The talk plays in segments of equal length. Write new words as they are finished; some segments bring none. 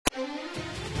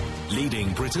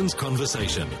Leading Britain's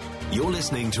conversation. You're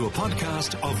listening to a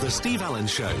podcast of The Steve Allen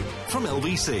Show from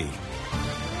LBC.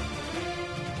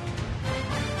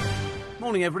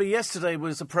 Morning, everybody. Yesterday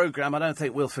was a programme I don't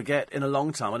think we'll forget in a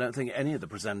long time. I don't think any of the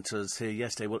presenters here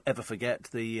yesterday will ever forget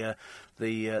the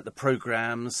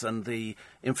programmes and the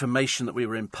information that we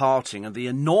were imparting and the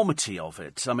enormity of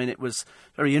it. I mean, it was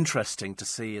very interesting to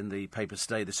see in the papers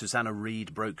today that Susanna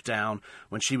Reid broke down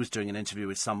when she was doing an interview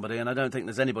with somebody, and I don't think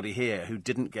there's anybody here who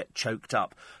didn't get choked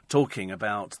up talking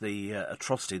about the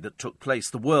atrocity that took place.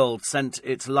 The world sent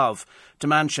its love to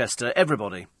Manchester.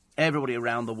 Everybody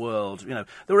around the world. You know,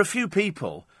 there were a few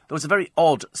people. There was a very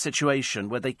odd situation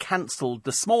where they cancelled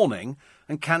This Morning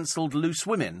and cancelled Loose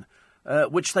Women,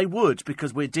 which they would,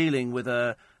 because we're dealing with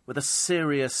a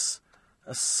serious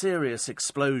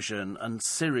explosion and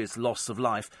serious loss of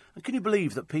life. And can you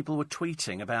believe that people were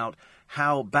tweeting about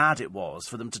how bad it was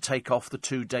for them to take off the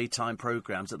 2 daytime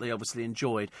programmes that they obviously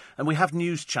enjoyed? And we have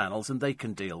news channels and they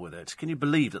can deal with it. Can you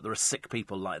believe that there are sick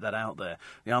people like that out there?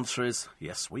 The answer is,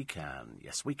 yes, we can.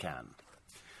 Yes, we can.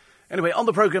 Anyway, on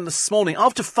the programme this morning,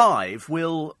 after 5,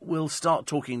 we'll start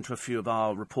talking to a few of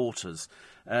our reporters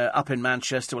up in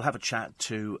Manchester. We'll have a chat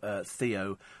to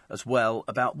Theo as well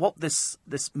about what this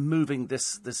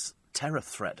terror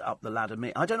threat up the ladder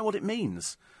means. I don't know what it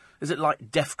means. Is it like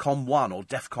DEFCON 1 or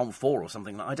DEFCON 4 or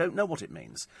something? I don't know what it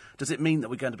means. Does it mean that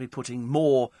we're going to be putting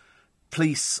more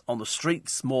police on the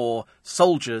streets, more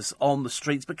soldiers on the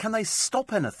streets? But can they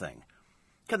stop anything?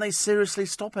 Can they seriously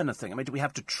stop anything? I mean, do we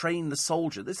have to train the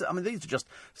soldier? These are just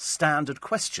standard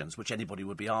questions which anybody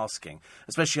would be asking,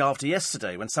 especially after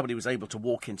yesterday when somebody was able to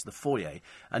walk into the foyer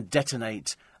and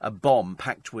detonate a bomb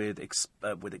packed with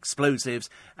explosives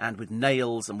and with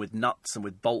nails and with nuts and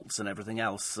with bolts and everything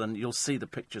else. And you'll see the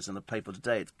pictures in the paper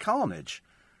today. It's carnage.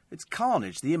 It's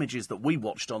carnage. The images that we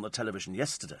watched on the television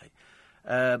yesterday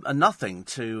are nothing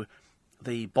to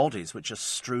the bodies which are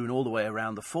strewn all the way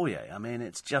around the foyer. I mean,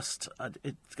 it's just,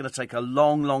 it's going to take a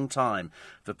long, long time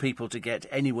for people to get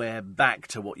anywhere back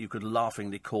to what you could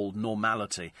laughingly call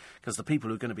normality, because the people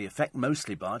who are going to be affected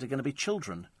mostly by it are going to be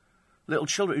children. Little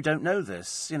children who don't know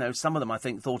this. You know, some of them, I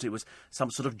think, thought it was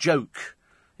some sort of joke.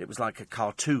 It was like a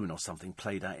cartoon or something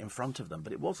played out in front of them,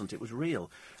 but it wasn't. It was real.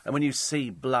 And when you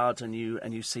see blood and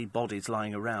you see bodies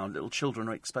lying around, little children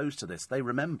are exposed to this. They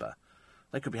remember.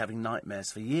 They could be having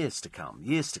nightmares for years to come.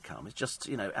 Years to come. It's just,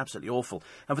 absolutely awful.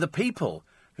 And for the people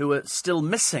who are still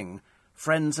missing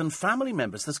friends and family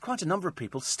members, there's quite a number of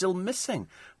people still missing.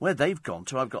 Where they've gone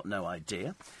to, I've got no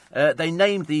idea. They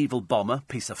named the evil bomber,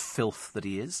 piece of filth that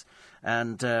he is,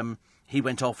 and he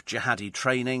went off jihadi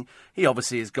training. He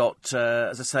obviously has got,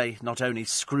 as I say, not only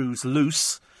screws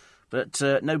loose, but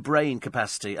no brain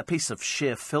capacity. A piece of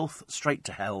sheer filth, straight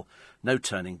to hell. No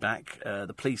turning back.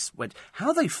 The police went...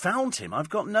 How they found him, I've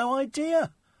got no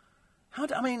idea.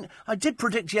 I did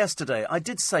predict yesterday. I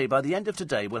did say by the end of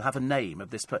today we'll have a name of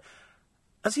this person.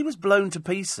 As he was blown to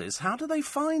pieces, how do they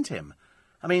find him?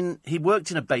 I mean, he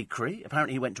worked in a bakery.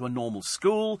 Apparently he went to a normal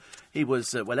school. He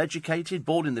was well-educated,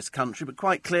 born in this country. But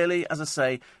quite clearly, as I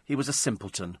say, he was a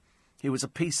simpleton. He was a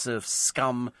piece of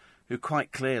scum who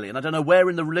quite clearly... And I don't know where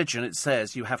in the religion it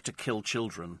says you have to kill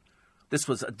children. This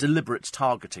was a deliberate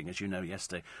targeting, as you know,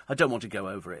 yesterday. I don't want to go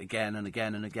over it again and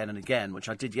again and again and again, which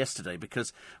I did yesterday,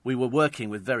 because we were working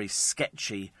with very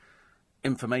sketchy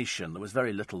information. There was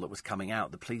very little that was coming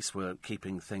out. The police were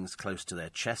keeping things close to their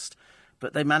chest,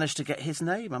 but they managed to get his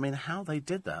name. I mean, how they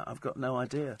did that, I've got no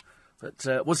idea.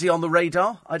 But was he on the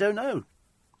radar? I don't know,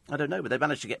 but they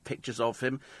managed to get pictures of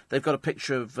him. They've got a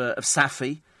picture of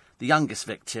Safi, the youngest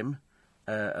victim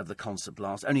of the concert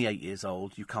blast, only 8 years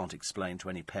old. You can't explain to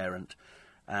any parent,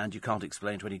 and you can't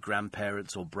explain to any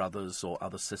grandparents or brothers or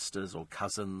other sisters or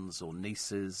cousins or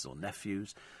nieces or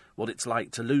nephews what it's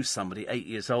like to lose somebody 8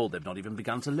 years old. They've not even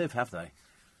begun to live, have they?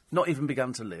 Not even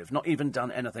begun to live, not even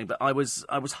done anything. But I was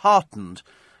heartened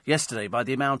yesterday by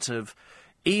the amount of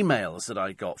emails that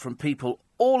I got from people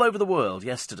all over the world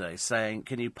yesterday saying,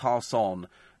 can you pass on,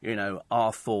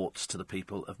 our thoughts to the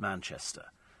people of Manchester?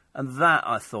 And that,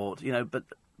 I thought, but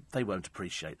they won't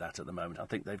appreciate that at the moment. I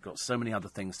think they've got so many other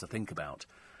things to think about.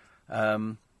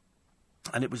 And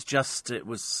it was just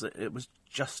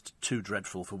too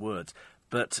dreadful for words.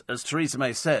 But as Theresa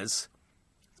May says,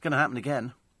 it's going to happen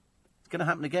again. It's going to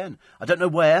happen again. I don't know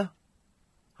where.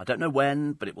 I don't know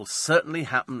when, but it will certainly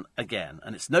happen again.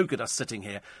 And it's no good us sitting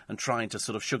here and trying to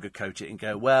sort of sugarcoat it and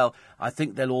go, well, I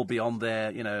think they'll all be on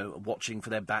there, watching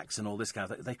for their backs and all this kind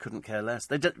of thing. They couldn't care less.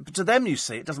 To them, you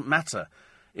see, it doesn't matter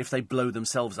if they blow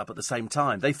themselves up at the same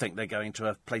time. They think they're going to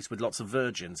a place with lots of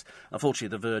virgins.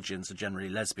 Unfortunately, the virgins are generally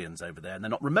lesbians over there, and they're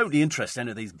not remotely interested in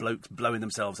any of these blokes blowing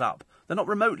themselves up. They're not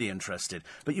remotely interested.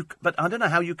 But I don't know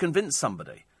how you convince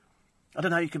somebody. But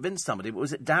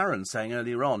was it Darren saying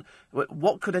earlier on,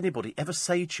 what could anybody ever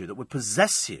say to you that would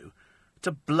possess you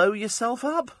to blow yourself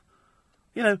up?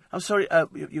 You know, I'm sorry,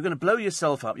 you're going to blow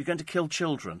yourself up, you're going to kill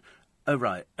children. Oh,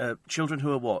 right, children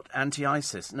who are what?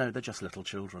 Anti-ISIS? No, they're just little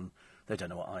children. They don't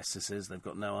know what ISIS is, they've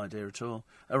got no idea at all.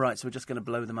 Oh, right, so we're just going to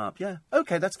blow them up. Yeah,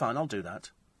 OK, that's fine, I'll do that.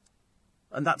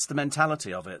 And that's the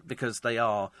mentality of it, because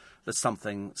there's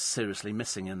something seriously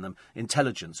missing in them.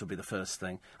 Intelligence would be the first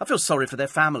thing. I feel sorry for their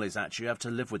families, actually, who have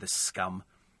to live with this scum.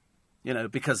 You know,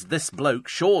 because this bloke,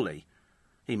 surely,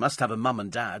 he must have a mum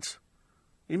and dad.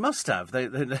 He must have.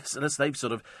 They've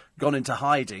sort of gone into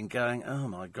hiding, going, oh,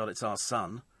 my God, it's our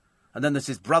son. And then there's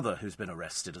his brother who's been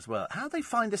arrested as well. How do they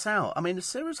find this out? I mean,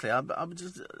 seriously,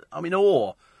 I'm in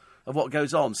awe of what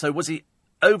goes on. So was he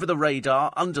over the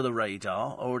radar, under the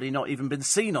radar, or had he not even been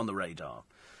seen on the radar?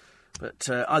 But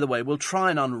either way, we'll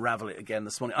try and unravel it again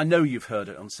this morning. I know you've heard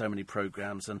it on so many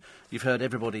programmes, and you've heard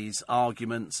everybody's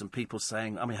arguments and people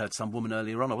saying, I heard some woman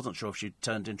earlier on, I wasn't sure if she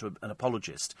turned into an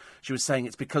apologist. She was saying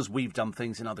it's because we've done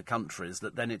things in other countries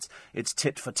that then it's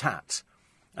tit for tat.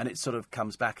 And it sort of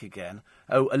comes back again.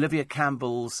 Oh, Olivia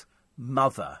Campbell's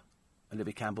mother,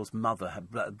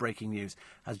 breaking news,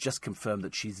 has just confirmed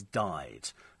that she's died.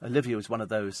 Olivia was one of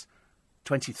those,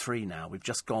 23 now. We've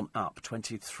just gone up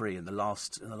 23 in the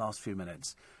last few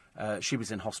minutes. She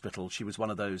was in hospital. She was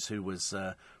one of those who was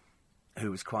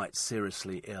quite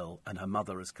seriously ill, and her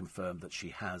mother has confirmed that she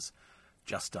has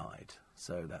just died.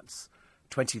 So that's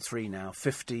 23 now.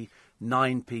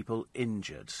 59 people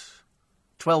injured.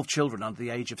 12 children under the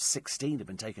age of 16 have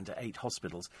been taken to 8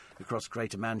 hospitals across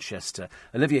Greater Manchester.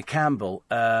 Olivia Campbell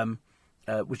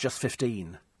was just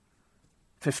 15.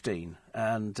 15.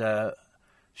 And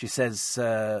she says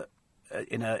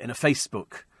in a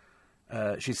Facebook,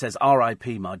 she says,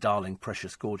 R.I.P. my darling,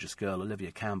 precious, gorgeous girl,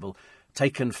 Olivia Campbell,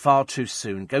 taken far too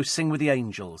soon. Go sing with the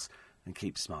angels and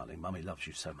keep smiling. Mummy loves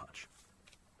you so much.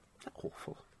 Isn't that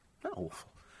awful? Isn't that awful?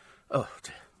 Oh,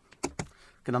 dear.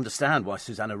 Can understand why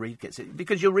Susanna Reid gets it,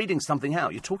 because you're reading something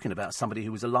out. You're talking about somebody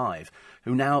who was alive,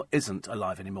 who now isn't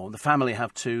alive anymore. And the family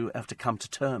have to come to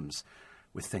terms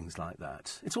with things like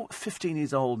that. It's all 15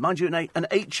 years old. Mind you, an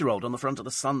 8-year-old on the front of the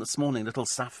Sun this morning, little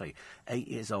Safi, 8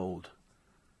 years old.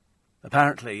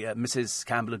 Apparently, Mrs.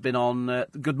 Campbell had been on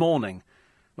Good Morning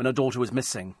when her daughter was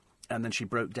missing, and then she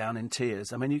broke down in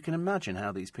tears. I mean, you can imagine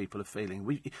how these people are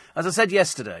feeling. As I said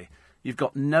yesterday, you've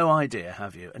got no idea,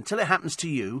 have you? Until it happens to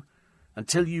you,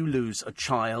 until you lose a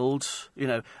child, you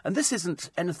know, and this isn't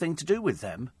anything to do with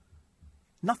them.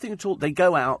 Nothing at all. They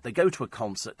go out, they go to a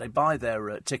concert, they buy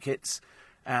their tickets,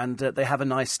 and they have a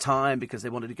nice time because they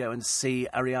wanted to go and see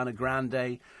Ariana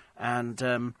Grande, and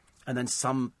then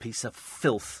some piece of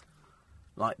filth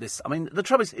like this. I mean, the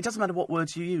trouble is, it doesn't matter what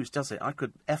words you use, does it? I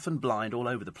could F and blind all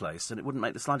over the place, and it wouldn't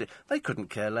make the slightest. They couldn't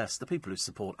care less. The people who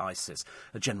support ISIS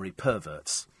are generally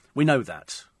perverts. We know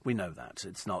that.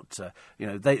 It's not,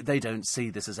 they don't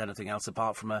see this as anything else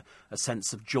apart from a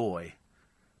sense of joy.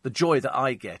 The joy that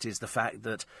I get is the fact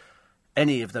that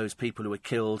any of those people who were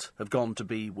killed have gone to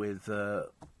be with the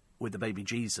baby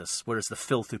Jesus, whereas the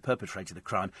filth who perpetrated the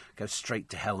crime goes straight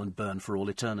to hell and burn for all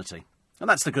eternity. And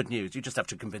that's the good news. You just have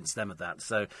to convince them of that.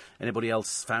 So anybody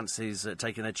else fancies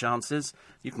taking their chances,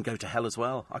 you can go to hell as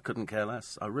well. I couldn't care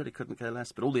less. I really couldn't care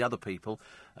less. But all the other people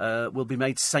will be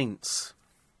made saints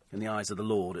in the eyes of the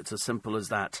Lord. It's as simple as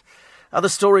that. Other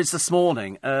stories this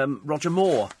morning. Roger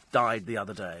Moore died the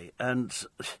other day, and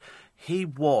he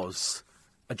was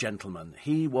a gentleman.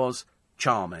 He was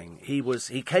charming.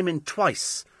 He came in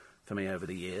twice for me over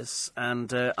the years,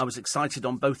 and I was excited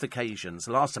on both occasions.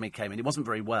 The last time he came in, he wasn't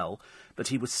very well, but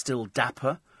he was still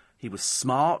dapper. He was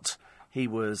smart. He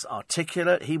was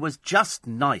articulate. He was just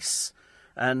nice,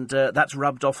 and that's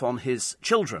rubbed off on his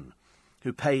children,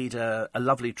 who paid a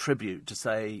lovely tribute to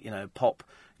say, Pop,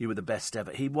 you were the best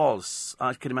ever. He was.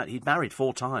 I can imagine he'd married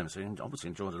 4 times, so he obviously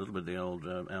enjoyed a little bit of the old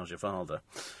how's your father.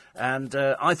 And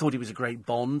I thought he was a great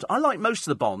Bond. I liked most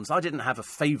of the Bonds. I didn't have a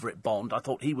favourite Bond. I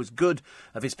thought he was good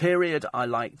of his period. I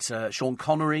liked Sean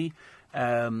Connery.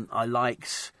 I've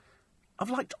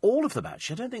liked all of them,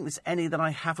 actually. I don't think there's any that I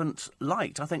haven't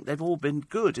liked. I think they've all been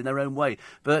good in their own way.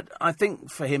 But I think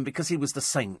for him, because he was the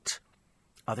saint,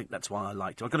 I think that's why I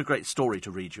liked him. I've got a great story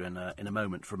to read you in a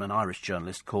moment from an Irish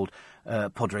journalist called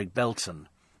Padraig Belton.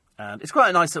 And it's quite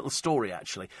a nice little story,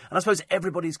 actually. And I suppose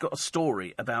everybody's got a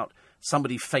story about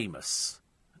somebody famous,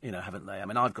 haven't they? I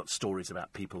mean, I've got stories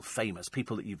about people famous,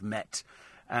 people that you've met,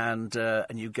 and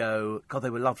you go, God, they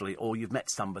were lovely, or you've met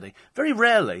somebody. Very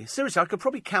rarely, seriously, I could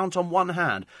probably count on one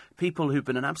hand people who've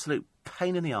been an absolute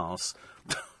pain in the arse.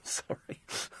 Sorry,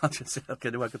 I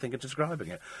could think of describing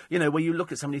it. You know, where you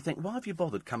look at somebody and think, why have you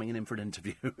bothered coming in for an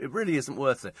interview? It really isn't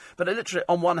worth it. But literally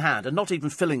on one hand, and not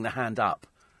even filling the hand up,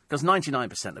 because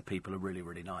 99% of people are really,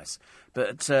 really nice.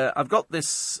 But I've got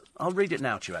this. I'll read it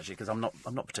now to you, actually, because I'm not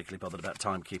particularly bothered about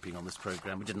timekeeping on this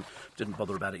programme. We didn't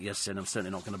bother about it yesterday, and I'm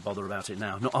certainly not going to bother about it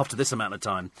now. Not after this amount of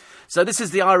time. So this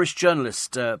is the Irish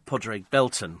journalist Padraig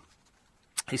Belton.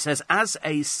 He says, as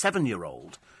a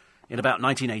 7-year-old in about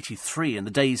 1983, in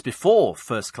the days before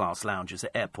first-class lounges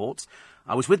at airports,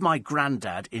 I was with my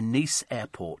granddad in Nice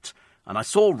Airport, and I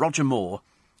saw Roger Moore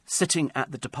sitting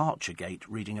at the departure gate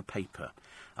reading a paper.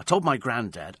 I told my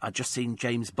granddad I'd just seen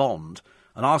James Bond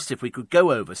and asked if we could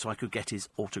go over so I could get his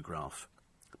autograph.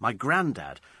 My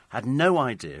granddad had no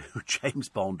idea who James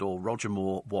Bond or Roger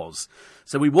Moore was.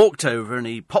 So we walked over and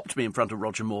he popped me in front of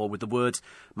Roger Moore with the words,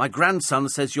 "My grandson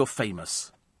says you're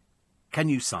famous. Can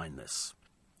you sign this?"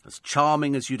 As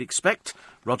charming as you'd expect,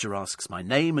 Roger asks my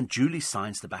name and duly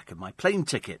signs the back of my plane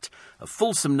ticket, a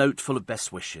fulsome note full of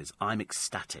best wishes. I'm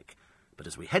ecstatic. But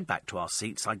as we head back to our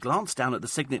seats, I glance down at the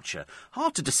signature.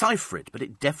 Hard to decipher it, but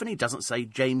it definitely doesn't say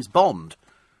James Bond.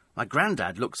 My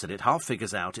granddad looks at it, half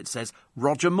figures out it says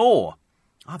Roger Moore.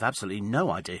 I've absolutely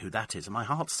no idea who that is, and my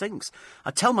heart sinks.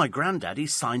 I tell my granddad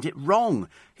he's signed it wrong.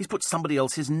 He's put somebody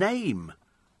else's name.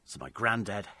 So my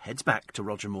granddad heads back to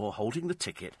Roger Moore holding the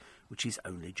ticket, which he's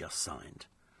only just signed.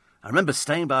 I remember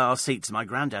staying by our seats and my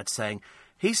granddad saying,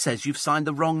 "He says you've signed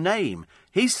the wrong name.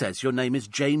 He says your name is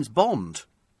James Bond."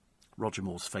 Roger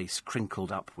Moore's face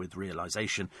crinkled up with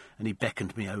realisation, and he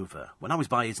beckoned me over. When I was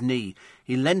by his knee,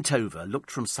 he leant over,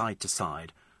 looked from side to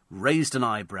side, raised an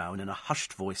eyebrow, and in a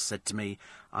hushed voice said to me,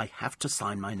 "I have to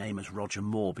sign my name as Roger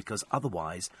Moore, because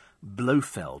otherwise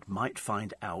Blofeld might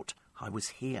find out I was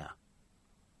here."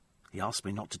 He asked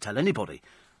me not to tell anybody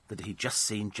that he'd just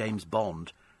seen James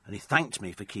Bond, and he thanked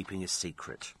me for keeping his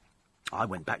secret. I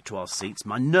went back to our seats,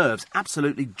 my nerves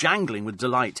absolutely jangling with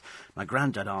delight. My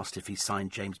granddad asked if he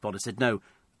signed James Bond. I said, "No,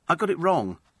 I got it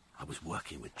wrong." I was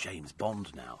working with James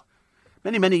Bond now.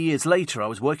 Many, many years later, I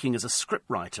was working as a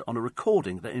scriptwriter on a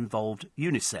recording that involved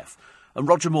UNICEF, and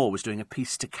Roger Moore was doing a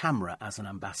piece to camera as an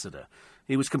ambassador.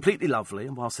 He was completely lovely,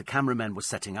 and whilst the cameramen were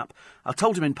setting up, I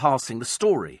told him in passing the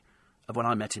story of when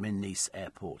I met him in Nice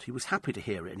Airport. He was happy to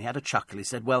hear it, and he had a chuckle. He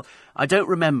said, "Well, I don't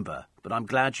remember, but I'm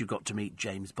glad you got to meet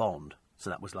James Bond." So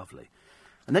that was lovely.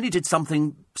 And then he did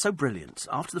something so brilliant.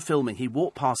 After the filming, he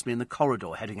walked past me in the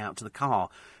corridor heading out to the car.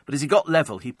 But as he got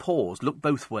level, he paused, looked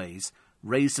both ways,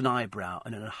 raised an eyebrow,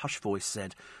 and in a hushed voice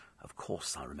said, "Of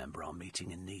course I remember our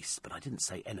meeting in Nice, but I didn't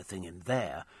say anything in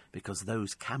there because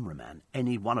those cameramen,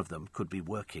 any one of them, could be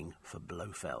working for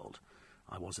Blofeld."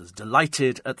 I was as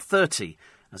delighted at 30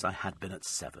 as I had been at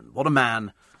 7. What a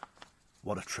man.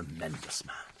 What a tremendous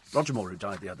man. Roger Moore, who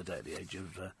died the other day at the age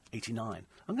of 89.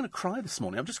 I'm going to cry this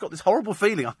morning. I've just got this horrible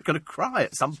feeling I'm going to cry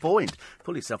at some point.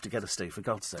 Pull yourself together, Steve, for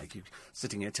God's sake. You're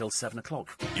sitting here till 7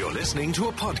 o'clock. You're listening to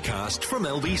a podcast from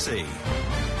LBC.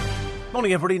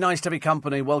 Morning, everybody. Nice to have your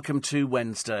company. Welcome to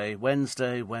Wednesday.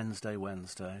 Wednesday.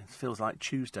 It feels like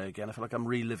Tuesday again. I feel like I'm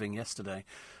reliving yesterday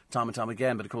time and time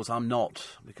again. But, of course, I'm not,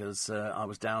 because I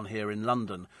was down here in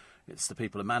London. It's the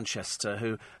people of Manchester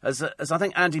who, as I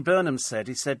think Andy Burnham said,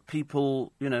 he said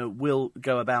people, will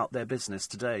go about their business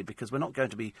today because we're not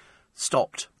going to be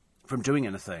stopped from doing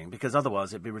anything, because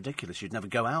otherwise it'd be ridiculous. You'd never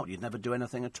go out. You'd never do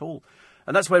anything at all.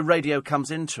 And that's where radio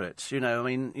comes into it.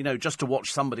 Just to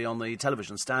watch somebody on the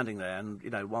television standing there, and,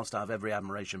 whilst I have every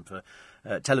admiration for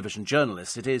television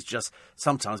journalists, it is just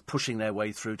sometimes pushing their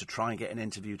way through to try and get an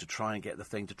interview, to try and get the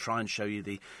thing, to try and show you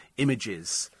the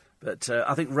images. But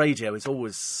I think radio is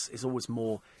always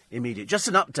more immediate. Just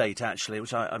an update, actually,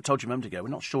 which I told you a moment ago. We're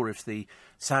not sure if the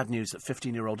sad news that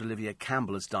 15-year-old Olivia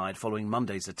Campbell has died following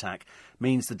Monday's attack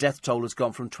means the death toll has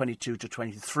gone from 22 to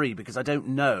 23, because I don't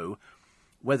know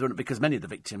whether, because many of the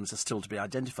victims are still to be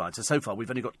identified. So far,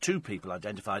 we've only got 2 people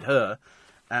identified, her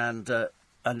and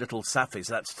little Safi,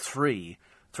 so that's 3,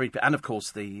 and, of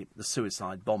course, the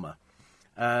suicide bomber.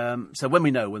 So when we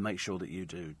know, we'll make sure that you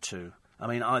do, too. I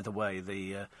mean, either way,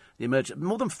 the emergency...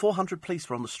 More than 400 police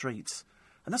were on the streets.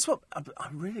 And that's what I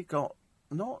really got,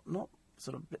 not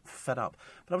sort of a bit fed up,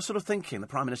 but I was sort of thinking, the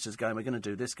Prime Minister's going, we're going to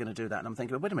do this, going to do that, and I'm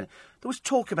thinking, wait a minute, there was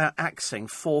talk about axing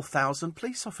 4,000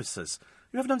 police officers.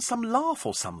 You ever done some laugh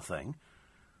or something?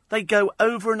 They go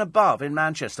over and above in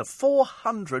Manchester,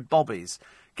 400 bobbies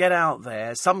get out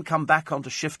there. Some come back onto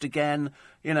shift again.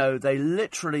 You know,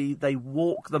 they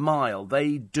walk the mile.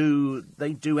 They do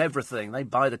everything. They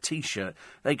buy the T-shirt.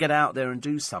 They get out there and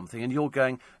do something. And you're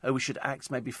going, oh, we should axe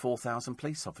maybe 4,000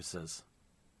 police officers.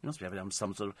 You must be having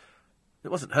some sort of... It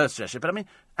wasn't her suggestion, but I mean,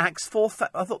 axe 4,000...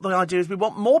 I thought the idea is we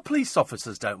want more police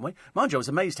officers, don't we? Mind you, I was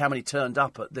amazed how many turned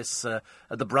up at this at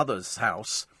the brothers'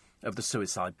 house of the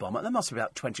suicide bomber. There must be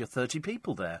about 20 or 30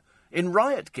 people there in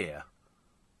riot gear.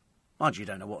 Mind you,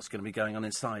 don't know what's going to be going on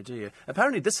inside, do you?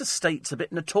 Apparently, this estate's a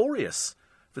bit notorious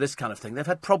for this kind of thing. They've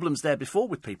had problems there before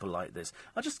with people like this.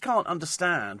 I just can't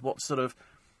understand what sort of,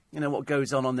 what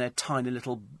goes on their tiny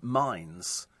little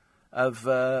minds of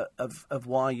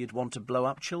why you'd want to blow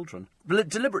up children.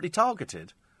 Deliberately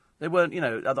targeted. They weren't,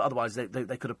 otherwise they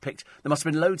could have picked... There must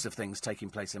have been loads of things taking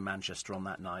place in Manchester on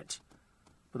that night.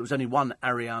 But there was only one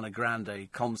Ariana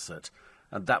Grande concert,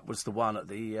 and that was the one at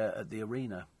the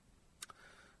arena.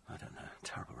 I don't know.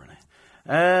 Terrible,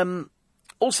 really.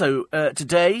 Also,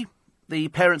 today, the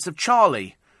parents of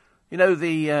Charlie...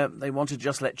 they want to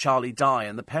just let Charlie die,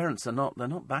 and the parents they're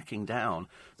not backing down.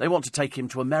 They want to take him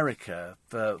to America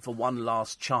for one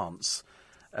last chance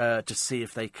to see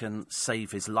if they can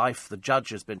save his life. The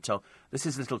judge has been told, this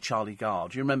is little Charlie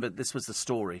Gard. You remember, this was the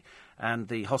story, and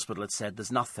the hospital had said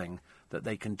there's nothing that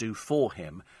they can do for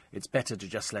him. It's better to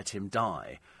just let him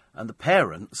die. And the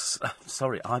parents,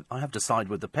 sorry, I have to side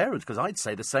with the parents, because I'd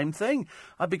say the same thing.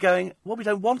 I'd be going, well, we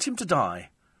don't want him to die.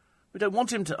 We don't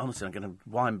want him to... Honestly, I'm going to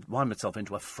wind myself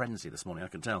into a frenzy this morning, I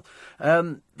can tell.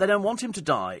 They don't want him to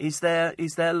die. He's their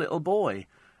little boy.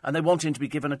 And they want him to be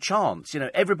given a chance.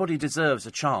 Everybody deserves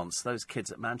a chance. Those kids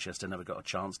at Manchester never got a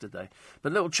chance, did they?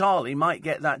 But little Charlie might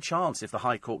get that chance if the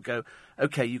High Court go,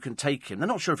 OK, you can take him. They're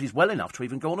not sure if he's well enough to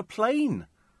even go on a plane.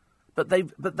 But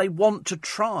they want to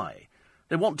try.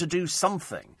 They want to do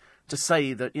something to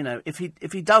say that,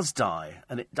 if he does die,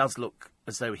 and it does look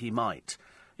as though he might...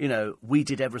 we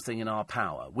did everything in our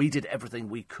power. We did everything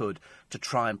we could to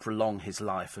try and prolong his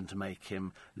life and to make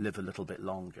him live a little bit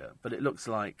longer. But it looks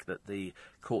like that the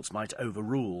courts might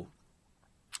overrule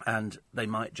and they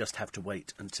might just have to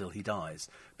wait until he dies.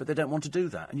 But they don't want to do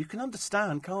that. And you can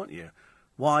understand, can't you,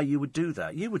 why you would do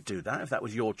that. You would do that if that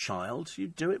was your child.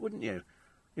 You'd do it, wouldn't you?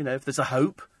 If there's a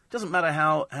hope. It doesn't matter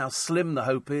how slim the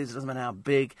hope is. It doesn't matter how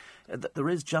big. There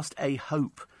is just a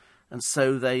hope. And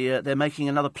so they're making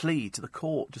another plea to the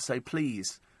court to say,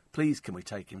 please, can we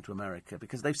take him to America?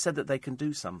 Because they've said that they can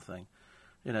do something.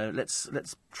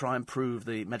 Let's try and prove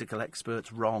the medical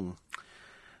experts wrong.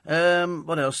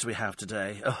 What else do we have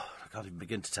today? Oh, I can't even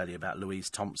begin to tell you about Louise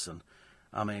Thompson.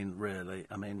 I mean, really,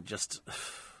 just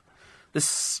this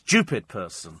stupid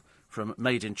person from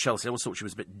Made in Chelsea. I always thought she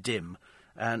was a bit dim,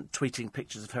 and tweeting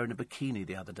pictures of her in a bikini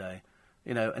the other day.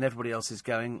 And everybody else is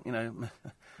going,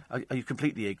 are you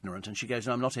completely ignorant? And she goes,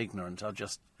 no, I'm not ignorant. I'll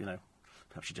just,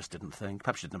 perhaps she just didn't think.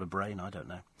 Perhaps she didn't have a brain, I don't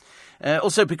know.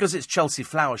 Also, because it's Chelsea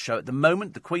Flower Show at the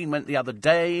moment, the Queen went the other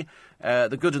day.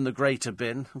 The good and the great have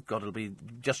been, oh God, it'll be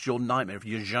just your nightmare if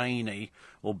Eugenie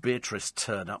or Beatrice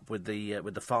turn up with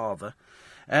the father.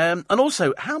 And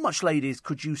also, how much, ladies,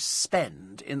 could you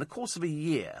spend in the course of a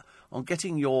year on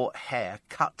getting your hair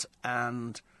cut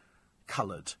and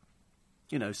coloured?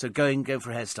 So go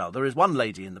for a hairstyle. There is one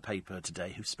lady in the paper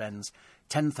today who spends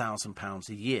 £10,000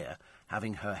 a year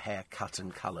having her hair cut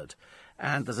and coloured.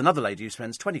 And there's another lady who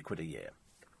spends 20 quid a year.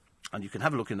 And you can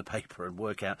have a look in the paper and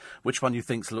work out which one you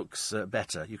think looks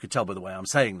better. You could tell by the way I'm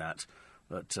saying that,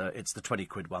 but it's the 20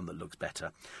 quid one that looks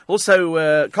better.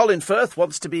 Also, Colin Firth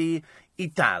wants to be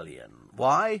Italian.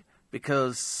 Why?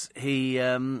 Because he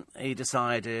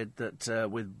decided that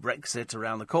with Brexit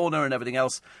around the corner and everything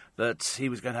else, that he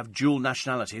was going to have dual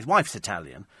nationality. His wife's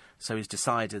Italian, so he's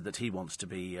decided that he wants to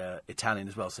be Italian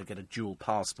as well, so get a dual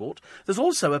passport. There's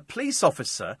also a police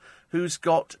officer who's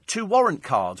got 2 warrant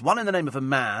cards, one in the name of a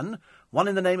man, one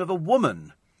in the name of a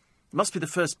woman. Must be the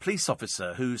first police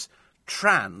officer who's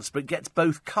trans but gets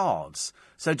both cards.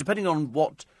 So depending on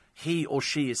what he or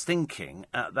she is thinking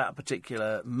at that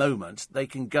particular moment, they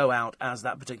can go out as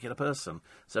that particular person.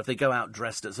 So if they go out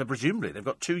dressed as... So presumably they've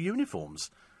got 2 uniforms.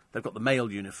 They've got the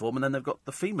male uniform and then they've got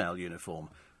the female uniform.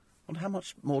 I wonder how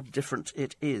much more different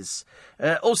it is.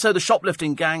 Also, the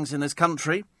shoplifting gangs in this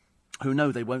country, who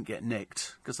know they won't get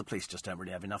nicked, because the police just don't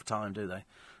really have enough time, do they?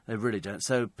 They really don't.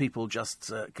 So people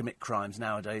just commit crimes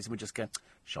nowadays and we just go,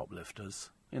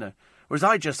 shoplifters, Whereas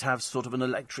I just have sort of an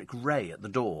electric ray at the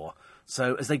door.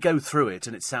 So as they go through it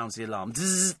and it sounds the alarm,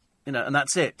 zzz, and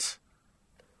that's it.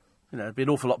 It'd be an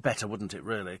awful lot better, wouldn't it,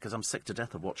 really? Because I'm sick to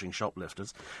death of watching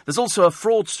shoplifters. There's also a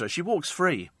fraudster. She walks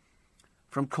free.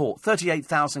 from court.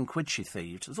 38,000 quid she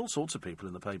thieved. There's all sorts of people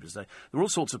in the papers today. There were all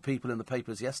sorts of people in the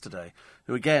papers yesterday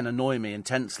who, again, annoy me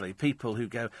intensely. People who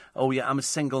go, oh, yeah, I'm a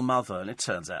single mother. And it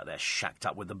turns out they're shacked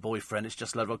up with the boyfriend. It's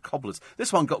just a load of cobblers.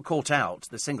 This one got caught out,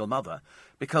 the single mother,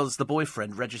 because the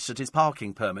boyfriend registered his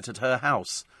parking permit at her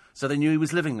house. So they knew he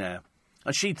was living there.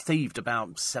 And she'd thieved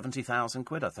about 70,000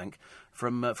 quid, I think,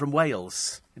 from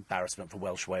Wales. Embarrassment for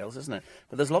Welsh Wales, isn't it?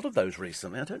 But there's a lot of those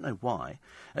recently. I don't know why.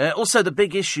 Also, the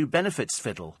big issue benefits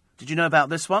fiddle. Did you know about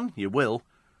this one? You will.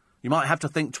 You might have to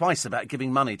think twice about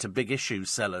giving money to big issue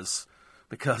sellers,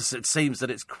 because it seems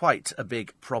that it's quite a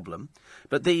big problem.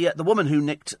 But the woman who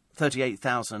nicked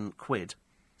 38,000 quid,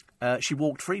 she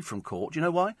walked free from court. Do you know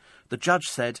why? The judge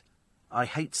said, I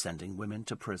hate sending women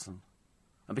to prison.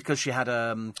 And because she had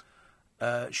a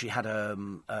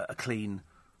clean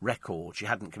record. She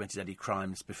hadn't committed any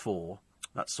crimes before.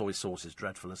 That soy sauce is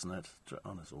dreadful, isn't it?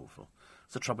 Oh, it's awful.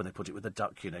 It's the trouble when they put it with the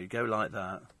duck, you know. You go like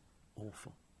that.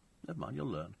 Awful. Never mind, you'll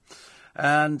learn.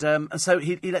 And so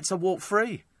he lets her walk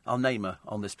free. I'll name her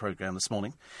on this programme this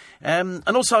morning. And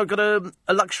also I've got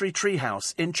a luxury tree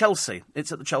house in Chelsea.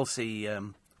 It's at the Chelsea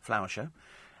Flower Show.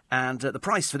 And the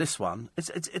price for this one,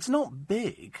 it's not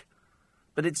big.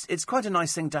 But it's quite a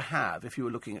nice thing to have if you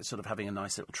were looking at sort of having a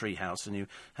nice little tree house and you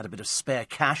had a bit of spare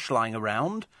cash lying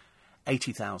around.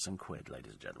 80,000 quid,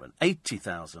 ladies and gentlemen.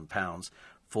 £80,000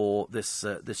 for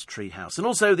this tree house. And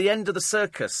also the end of the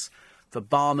circus for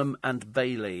Barnum and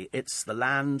Bailey. It's the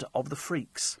land of the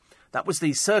freaks. That was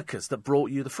the circus that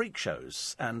brought you the freak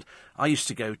shows. And I used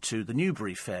to go to the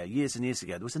Newbury Fair years and years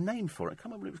ago. There was a name for it. I can't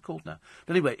remember what it was called now.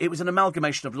 But anyway, it was an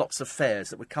amalgamation of lots of fairs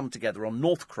that would come together on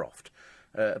Northcroft.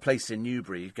 A place in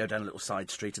Newbury. You go down a little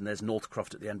side street and there's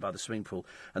Northcroft at the end by the swimming pool.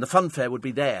 And the fun fair would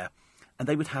be there. And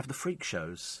they would have the freak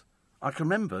shows. I can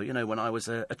remember, you know, when I was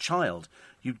a child,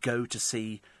 you'd go to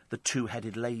see the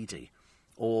two-headed lady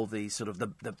or the sort of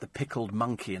the pickled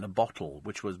monkey in a bottle,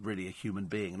 which was really a human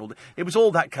being. And it was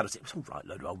all that kind of... It was all right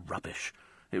load of old rubbish.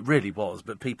 It really was,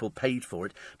 but people paid for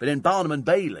it. But in Barnum and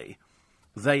Bailey...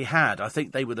 They had, I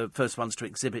think they were the first ones to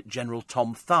exhibit General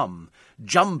Tom Thumb,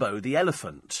 Jumbo the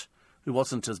elephant, who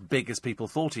wasn't as big as people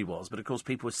thought he was, but of course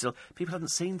people hadn't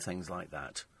seen things like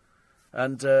that.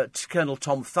 And Colonel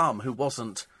Tom Thumb, who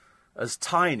wasn't as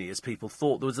tiny as people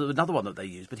thought. There was another one that they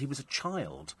used, but he was a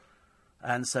child.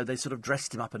 And so they sort of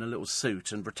dressed him up in a little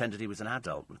suit and pretended he was an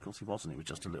adult. But of course he wasn't, he was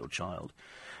just a little child.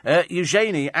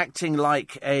 Eugenie acting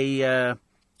like a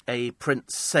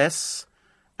princess.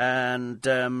 And,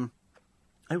 oh,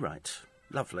 right,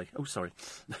 lovely. Oh, sorry.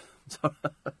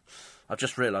 I've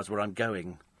just realised where I'm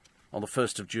going on the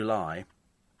 1st of July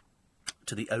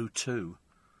to the O2.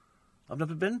 I've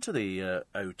never been to the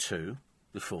O2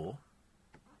 before.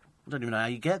 I don't even know how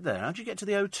you get there. How do you get to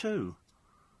the O2?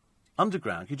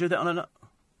 Underground? Can you do that on an...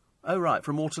 Oh, right,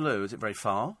 from Waterloo. Is it very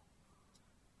far?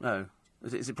 No.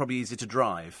 Is it probably easy to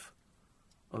drive?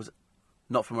 Or is it...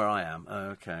 Not from where I am. Oh,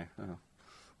 OK. Oh.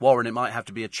 Warren, it might have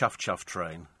to be a chuff-chuff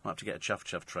train. I might have to get a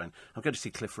chuff-chuff train. I'm going to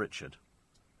see Cliff Richard.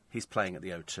 He's playing at the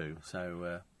O2,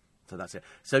 so that's it.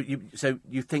 So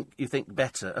you think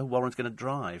better? Oh, Warren's going to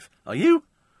drive. Are you?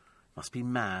 Must be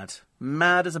mad.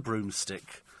 Mad as a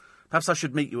broomstick. Perhaps I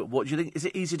should meet you at... What do you think? Is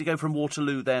it easy to go from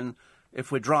Waterloo then,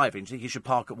 if we're driving? Do you think you should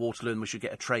park at Waterloo and we should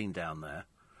get a train down there?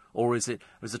 Or is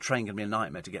the train going to be a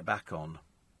nightmare to get back on?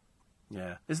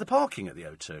 Yeah. Is the parking at the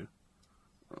O2?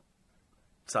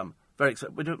 Some. Very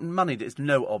expensive. Money is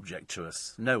no object to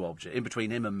us. No object. In between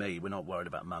him and me, we're not worried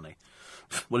about money.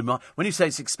 Well, when you say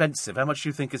it's expensive, how much do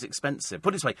you think is expensive?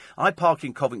 Put it this way, I park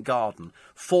in Covent Garden.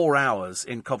 4 hours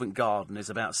in Covent Garden is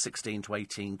about 16 to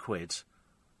 18 quid.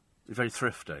 You're very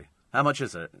thrifty. How much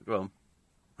is it? Well,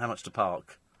 how much to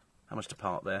park? How much to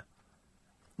park there?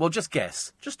 Well, just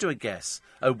guess. Just do a guess.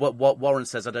 Oh, what Warren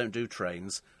says I don't do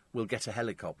trains. We'll get a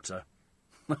helicopter.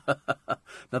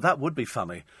 Now, that would be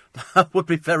funny. That would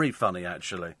be very funny,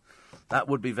 actually. That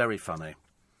would be very funny.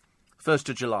 1st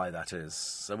of July, that is.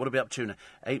 So what are we up to now?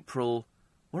 April.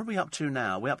 What are we up to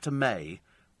now? We're up to May,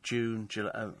 June,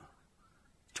 July. Oh.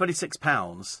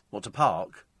 £26. What, to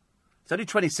park? It's only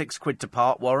 26 quid to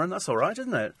park, Warren. That's all right,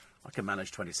 isn't it? I can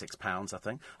manage £26, I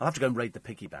think. I'll have to go and raid the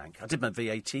piggy bank. I did my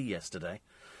VAT yesterday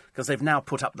because they've now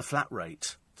put up the flat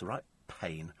rate. It's a right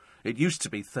pain. It used to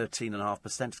be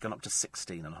 13.5%. It's gone up to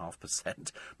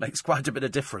 16.5%. Makes quite a bit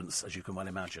of difference, as you can well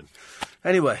imagine.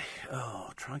 Anyway,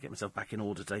 I'll try and get myself back in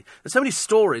order today. There's so many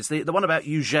stories. The one about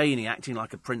Eugenie acting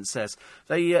like a princess.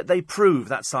 They prove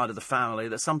that side of the family,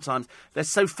 that sometimes they're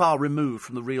so far removed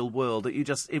from the real world that you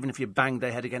just, even if you banged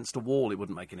their head against a wall, it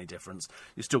wouldn't make any difference.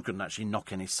 You still couldn't actually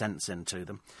knock any sense into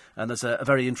them. And there's a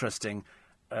very interesting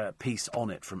piece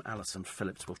on it from Alison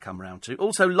Phillips we'll come round to.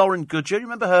 Also, Lauren Goodyear, you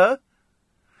remember her?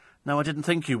 No, I didn't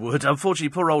think you would. Unfortunately,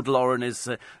 poor old Lauren is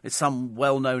some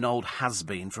well-known old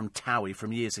has-been from Towie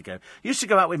from years ago. Used to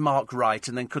go out with Mark Wright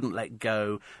and then couldn't let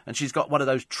go, and she's got one of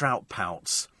those trout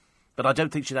pouts. But I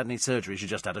don't think she'd had any surgery, she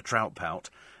just had a trout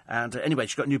pout. And anyway,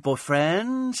 she's got a new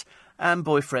boyfriend, and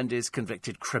boyfriend is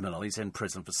convicted criminal. He's in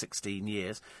prison for 16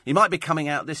 years. He might be coming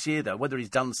out this year, though, whether he's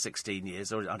done 16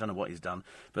 years, or I don't know what he's done.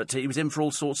 But he was in for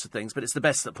all sorts of things, but it's the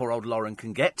best that poor old Lauren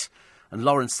can get. And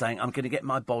Lauren's saying, I'm going to get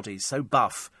my body so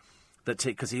buff, that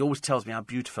because he always tells me how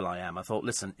beautiful I am. I thought,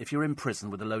 listen, if you're in prison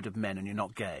with a load of men and you're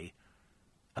not gay,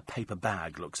 a paper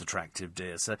bag looks attractive,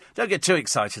 dear. So don't get too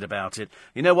excited about it.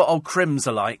 You know what old crims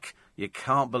are like? You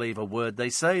can't believe a word they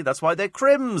say. That's why they're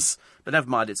crims. But never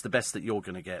mind, it's the best that you're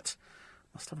going to get.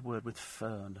 Must have a word with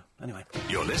Fern. Anyway.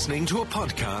 You're listening to a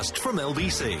podcast from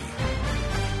LBC.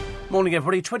 Morning,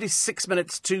 everybody. 26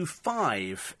 minutes to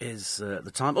 5 is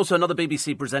the time. Also, another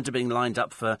BBC presenter being lined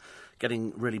up for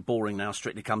getting really boring now,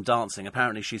 Strictly Come Dancing.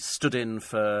 Apparently, she's stood in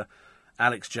for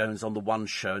Alex Jones on the One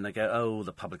Show, and they go, oh,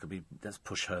 the public will be, let's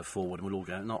push her forward, and we'll all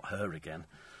go, not her again.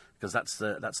 Because that's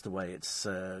the way it's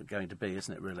going to be,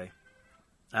 isn't it, really?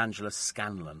 Angela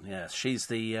Scanlon, yes. She's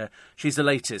the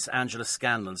latest, Angela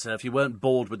Scanlon. So if you weren't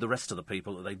bored with the rest of the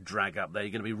people that they drag up there,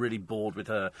 you're going to be really bored with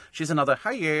her. She's another,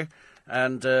 hiya,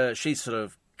 and she's sort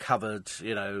of covered,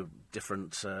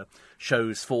 different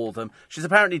shows for them. She's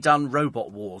apparently done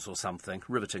Robot Wars or something,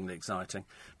 rivetingly exciting.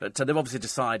 But they've obviously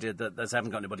decided that they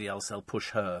haven't got anybody else, they'll push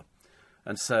her.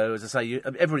 And so, as I say,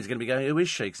 everybody's going to be going, who is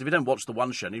she? Because if you don't watch the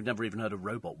One Show and you've never even heard of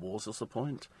Robot Wars, what's the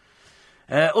point?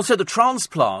 Also, the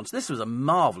transplant. This was a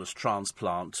marvellous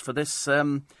transplant for this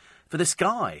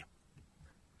guy.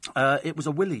 It was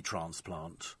a willy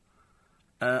transplant.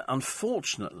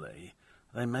 Unfortunately,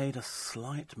 they made a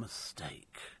slight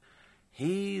mistake.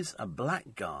 He's a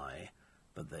black guy,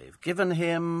 but they've given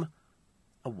him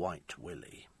a white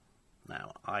willy.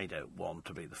 Now, I don't want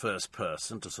to be the first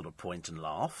person to sort of point and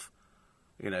laugh,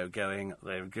 going,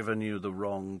 they've given you the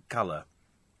wrong colour.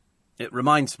 It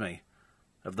reminds me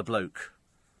of the bloke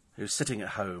who's sitting at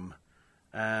home,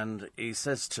 and he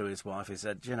says to his wife, he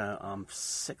said, I'm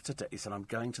sick to death. He said, I'm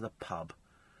going to the pub.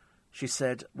 She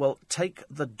said, well, take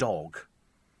the dog.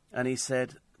 And he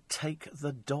said, take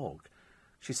the dog.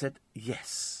 She said,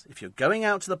 yes, if you're going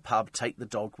out to the pub, take the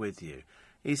dog with you.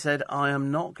 He said, I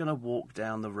am not going to walk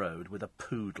down the road with a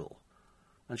poodle.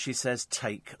 And she says,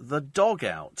 take the dog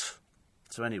out.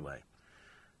 So anyway,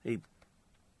 he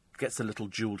gets a little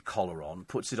jewelled collar on,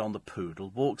 puts it on the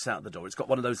poodle, walks out the door. It's got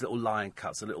one of those little lion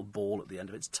cuts, a little ball at the end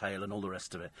of its tail and all the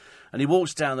rest of it. And he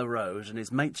walks down the road, and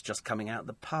his mate's just coming out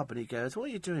the pub, and he goes, what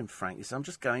are you doing, Frank? He said, I'm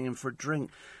just going in for a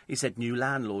drink. He said, new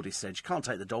landlord, he said, you can't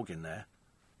take the dog in there.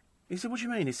 He said, what do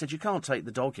you mean? He said, you can't take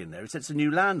the dog in there. He said, it's a new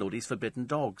landlord, he's forbidden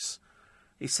dogs.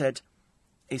 He said,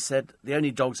 the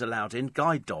only dogs allowed in,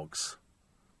 guide dogs.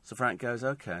 So Frank goes,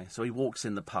 OK. So he walks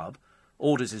in the pub,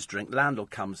 orders his drink,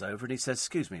 landlord comes over and he says,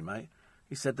 excuse me, mate.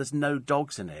 He said, there's no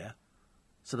dogs in here.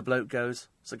 So the bloke goes,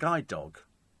 it's a guide dog.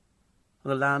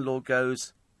 And the landlord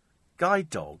goes, guide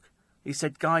dog? He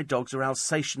said, guide dogs are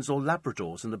Alsatians or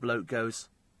Labradors. And the bloke goes,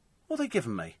 what are they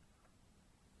giving me?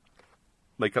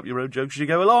 Make up your own jokes as you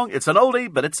go along. It's an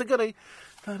oldie, but it's a goodie.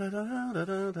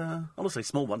 Honestly,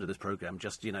 small wonder this programme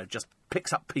just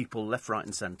picks up people left, right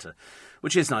and centre,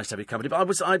 which is nice to have you covered.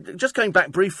 But I just going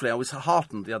back briefly, I was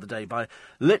heartened the other day by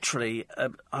literally,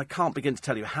 I can't begin to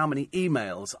tell you how many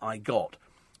emails I got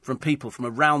from people from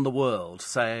around the world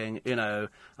saying, I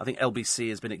think LBC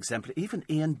has been exemplary. Even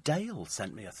Ian Dale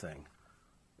sent me a thing.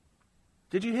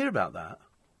 Did you hear about that?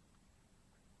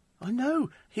 I know.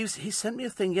 He sent me a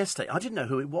thing yesterday. I didn't know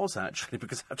who it was, actually,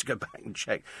 because I have to go back and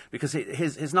check, because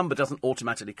his number doesn't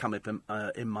automatically come up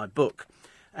in my book.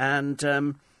 And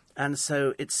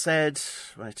so it said,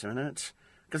 wait a minute,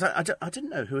 because I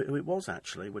didn't know who it was,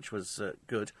 actually, which was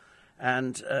good.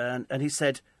 And he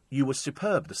said, you were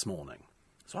superb this morning.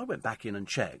 So I went back in and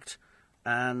checked,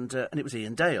 and it was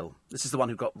Ian Dale. This is the one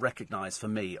who got recognised for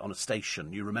me on a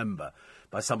station, you remember,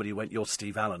 by somebody who went, you're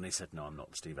Steve Allen. He said, no, I'm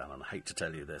not Steve Allen. I hate to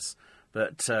tell you this.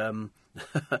 But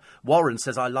Warren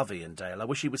says, I love Ian Dale. I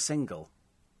wish he was single.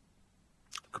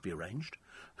 Could be arranged.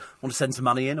 Want to send some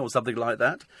money in or something like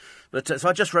that. But so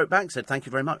I just wrote back and said, thank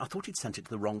you very much. I thought he'd sent it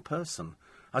to the wrong person.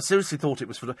 I seriously thought it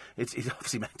was for... He's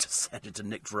obviously meant to send it to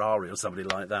Nick Ferrari or somebody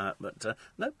like that. But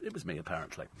no, it was me,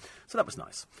 apparently. So that was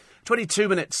nice. 22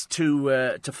 minutes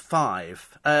to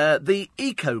 5. The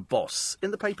eco-boss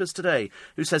in the papers today,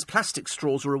 who says plastic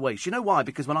straws are a waste. You know why?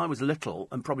 Because when I was little,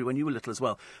 and probably when you were little as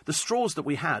well, the straws that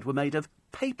we had were made of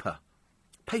paper.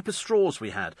 Paper straws we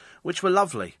had, which were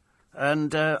lovely.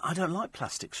 And I don't like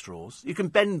plastic straws. You can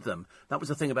bend them. That was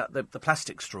the thing about the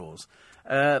plastic straws.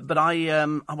 But I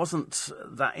wasn't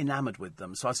that enamoured with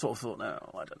them, so I sort of thought, no,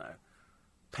 I don't know.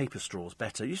 Paper straws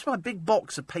better. You used to buy a big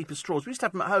box of paper straws. We used to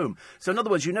have them at home. So in other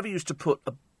words, you never used to put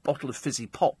a bottle of fizzy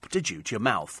pop, did you, to your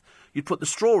mouth? You'd put the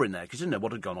straw in there, because you didn't know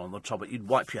what had gone on the top of it. You'd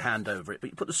wipe your hand over it, but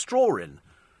you put the straw in.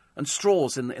 And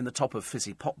straws in the top of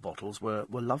fizzy pop bottles were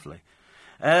lovely.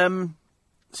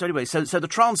 So anyway, so the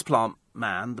transplant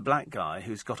man, the black guy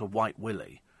who's got a white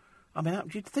willy, I mean,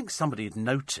 you'd think somebody'd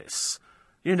notice.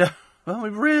 You know, I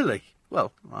mean, really?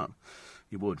 Well,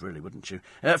 you would, really, wouldn't you?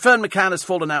 Fern McCann has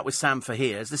fallen out with Sam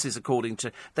Fahirs. This is according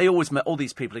to... They always met all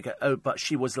these people who go, oh, but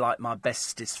she was like my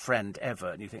bestest friend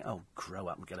ever. And you think, oh, grow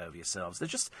up and get over yourselves. They're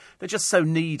just so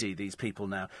needy, these people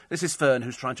now. This is Fern,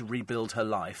 who's trying to rebuild her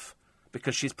life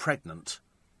because she's pregnant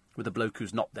with a bloke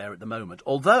who's not there at the moment.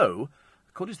 Although...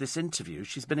 according to this interview,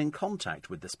 she's been in contact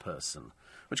with this person,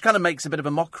 which kind of makes a bit of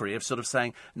a mockery of sort of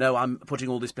saying, no, I'm putting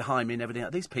all this behind me and everything.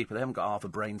 These people, they haven't got half a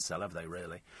brain cell, have they,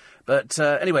 really? But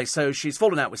anyway, so she's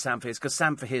fallen out with Sam Fahirs because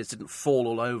Sam Fahirs didn't fall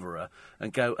all over her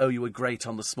and go, oh, you were great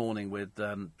on This Morning with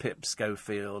Pip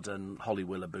Schofield and Holly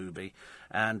Willoughby,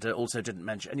 and also didn't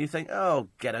mention... And you think, oh,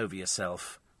 get over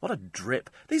yourself. What a drip.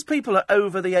 These people are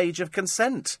over the age of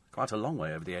consent. Quite a long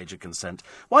way over the age of consent.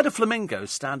 Why do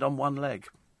flamingos stand on one leg?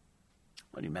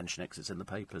 When you mention it, 'cause it's in the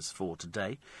papers for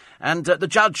today. And the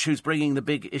judge who's bringing the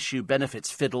big issue benefits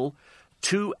fiddle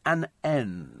to an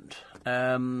end.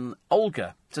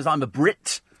 Olga says, I'm a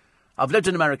Brit. I've lived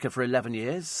in America for 11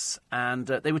 years. And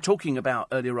they were talking about,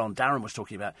 earlier on, Darren was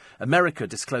talking about America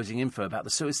disclosing info about the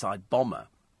suicide bomber.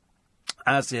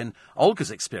 As in,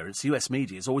 Olga's experience, US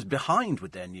media is always behind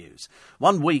with their news.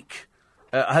 One week,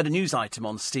 I had a news item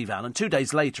on Steve Allen. 2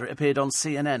 days later, it appeared on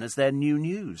CNN as their new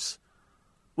news.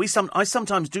 I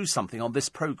sometimes do something on this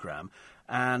programme,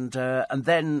 and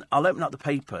then I'll open up the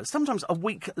paper, sometimes a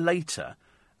week later,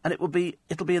 and it'll be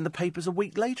in the papers a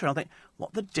week later. And I think,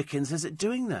 what the dickens is it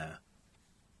doing there?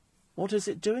 What is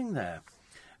it doing there?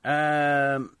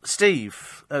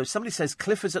 Steve, somebody says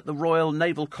Cliff is at the Royal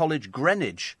Naval College,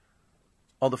 Greenwich,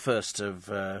 on the 1st of...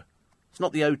 it's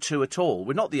not the O2 at all.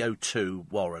 We're not the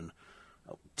O2, Warren.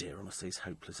 Oh, dear, honestly, he's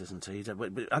hopeless, isn't he?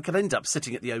 I could end up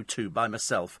sitting at the O2 by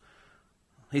myself.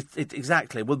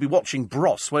 Exactly. We'll be watching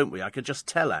Bros, won't we? I could just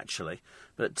tell, actually.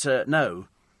 But no,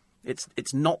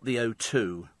 it's not the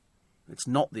O2. It's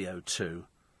not the O2.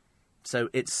 So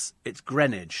it's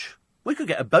Greenwich. We could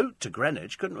get a boat to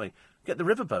Greenwich, couldn't we? Get the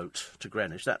riverboat to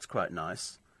Greenwich. That's quite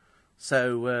nice.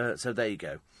 So there you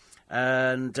go.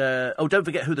 And don't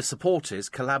forget who the support is.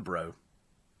 Calabro.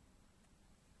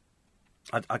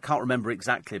 I can't remember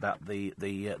exactly about the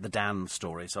Dan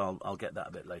story, so I'll get that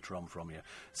a bit later on from you.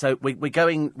 So we're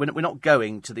not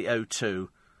going to the O2.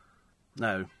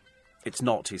 No, it's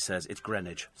not. He says it's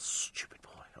Greenwich. Stupid boy,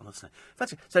 honestly.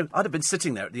 So I'd have been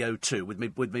sitting there at the O2 with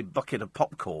me bucket of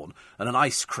popcorn and an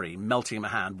ice cream melting in my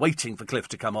hand, waiting for Cliff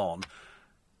to come on.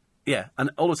 Yeah,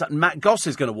 and all of a sudden Matt Goss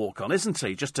is going to walk on, isn't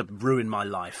he? Just to ruin my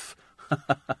life.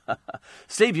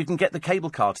 Steve, you can get the cable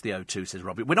car to the O2, says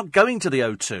Robbie. We're not going to the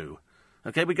O2.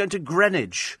 OK, we're going to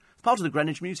Greenwich. It's part of the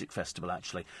Greenwich Music Festival,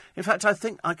 actually. In fact, I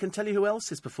think I can tell you who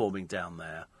else is performing down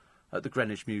there at the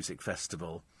Greenwich Music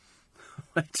Festival.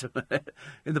 Wait a minute.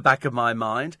 In the back of my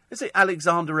mind. Is it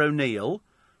Alexander O'Neill?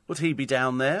 Would he be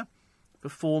down there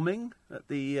performing at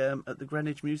the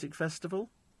Greenwich Music Festival?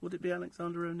 Would it be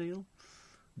Alexander O'Neill?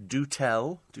 Do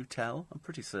tell. I'm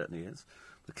pretty certain he is.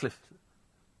 The Cliff...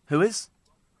 Who is?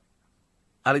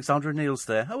 Alexander O'Neill's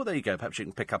there. Oh, well, there you go. Perhaps you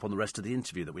can pick up on the rest of the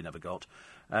interview that we never got.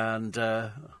 And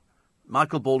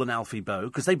Michael Ball and Alfie Boe,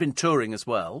 because they've been touring as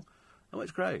well. Oh,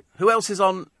 it's great. Who else is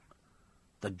on?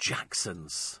 The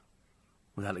Jacksons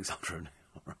with Alexander O'Neill.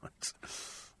 Right.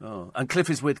 Oh, and Cliff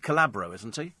is with Calabro,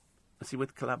 isn't he? Is he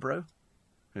with Calabro?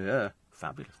 Yeah,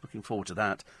 fabulous. Looking forward to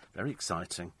that. Very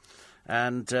exciting.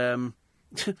 And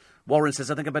Warren says,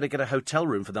 I think I better get a hotel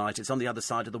room for the night. It's on the other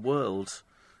side of the world.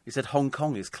 He said Hong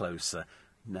Kong is closer.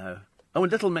 No. Oh,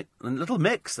 and Little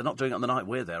Mix. They're not doing it on the night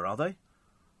we're there, are they?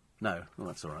 No. Oh,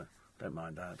 that's all right. Don't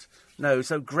mind that. No,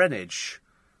 so Greenwich.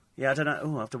 Yeah, I don't know.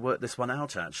 Oh, I'll have to work this one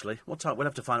out, actually. What time? We'll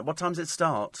have to find out. What time does it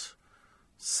start?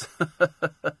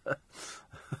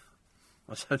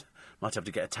 Might have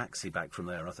to get a taxi back from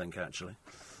there, I think, actually.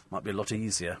 Might be a lot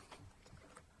easier.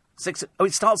 6. Oh,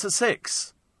 it starts at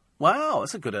 6. Wow,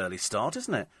 that's a good early start,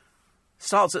 isn't it?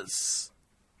 Starts at...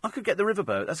 I could get the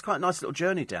riverboat. That's quite a nice little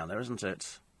journey down there, isn't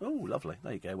it? Oh, lovely.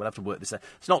 There you go. We'll have to work this out.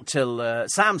 It's not till...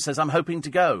 Sam says, I'm hoping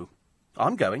to go.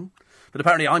 I'm going. But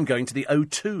apparently I'm going to the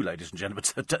O2, ladies and gentlemen,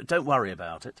 so don't worry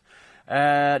about it.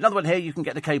 Another one here, you can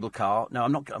get the cable car. No,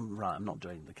 I'm not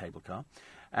doing the cable car.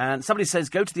 And somebody says,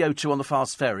 go to the O2 on the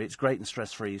fast ferry. It's great and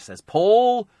stress-free, says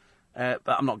Paul. But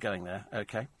I'm not going there.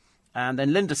 OK. And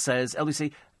then Linda says,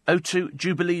 LBC, O2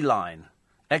 Jubilee line.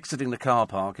 Exiting the car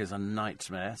park is a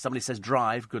nightmare. Somebody says,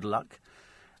 drive, good luck.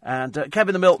 And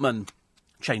Kevin the Milkman,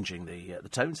 changing the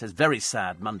tone, says, very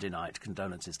sad Monday night.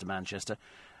 Condolences to Manchester.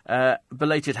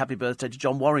 Belated happy birthday to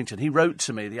John Warrington. He wrote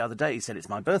to me the other day. He said, it's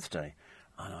my birthday.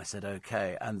 And I said,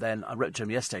 OK. And then I wrote to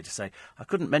him yesterday to say, I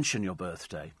couldn't mention your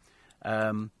birthday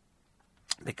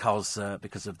because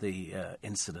of the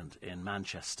incident in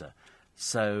Manchester.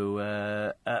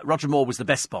 So Roger Moore was the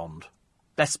best Bond.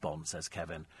 Best Bond, says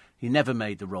Kevin. He never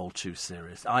made the role too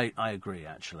serious. I agree,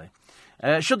 actually.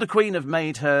 Should the Queen have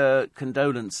made her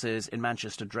condolences in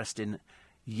Manchester dressed in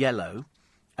yellow?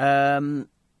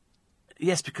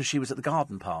 Yes, because she was at the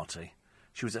garden party.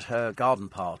 She was at her garden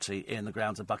party in the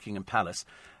grounds of Buckingham Palace,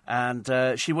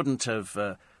 and she wouldn't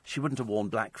have worn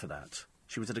black for that.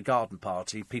 She was at a garden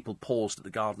party. People paused at the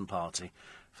garden party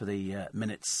for the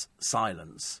minute's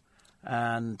silence,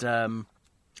 and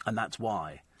that's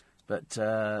why. But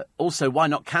also, why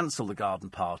not cancel the garden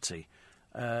party?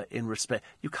 In respect,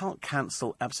 you can't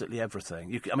cancel absolutely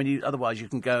everything. Otherwise you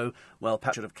can go, well,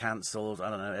 Pat should have cancelled, I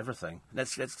don't know, everything.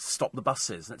 Let's stop the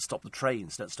buses, let's stop the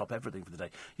trains, let's stop everything for the day.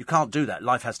 You can't do that.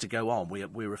 Life has to go on.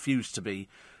 We refuse to be,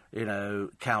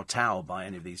 kowtowed by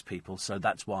any of these people. So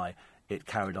that's why it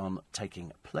carried on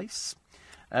taking place.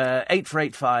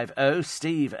 84850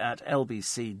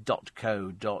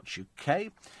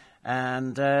 steve@lbc.co.uk.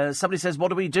 And somebody says, what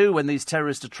do we do when these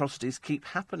terrorist atrocities keep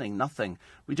happening? Nothing.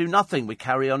 We do nothing. We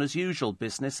carry on as usual.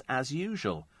 Business as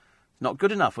usual. Not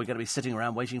good enough. We're going to be sitting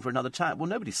around waiting for another attack. Well,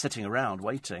 nobody's sitting around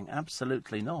waiting.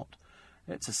 Absolutely not.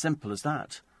 It's as simple as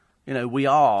that. We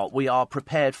are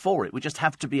prepared for it. We just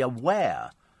have to be aware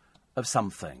of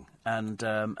something. And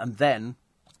then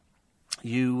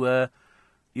you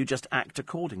just act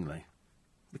accordingly.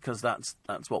 Because that's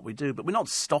what we do. But we're not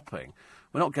stopping.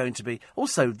 We're not going to be...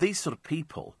 Also, these sort of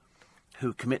people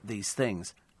who commit these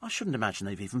things, I shouldn't imagine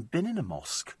they've even been in a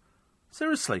mosque.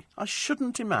 Seriously, I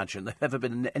shouldn't imagine they've ever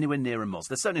been anywhere near a mosque.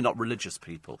 They're certainly not religious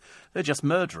people. They're just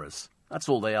murderers. That's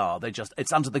all they are.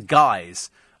 It's under the guise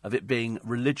of it being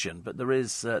religion, but there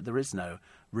is no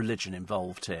religion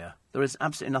involved here. There is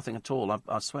absolutely nothing at all.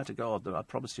 I swear to God, I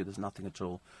promise you there's nothing at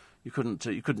all. You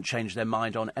couldn't change their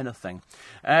mind on anything.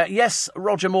 Yes,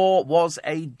 Roger Moore was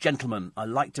a gentleman. I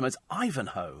liked him as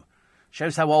Ivanhoe.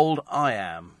 Shows how old I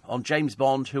am. On James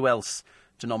Bond, who else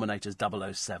to nominate as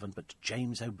 007 but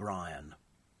James O'Brien?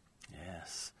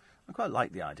 Yes. I quite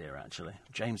like the idea, actually.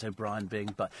 James O'Brien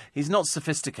being... But he's not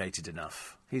sophisticated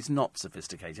enough. He's not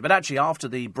sophisticated. But actually, after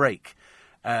the break,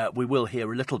 we will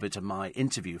hear a little bit of my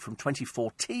interview from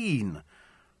 2014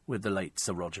 with the late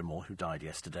Sir Roger Moore, who died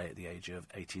yesterday at the age of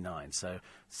 89. So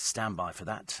stand by for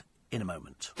that in a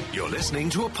moment. You're listening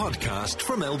to a podcast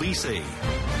from LBC.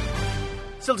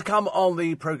 Still to come on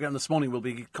the programme this morning, we'll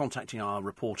be contacting our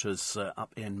reporters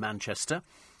up in Manchester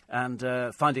and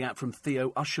finding out from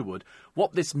Theo Usherwood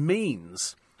what this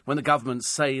means when the government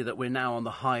say that we're now on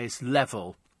the highest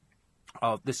level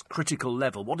of this critical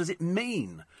level. What does it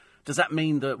mean? Does that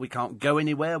mean that we can't go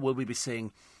anywhere? Will we be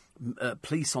seeing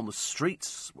police on the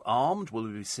streets armed? Will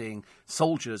we be seeing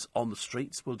soldiers on the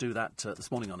streets? We'll do that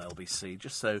this morning on LBC,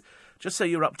 just so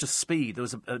you're up to speed. There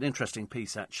was an interesting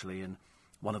piece, actually, in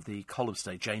one of the columns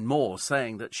today, Jane Moore,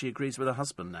 saying that she agrees with her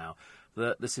husband now,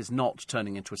 that this is not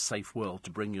turning into a safe world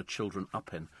to bring your children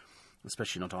up in,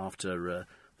 especially not after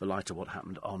the light of what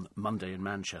happened on Monday in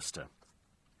Manchester.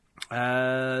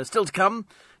 Still to come,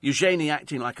 Eugenie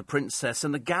acting like a princess,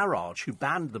 and the garage who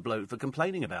banned the bloke for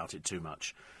complaining about it too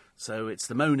much. So it's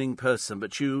the moaning person,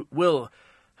 but you will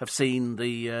have seen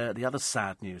the other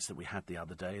sad news that we had the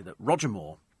other day, that Roger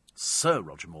Moore, Sir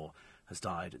Roger Moore, has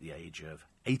died at the age of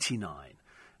 89.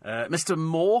 Mr.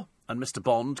 Moore and Mr.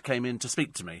 Bond came in to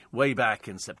speak to me way back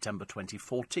in September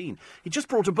 2014. He just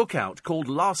brought a book out called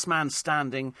Last Man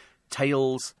Standing,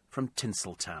 Tales from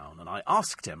Tinseltown, and I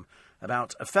asked him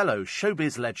about a fellow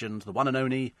showbiz legend, the one and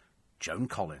only Joan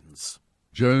Collins.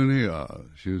 Joni,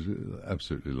 she was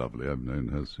absolutely lovely. I've known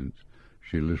her since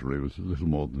she literally was a little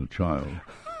more than a child.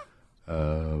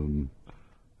 And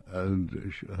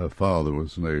her father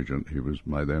was an agent. He was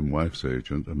my then wife's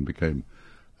agent and became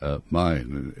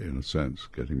mine, in a sense,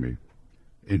 getting me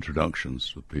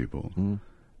introductions to people.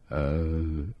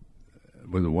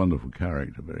 With a wonderful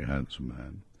character, very handsome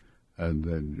man. And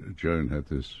then Joan had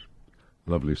this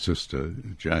lovely sister,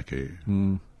 Jackie,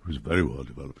 who was a very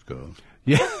well-developed girl.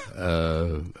 Yeah.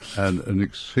 And an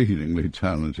exceedingly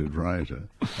talented writer,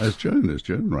 as Joan is.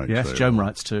 Joan writes. Yes, Joan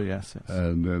writes too, yes.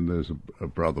 And then there's a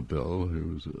brother, Bill,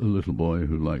 who was a little boy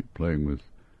who liked playing with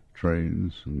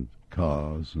trains and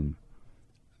cars, and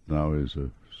now is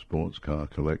a sports car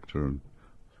collector and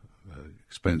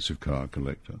expensive car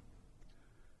collector.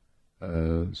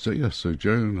 So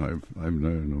Joan I've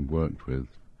known and worked with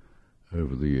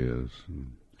over the years.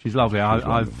 She's lovely.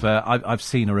 I've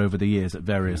seen her over the years at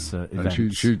various events.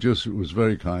 And she just was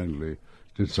very kindly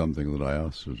did something that I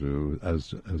asked her to do,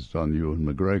 as done Ewan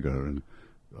McGregor and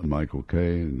Michael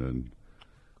Caine and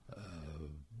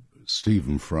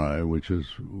Stephen Fry, which is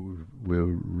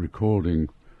we're recording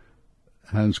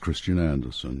Hans Christian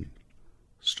Andersen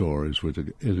stories which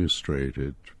are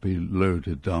illustrated to be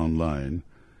loaded downline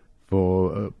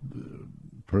for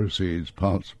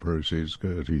parts of proceeds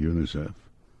go to UNICEF.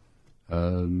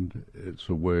 And it's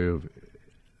a way of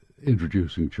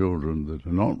introducing children that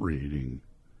are not reading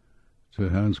to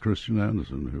Hans Christian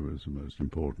Andersen, who is the most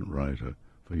important writer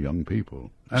for young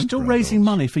people. Still raising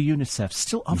money for UNICEF,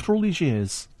 still after all these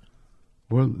years.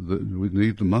 Well, we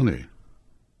need the money.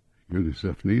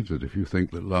 UNICEF needs it. If you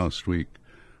think that last week,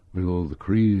 with all the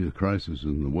crisis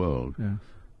in the world,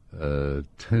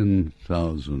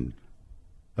 1,000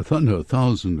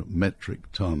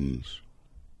 metric tons,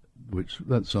 which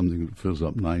that's something that fills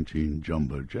up 19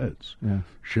 jumbo jets,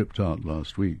 shipped out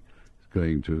last week,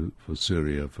 going for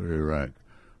Syria, for Iraq,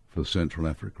 for Central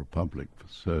African Republic,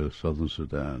 for Southern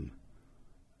Sudan.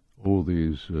 All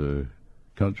these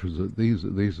countries, these are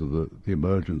the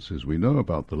emergencies. We know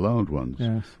about the loud ones.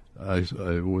 Yes. I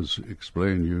always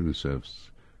explain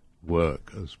UNICEF's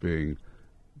work as being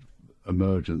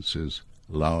emergencies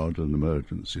loud and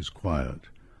emergencies quiet.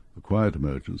 The quiet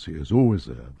emergency is always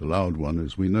there. The loud one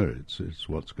is, we know, it's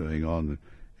what's going on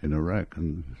in Iraq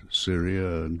and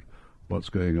Syria and what's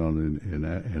going on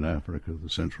in Africa, the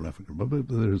Central African Republic.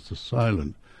 But there is the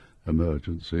silent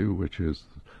emergency, which is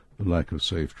the lack of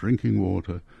safe drinking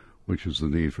water, which is the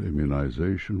need for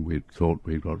immunization. We thought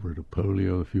we got rid of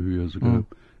polio a few years ago.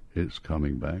 It's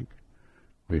coming back.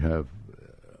 We have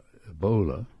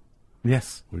Ebola.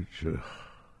 Yes. Which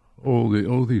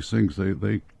all these things,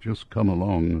 they just come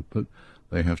along, but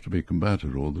they have to be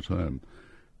combated all the time.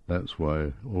 That's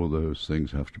why all those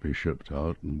things have to be shipped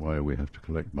out and why we have to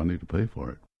collect money to pay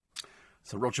for it.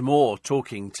 So Roger Moore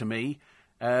talking to me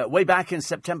way back in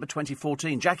September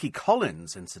 2014. Jackie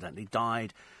Collins, incidentally,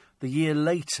 died the year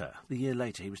later.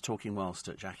 He was talking whilst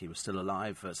Jackie was still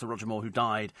alive. Sir Roger Moore, who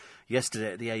died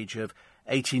yesterday at the age of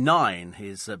 89.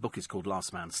 His book is called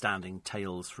Last Man Standing,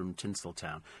 Tales from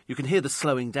Tinseltown. You can hear the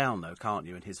slowing down, though, can't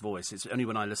you, in his voice? It's only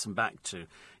when I listen back to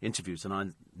interviews, and I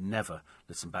never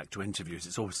listen back to interviews.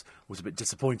 It's always a bit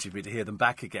disappointing for me to hear them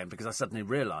back again, because I suddenly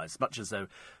realised, much as though,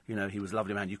 he was a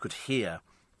lovely man, you could hear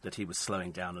that he was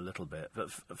slowing down a little bit.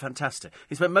 But fantastic.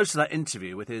 He spent most of that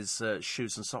interview with his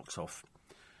shoes and socks off,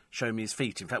 showing me his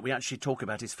feet. In fact, we actually talk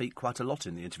about his feet quite a lot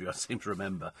in the interview, I seem to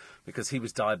remember, because he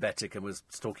was diabetic and was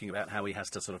talking about how he has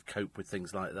to sort of cope with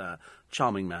things like that.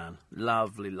 Charming man.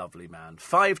 Lovely, lovely man.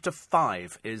 5 to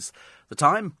 5 is the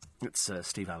time. It's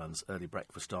Steve Allen's Early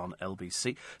Breakfast on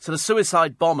LBC. So the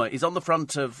suicide bomber is on the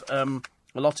front of a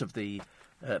lot of the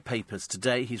papers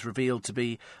today. He's revealed to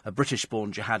be a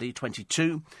British-born jihadi,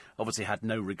 22, obviously had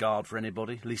no regard for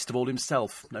anybody, least of all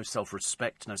himself. No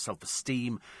self-respect, no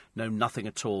self-esteem, no nothing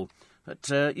at all. But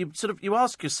you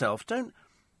ask yourself, don't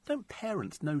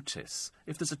parents notice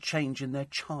if there's a change in their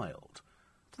child?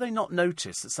 Do they not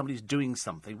notice that somebody's doing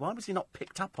something? Why was he not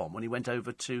picked up on when he went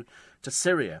over to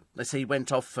Syria? They say he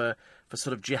went off for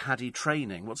sort of jihadi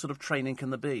training. What sort of training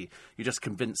can there be? You just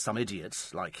convince some idiot,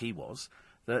 like he was,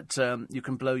 that you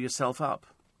can blow yourself up.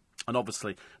 And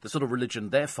obviously, the sort of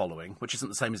religion they're following, which isn't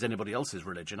the same as anybody else's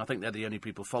religion, I think they're the only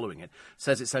people following it,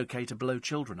 says it's okay to blow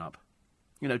children up.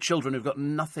 Children who've got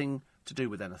nothing to do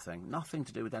with anything. Nothing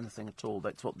to do with anything at all.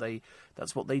 That's what they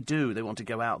do. They want to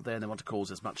go out there and they want to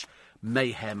cause as much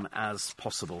mayhem as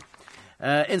possible.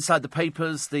 Inside the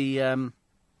papers, the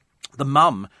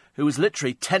mum, who was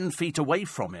literally 10 feet away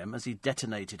from him as he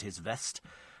detonated his vest.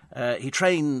 He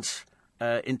trained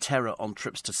in terror on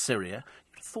trips to Syria.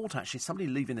 You'd have thought, actually, somebody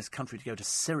leaving this country to go to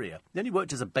Syria. He only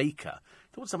worked as a baker.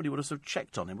 Thought somebody would have sort of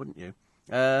checked on him, wouldn't you?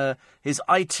 His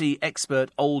IT expert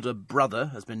older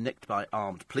brother has been nicked by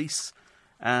armed police,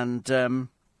 and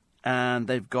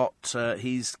they've got,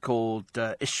 he's called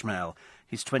Ishmael.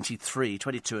 He's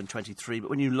 22 and 23, but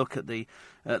when you look at the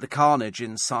carnage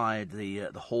inside the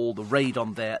hall, the raid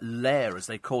on their lair, as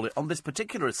they call it, on this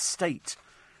particular estate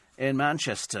in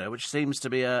Manchester, which seems to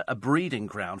be a breeding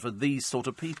ground for these sort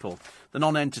of people, the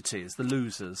non-entities, the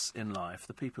losers in life,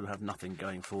 the people who have nothing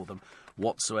going for them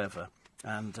whatsoever.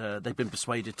 And they've been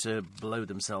persuaded to blow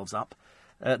themselves up.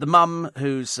 The mum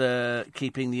who's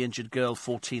keeping the injured girl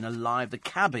 14 alive. The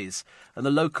cabbies and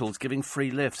the locals giving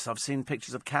free lifts. I've seen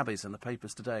pictures of cabbies in the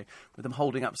papers today with them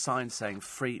holding up signs saying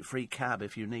free cab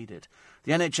if you need it.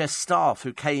 The NHS staff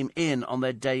who came in on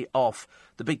their day off.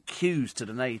 The big queues to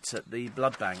donate at the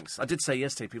blood banks. I did say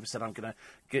yesterday, people said, I'm going to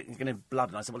give blood.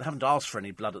 And I said, well, I haven't asked for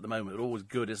any blood at the moment. It's always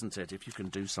good, isn't it, if you can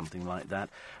do something like that.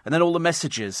 And then all the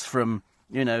messages from,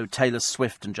 Taylor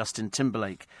Swift and Justin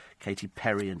Timberlake, Katy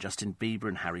Perry and Justin Bieber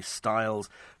and Harry Styles,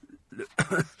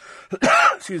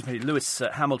 excuse me, Lewis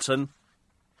Hamilton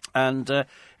and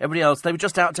everybody else. They were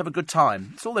just out to have a good time.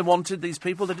 That's all they wanted, these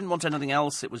people. They didn't want anything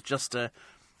else. It was just,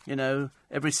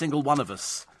 every single one of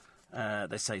us,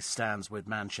 they say, stands with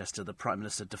Manchester, the Prime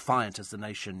Minister defiant as the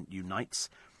nation unites.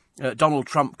 Donald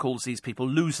Trump calls these people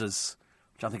losers,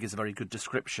 which I think is a very good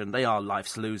description. They are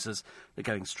life's losers. They're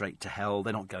going straight to hell.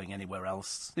 They're not going anywhere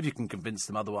else. If you can convince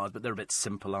them otherwise, but they're a bit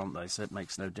simple, aren't they? So it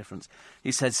makes no difference.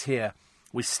 He says here,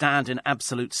 we stand in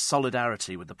absolute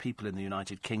solidarity with the people in the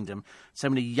United Kingdom. So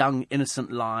many young,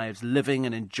 innocent lives, living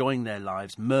and enjoying their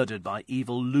lives, murdered by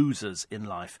evil losers in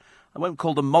life. I won't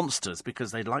call them monsters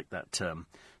because they'd like that term.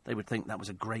 They would think that was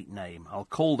a great name. I'll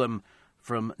call them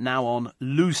from now on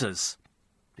losers,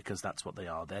 because that's what they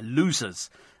are. They're losers.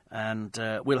 And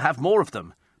we'll have more of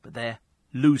them, but they're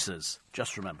losers.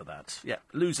 Just remember that. Yeah,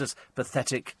 losers,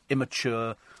 pathetic,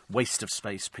 immature, waste of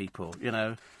space people,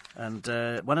 And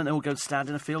why don't they all go stand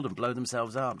in a field and blow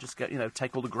themselves up? Just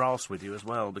take all the grass with you as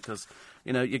well, because,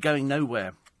 you're going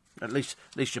nowhere. At least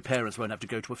your parents won't have to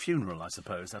go to a funeral, I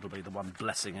suppose. That'll be the one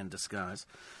blessing in disguise.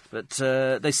 But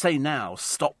they say now,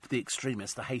 stop the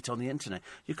extremists, the hate on the internet.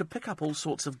 You could pick up all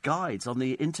sorts of guides on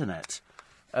the internet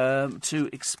to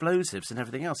explosives and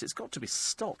everything else. It's got to be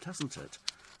stopped, hasn't it?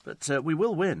 But we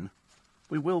will win.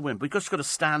 We will win. We've just got to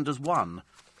stand as one.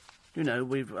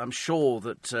 I'm sure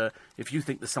that if you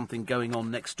think there's something going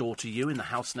on next door to you, in the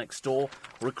house next door,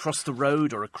 or across the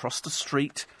road, or across the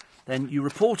street, then you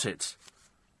report it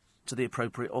to the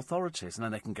appropriate authorities, and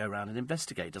then they can go around and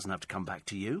investigate. It doesn't have to come back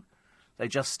to you. They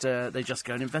just go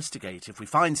and investigate. If we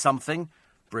find something,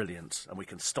 brilliant, and we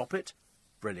can stop it,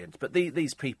 brilliant. But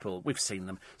these people, we've seen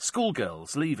them,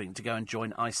 schoolgirls leaving to go and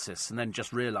join ISIS, and then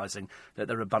just realising that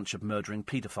they're a bunch of murdering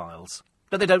paedophiles.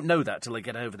 But they don't know that till they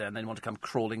get over there and then want to come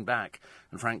crawling back.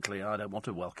 And frankly, I don't want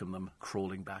to welcome them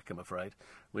crawling back, I'm afraid.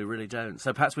 We really don't.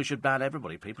 So perhaps we should ban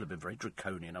everybody. People have been very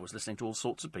draconian. I was listening to all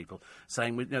sorts of people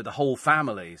saying, the whole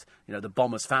families, the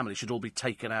bombers' family should all be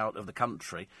taken out of the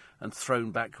country and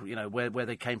thrown back, where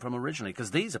they came from originally.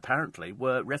 Because these apparently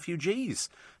were refugees.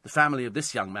 The family of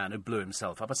this young man who blew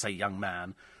himself up. I say young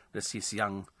man, this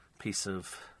young piece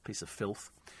of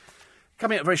filth.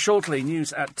 Coming up very shortly,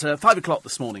 news at 5 o'clock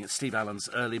this morning at Steve Allen's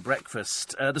Early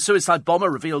Breakfast. The suicide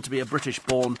bomber revealed to be a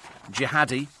British-born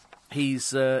jihadi. He's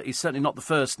certainly not the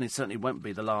first, and he certainly won't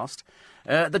be the last.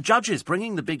 The judges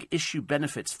bringing the big issue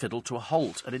benefits fiddle to a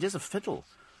halt, and it is a fiddle.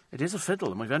 It is a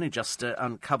fiddle, and we've only just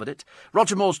uncovered it.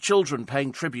 Roger Moore's children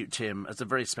paying tribute to him as a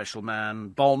very special man.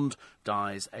 Bond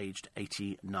dies aged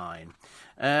 89.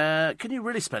 Can you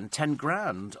really spend 10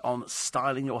 grand on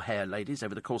styling your hair, ladies,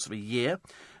 over the course of a year?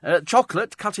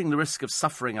 Chocolate, cutting the risk of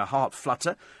suffering a heart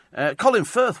flutter. Colin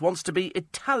Firth wants to be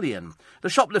Italian. The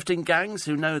shoplifting gangs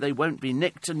who know they won't be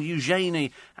nicked. And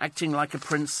Eugenie acting like a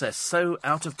princess, so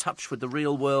out of touch with the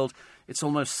real world, it's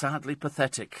almost sadly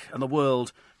pathetic. And the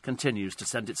world continues to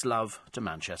send its love to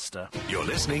Manchester. You're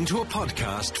listening to a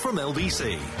podcast from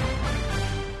LBC.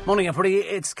 Morning, everybody.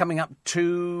 It's coming up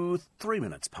to 3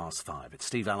 minutes past 5. It's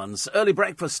Steve Allen's Early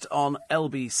Breakfast on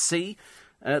LBC.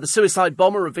 The suicide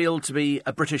bomber revealed to be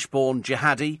a British-born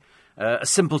jihadi, a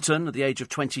simpleton at the age of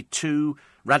 22,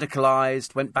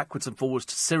 radicalised, went backwards and forwards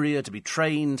to Syria to be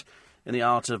trained in the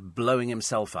art of blowing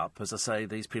himself up. As I say,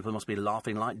 these people must be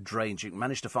laughing like drains. You can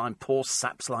manage to find poor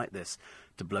saps like this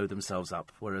to blow themselves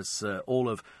up, whereas all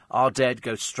of our dead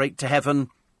go straight to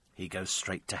heaven. He goes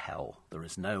straight to hell. There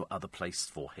is no other place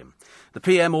for him. The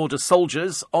PM orders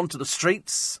soldiers onto the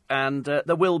streets, and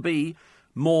there will be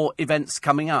more events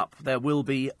coming up. There will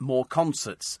be more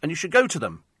concerts, and you should go to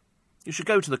them. You should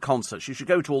go to the concerts. You should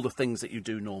go to all the things that you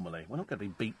do normally. We're not going to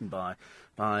be beaten by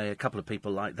a couple of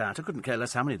people like that. I couldn't care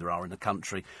less how many there are in the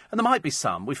country. And there might be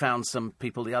some. We found some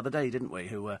people the other day, didn't we,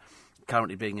 who were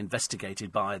currently being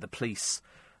investigated by the police.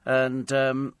 And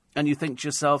you think to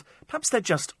yourself, perhaps they're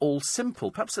just all simple.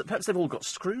 Perhaps they've all got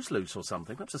screws loose or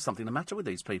something. Perhaps there's something the matter with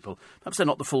these people. Perhaps they're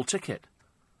not the full ticket.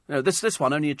 This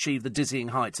one only achieved the dizzying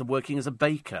heights of working as a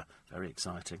baker. Very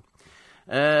exciting.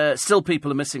 Still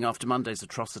people are missing after Monday's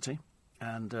atrocity.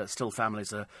 And still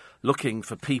families are looking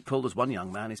for people. There's one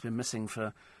young man, he's been missing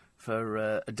for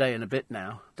a day and a bit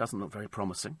now. Doesn't look very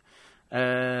promising.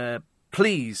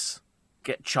 please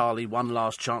get Charlie one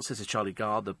last chance. This is Charlie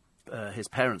Gard. His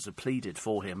parents have pleaded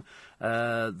for him.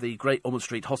 The Great Ormond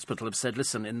Street Hospital have said,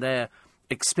 listen, in their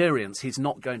experience, he's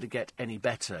not going to get any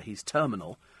better. He's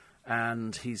terminal,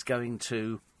 and he's going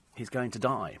to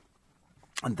die.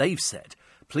 And they've said,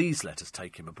 please let us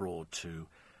take him abroad to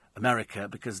America,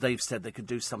 because they've said they could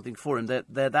do something for him.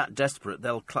 They're that desperate,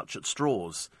 they'll clutch at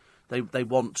straws. They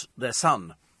want their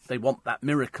son. They want that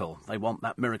miracle. They want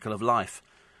that miracle of life,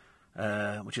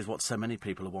 which is what so many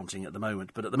people are wanting at the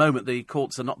moment. But at the moment, the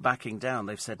courts are not backing down.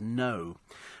 They've said no.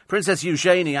 Princess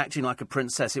Eugenie acting like a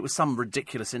princess. It was some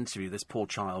ridiculous interview this poor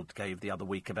child gave the other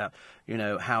week about,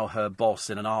 how her boss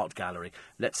in an art gallery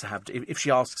lets her have... If she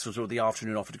asks for sort of the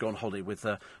afternoon off to go on holiday with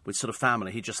sort of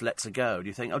family, he just lets her go. Do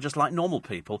you think, just like normal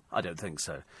people? I don't think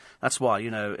so. That's why,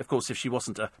 of course, if she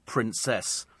wasn't a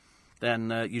princess,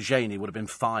 then Eugenie would have been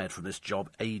fired from this job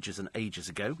ages and ages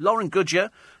ago. Lauren Goodyear,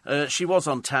 she was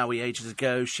on Towie ages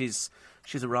ago. She's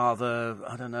a rather,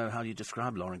 I don't know how you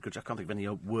describe Lauren Goodyear. I can't think of any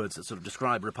words that sort of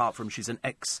describe her, apart from she's an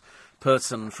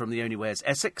ex-person from The Only Way is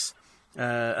Essex.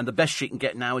 And the best she can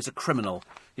get now is a criminal.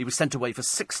 He was sent away for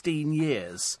 16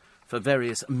 years for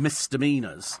various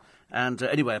misdemeanours. And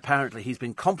anyway, apparently he's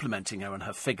been complimenting her on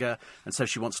her figure, and so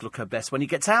she wants to look her best when he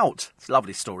gets out. It's a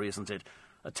lovely story, isn't it?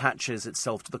 Attaches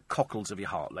itself to the cockles of your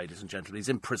heart, ladies and gentlemen. He's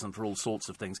in prison for all sorts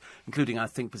of things, including, I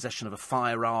think, possession of a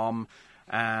firearm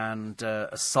and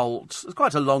assault. It's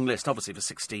quite a long list, obviously, for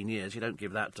 16 years. You don't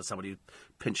give that to somebody who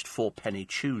pinched 4-penny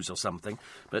chews or something.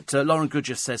 But Lauren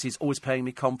Goodyear says he's always paying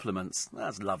me compliments.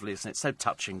 That's lovely, isn't it? So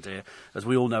touching, dear. As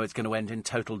we all know, it's going to end in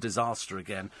total disaster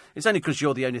again. It's only because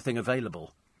you're the only thing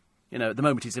available. At the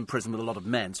moment he's in prison with a lot of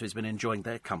men, so he's been enjoying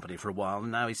their company for a while, and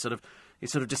now he's sort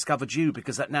of discovered you,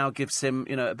 because that now gives him,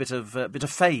 a bit of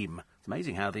fame. It's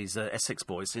amazing how these Essex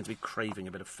boys seem to be craving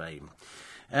a bit of fame.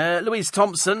 Louise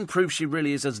Thompson proves she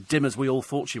really is as dim as we all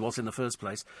thought she was in the first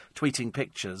place, tweeting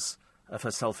pictures of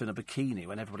herself in a bikini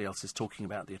when everybody else is talking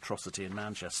about the atrocity in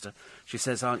Manchester. She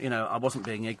says, I wasn't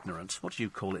being ignorant. What do you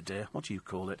call it, dear? What do you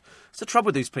call it? It's the trouble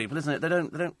with these people, isn't it? They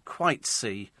don't quite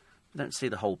see. They don't see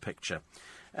the whole picture.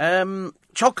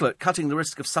 Chocolate cutting the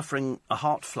risk of suffering a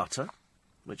heart flutter,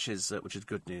 which is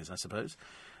good news, I suppose.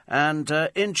 And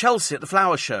in Chelsea at the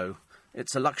Flower Show,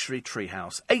 it's a luxury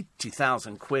treehouse.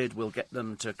 80,000 quid will get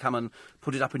them to come and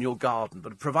put it up in your garden,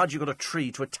 but provided you've got a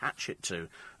tree to attach it to.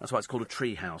 That's why it's called a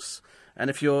treehouse. And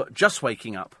if you're just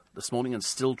waking up this morning and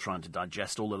still trying to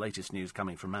digest all the latest news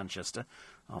coming from Manchester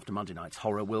after Monday night's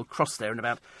horror, we'll cross there in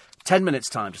about 10 minutes'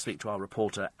 time to speak to our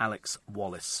reporter, Alex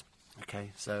Wallace.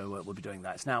 OK, so we'll be doing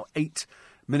that. It's now 8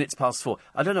 minutes past 4.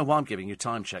 I don't know why I'm giving you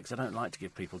time checks. I don't like to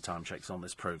give people time checks on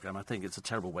this programme. I think it's a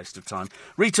terrible waste of time.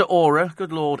 Rita Ora,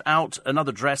 good Lord, out,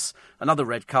 another dress, another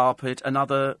red carpet,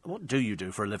 another... What do you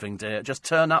do for a living, dear? Just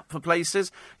turn up for places?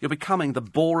 You're becoming the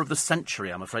bore of the century,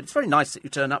 I'm afraid. It's very nice that you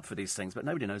turn up for these things, but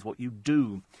nobody knows what you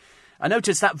do. I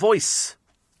noticed that voice.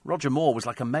 Roger Moore was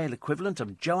like a male equivalent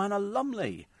of Joanna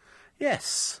Lumley.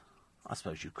 Yes, I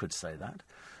suppose you could say that.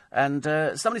 And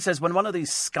somebody says, when one of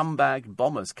these scumbag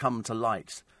bombers come to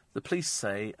light, the police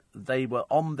say they were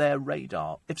on their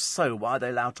radar. If so, why are they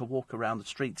allowed to walk around the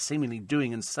streets, seemingly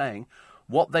doing and saying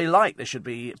what they like? They should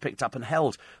be picked up and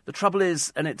held. The trouble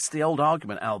is, and it's the old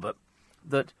argument, Albert,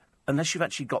 that unless you've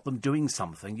actually got them doing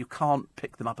something, you can't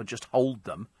pick them up and just hold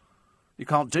them. You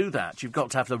can't do that. You've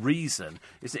got to have the reason.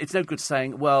 It's no good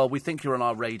saying, well, we think you're on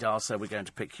our radar, so we're going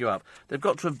to pick you up. They've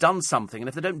got to have done something, and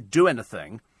if they don't do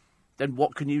anything, then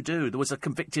what can you do? There was a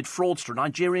convicted fraudster, a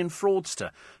Nigerian fraudster.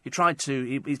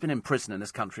 He's been in prison in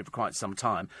this country for quite some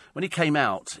time. When he came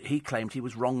out, he claimed he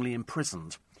was wrongly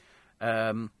imprisoned,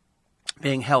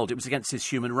 being held. It was against his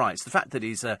human rights. The fact that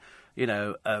he's a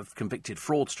convicted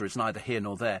fraudster is neither here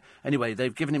nor there. Anyway,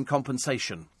 they've given him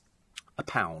compensation,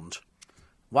 £1.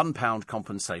 £1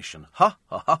 compensation. Ha,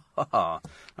 ha, ha, ha, ha.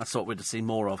 That's what we're to see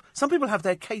more of. Some people have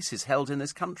their cases held in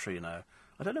this country,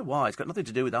 I don't know why. It's got nothing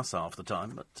to do with us half the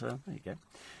time, but there you go.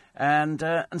 And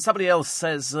somebody else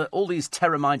says all these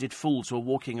terror-minded fools who are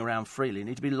walking around freely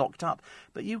need to be locked up.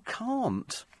 But you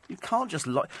can't. You can't just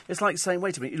lock... It's like saying,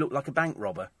 wait a minute, you look like a bank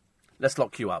robber. Let's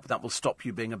lock you up. That will stop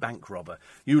you being a bank robber.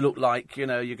 You look like, you're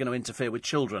going to interfere with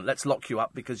children. Let's lock you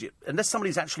up because unless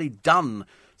somebody's actually done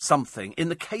something. In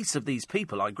the case of these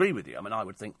people, I agree with you. I mean, I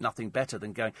would think nothing better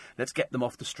than going, let's get them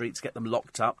off the streets, get them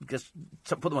locked up, just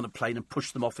put them on a plane and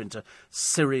push them off into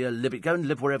Syria, Libya. Go and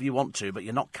live wherever you want to, but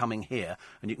you're not coming here,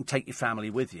 and you can take your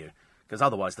family with you. Because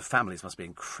otherwise the families must be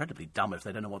incredibly dumb if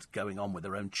they don't know what's going on with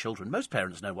their own children. Most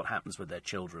parents know what happens with their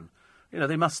children.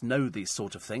 They must know these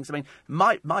sort of things. I mean,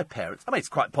 my parents, it's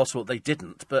quite possible they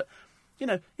didn't, but You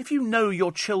know, if you know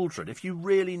your children, if you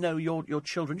really know your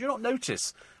children, do you not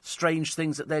notice strange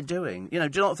things that they're doing? You know,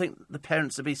 do you not think the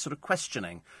parents would be sort of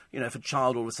questioning, you know, if a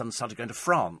child all of a sudden started going to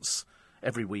France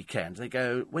every weekend? They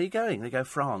go, where are you going? They go,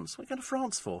 France. What are you going to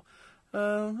France for?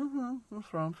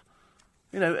 France.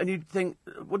 You know, and you'd think,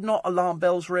 would not alarm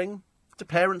bells ring? Do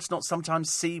parents not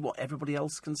sometimes see what everybody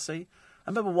else can see?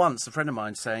 I remember once a friend of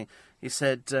mine saying, he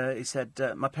said,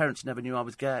 my parents never knew I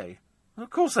was gay. Well, of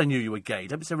course they knew you were gay.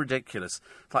 Don't be so ridiculous.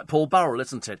 It's like Paul Burrell,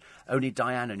 isn't it? Only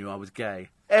Diana knew I was gay.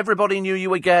 Everybody knew you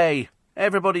were gay.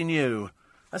 Everybody knew.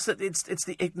 It's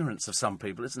the ignorance of some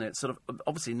people, isn't it? Sort of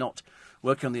obviously not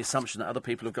working on the assumption that other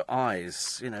people have got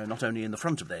eyes, you know, not only in the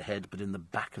front of their head, but in the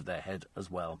back of their head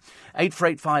as well.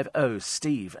 84850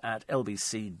 steve at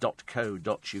lbc.co.uk.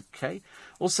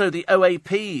 Also, the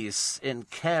OAPs in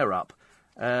Care Up.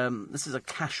 This is a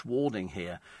cash warning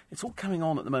here. It's all going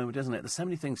on at the moment, isn't it? There's so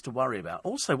many things to worry about.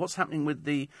 Also, what's happening with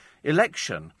the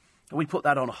election? We put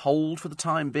that on hold for the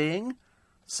time being.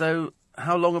 So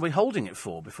how long are we holding it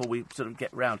for before we sort of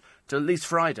get round to at least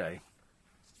Friday?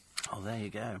 Oh, there you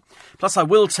go. Plus, I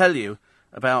will tell you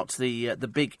about the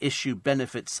big issue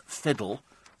benefits fiddle.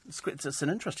 It's an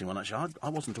interesting one, actually. I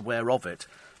wasn't aware of it.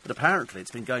 But apparently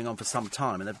it's been going on for some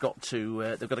time, and they've got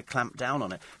to clamp down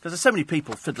on it. Because there's so many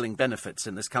people fiddling benefits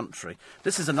in this country.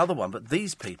 This is another one, but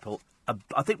these people,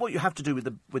 I think what you have to do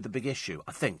with the big issue,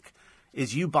 I think,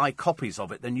 is you buy copies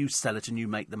of it, then you sell it and you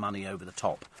make the money over the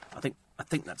top. I think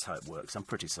that's how it works, I'm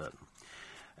pretty certain.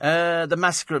 The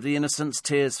Massacre of the Innocents,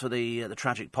 tears for the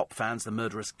tragic pop fans, the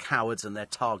murderous cowards and their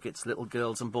targets, little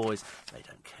girls and boys. They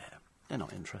don't care. They're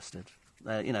not interested.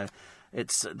 You know,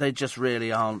 they just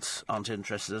really aren't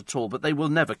interested at all. But they will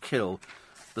never kill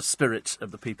the spirit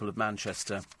of the people of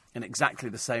Manchester in exactly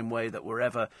the same way that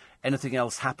wherever anything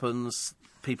else happens,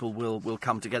 people will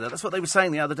come together. That's what they were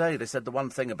saying the other day. They said the one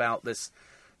thing about this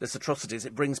atrocity is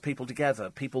it brings people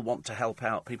together. People want to help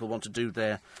out. People want to do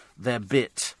their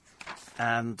bit,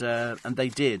 and they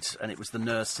did. And it was the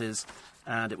nurses,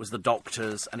 and it was the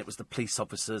doctors, and it was the police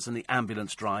officers, and the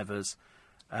ambulance drivers.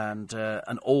 And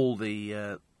all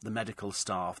the medical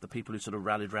staff, the people who sort of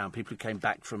rallied round, people who came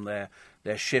back from their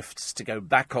shifts to go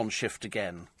back on shift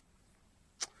again.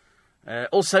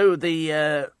 Also,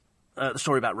 the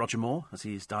story about Roger Moore, as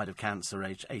he's died of cancer,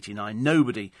 aged 89.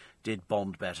 Nobody did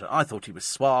Bond better. I thought he was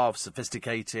suave,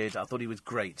 sophisticated. I thought he was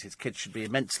great. His kids should be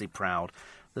immensely proud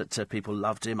that people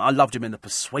loved him. I loved him in The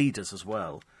Persuaders as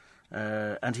well.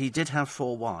 And he did have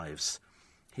 4 wives.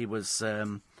 He was...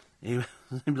 He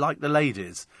like the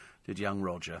ladies, did young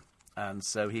Roger, and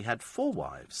so he had 4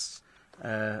 wives.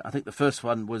 I think the first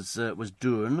one was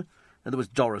Doorn, then there was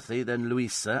Dorothy, then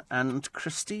Louisa, and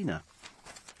Christina.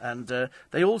 And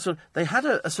they had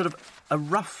a sort of a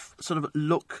rough sort of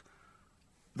look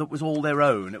that was all their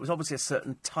own. It was obviously a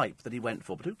certain type that he went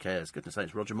for, but who cares? Goodness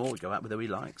sakes, Roger Moore would go out with who he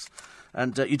likes.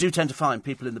 And you do tend to find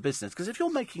people in the business, because if you're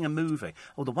making a movie,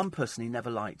 the one person he never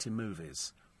liked in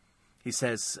movies. He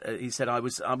said, I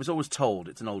was always told,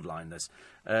 it's an old line this,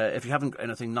 if you haven't got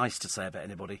anything nice to say about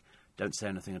anybody, don't say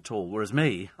anything at all. Whereas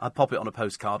me, I'd pop it on a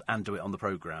postcard and do it on the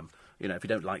programme, you know, if you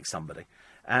don't like somebody.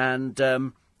 And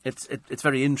it's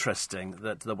very interesting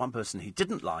that the one person he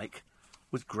didn't like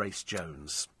was Grace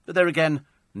Jones. But there again,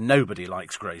 nobody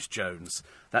likes Grace Jones.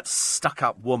 That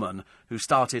stuck-up woman who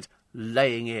started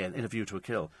laying in A View to a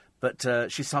Kill.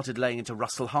 But she started laying into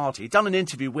Russell Harty. He'd done an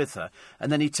interview with her,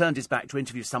 and then he turned his back to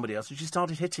interview somebody else, and she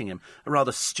started hitting him. A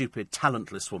rather stupid,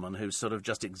 talentless woman who sort of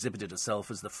just exhibited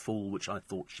herself as the fool which I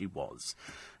thought she was.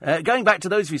 Going back to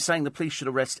those of you saying the police should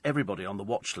arrest everybody on the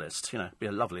watch list, you know, be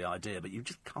a lovely idea, but you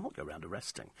just can't go around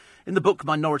arresting. In the book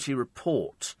Minority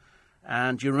Report,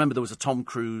 and you remember there was a Tom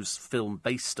Cruise film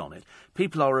based on it,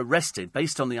 people are arrested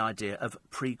based on the idea of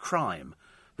pre-crime.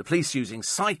 The police using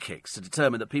psychics to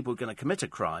determine that people were going to commit a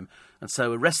crime, and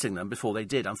so arresting them before they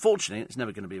did. Unfortunately, it's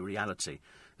never going to be a reality.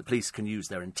 The police can use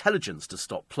their intelligence to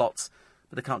stop plots,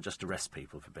 but they can't just arrest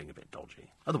people for being a bit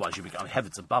dodgy. Otherwise, you'd be going,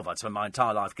 heavens above, I'd spend my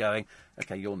entire life going,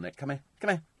 OK, you're Nick, come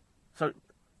here. So,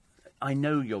 I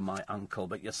know you're my uncle,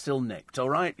 but you're still nicked, all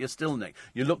right? You're still nicked.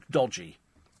 You look dodgy.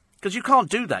 Because you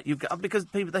can't do that, because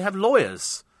people, they have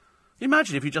lawyers.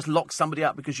 Imagine if you just lock somebody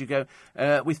up because you go,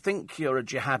 we think you're a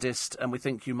jihadist and we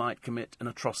think you might commit an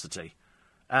atrocity.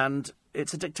 And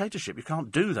it's a dictatorship. You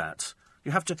can't do that.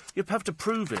 You have to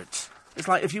prove it. It's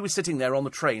like if you were sitting there on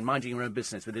the train, minding your own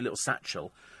business with your little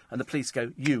satchel, and the police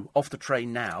go, you, off the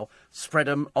train now, spread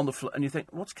them on the floor, and you think,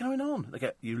 what's going on? They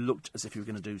go, you looked as if you were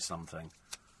going to do something.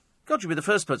 God, you'd be the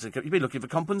first person, you'd be looking for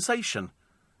compensation.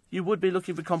 You would be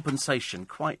looking for compensation,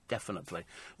 quite definitely.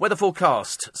 Weather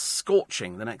forecast,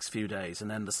 scorching the next few days,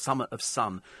 and then the summer of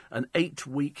sun, an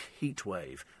 8-week heat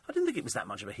wave. I didn't think it was that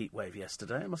much of a heat wave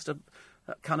yesterday.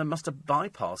 That kind of must have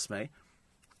bypassed me.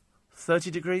 30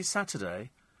 degrees Saturday.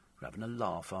 You're having a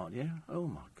laugh, aren't you? Oh,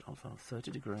 my God, 30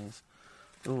 degrees.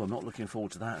 Oh, I'm not looking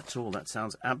forward to that at all. That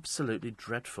sounds absolutely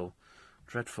dreadful.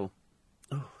 Dreadful.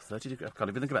 Oh, 30 degrees. I can't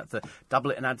even think about it.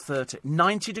 Double it and add 30.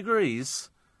 90 degrees.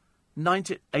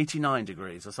 89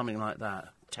 degrees or something like that.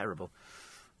 Terrible.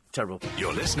 Terrible.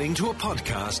 You're listening to a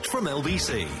podcast from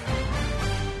LBC.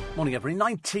 Morning, everybody.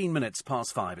 19 minutes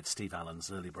past 5. It's Steve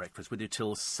Allen's Early Breakfast with you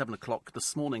till 7 o'clock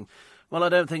this morning. Well, I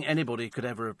don't think anybody could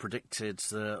ever have predicted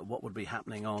what would be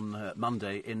happening on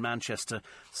Monday in Manchester.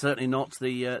 Certainly not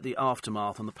the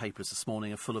aftermath. On the papers this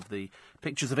morning are full of the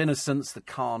pictures of innocents, the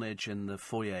carnage in the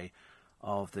foyer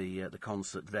of the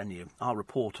concert venue. Our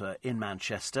reporter in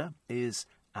Manchester is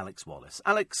Alex Wallace.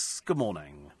 Alex, good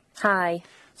morning. Hi.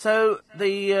 So,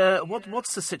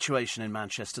 what's the situation in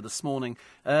Manchester this morning?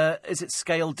 Is it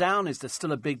scaled down? Is there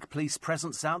still a big police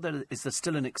presence out there? Is there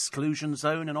still an exclusion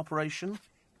zone in operation?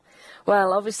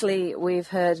 Well, obviously, we've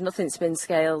heard nothing's been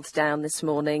scaled down this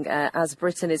morning, as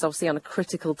Britain is obviously on a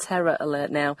critical terror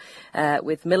alert now,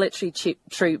 with military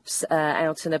troops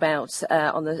out and about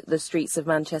on the streets of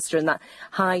Manchester, and that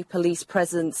high police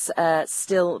presence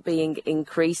still being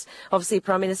increased. Obviously,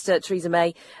 Prime Minister Theresa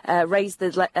May raised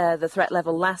the threat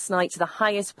level last night to the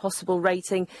highest possible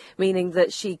rating, meaning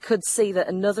that she could see that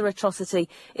another atrocity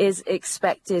is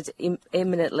expected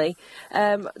imminently.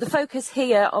 The focus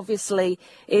here, obviously,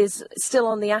 is still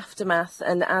on the aftermath,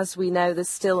 and as we know, there's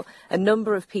still a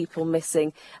number of people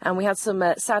missing, and we had some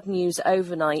sad news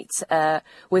overnight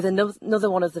with another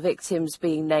one of the victims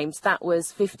being named. That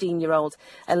was 15-year-old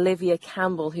Olivia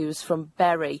Campbell, who was from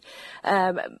Bury.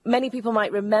 Many people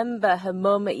might remember her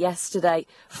mum yesterday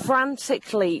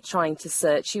frantically trying to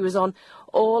search. She was on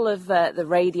all of the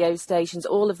radio stations,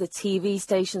 all of the TV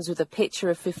stations with a picture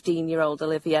of 15-year-old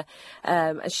Olivia,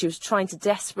 as she was trying to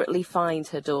desperately find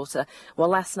her daughter. Well,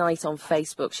 last night on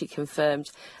Facebook, she confirmed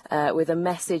with a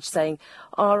message saying,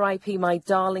 "R.I.P. my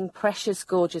darling, precious,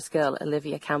 gorgeous girl,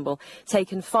 Olivia Campbell.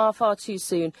 Taken far, far too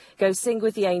soon. Go sing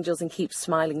with the angels and keep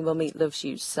smiling. Mummy loves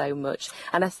you so much."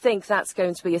 And I think that's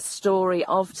going to be a story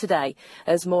of today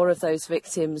as more of those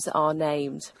victims are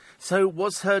named. So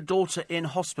was her daughter in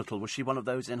hospital? Was she one of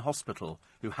those in hospital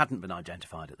who hadn't been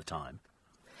identified at the time?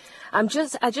 I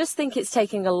just think it's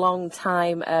taking a long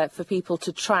time for people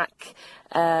to track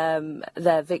their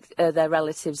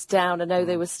relatives down. I know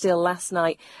they were still last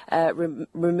night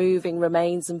removing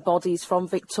remains and bodies from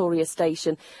Victoria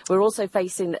Station. We're also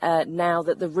facing now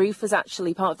that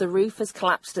part of the roof has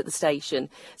collapsed at the station.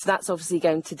 So that's obviously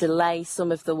going to delay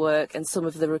some of the work and some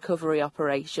of the recovery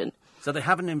operation. So they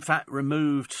haven't, in fact,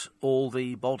 removed all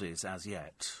the bodies as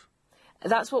yet?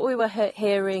 That's what we were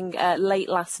hearing late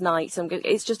last night. So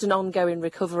it's just an ongoing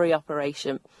recovery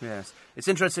operation. Yes. It's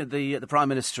interesting the Prime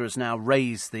Minister has now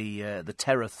raised the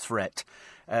terror threat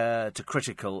to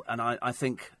critical, and I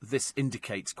think this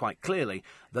indicates quite clearly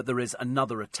that there is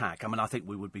another attack. I mean, I think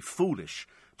we would be foolish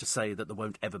to say that there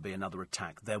won't ever be another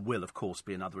attack. There will, of course,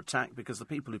 be another attack, because the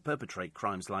people who perpetrate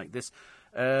crimes like this,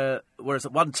 whereas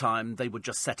at one time they would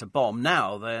just set a bomb,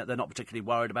 now they're not particularly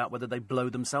worried about whether they blow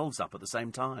themselves up at the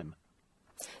same time.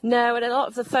 No, and a lot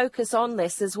of the focus on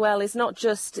this as well is not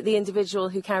just the individual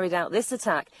who carried out this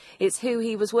attack, it's who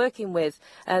he was working with.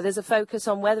 There's a focus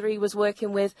on whether he was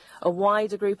working with a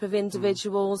wider group of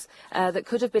individuals that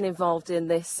could have been involved in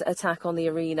this attack on the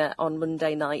arena on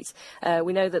Monday night.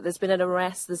 We know that there's been an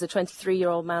arrest. There's a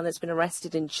 23-year-old man that's been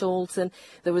arrested in Chorlton.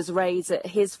 There was raids at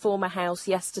his former house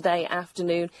yesterday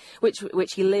afternoon,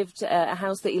 which he lived, a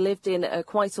house that he lived in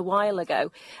quite a while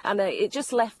ago. And it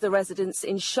just left the residents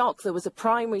in shock. There was a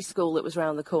primary school that was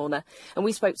round the corner, and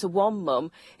we spoke to one mum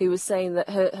who was saying that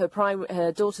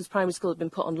her daughter's primary school had been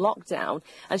put on lockdown,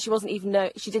 and she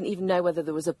didn't even know whether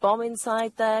there was a bomb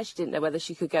inside there. She didn't know whether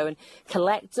she could go and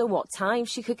collect her, what time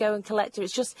she could go and collect her.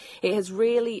 It has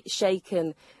really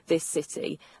shaken this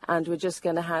city, and we're just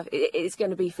going to have it's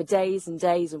going to be for days and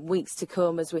days and weeks to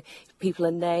come as people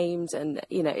are named, and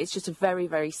it's just a very,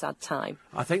 very sad time.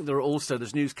 I think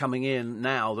there's news coming in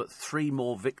now that 3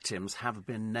 more victims have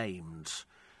been named.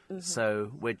 Mm-hmm.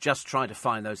 So we're just trying to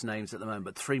find those names at the moment,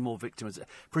 but 3 more victims,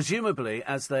 presumably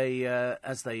as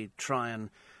they try and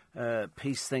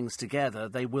piece things together,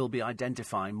 they will be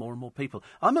identifying more and more people.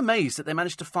 I'm amazed that they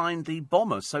managed to find the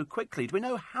bomber so quickly. Do we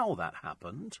know how that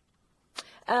happened?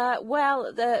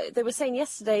 Well, they were saying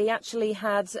yesterday he actually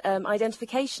had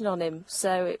identification on him,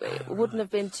 so it wouldn't have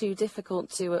been too difficult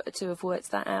to have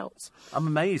worked that out. I'm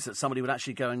amazed that somebody would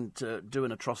actually go and do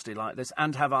an atrocity like this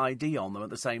and have ID on them at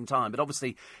the same time. But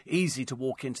obviously, easy to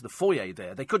walk into the foyer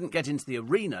there. They couldn't get into the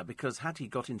arena because had he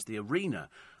got into the arena,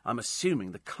 I'm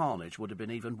assuming the carnage would have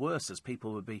been even worse as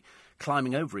people would be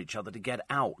climbing over each other to get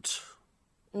out.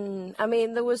 I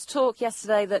mean, there was talk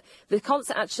yesterday that the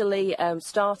concert actually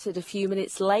started a few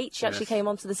minutes late. She actually came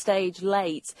onto the stage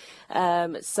late,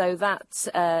 so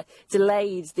that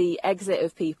delayed the exit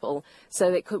of people.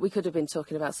 So we could have been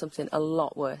talking about something a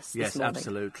lot worse this morning. Yes,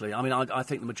 absolutely. I mean, I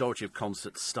think the majority of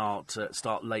concerts start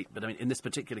late, but I mean, in this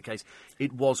particular case,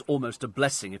 it was almost a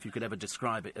blessing, if you could ever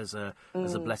describe it as a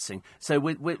blessing. So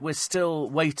we're still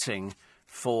waiting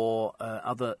for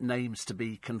other names to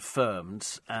be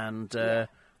confirmed, and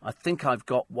I think I've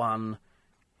got one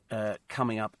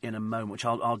coming up in a moment, which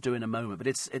I'll do in a moment. But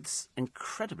it's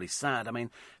incredibly sad. I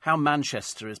mean, how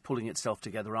Manchester is pulling itself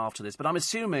together after this. But I'm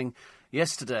assuming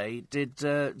yesterday,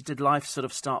 did life sort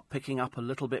of start picking up a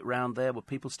little bit round there? Were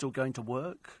people still going to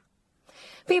work?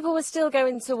 People were still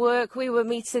going to work. We were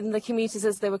meeting the commuters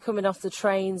as they were coming off the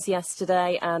trains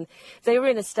yesterday, and they were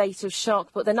in a state of shock,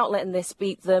 but they're not letting this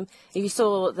beat them. You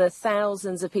saw the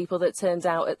thousands of people that turned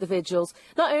out at the vigils,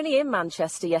 not only in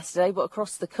Manchester yesterday, but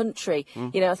across the country.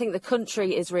 You know, I think the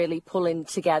country is really pulling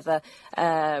together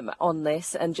on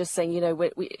this and just saying, you know,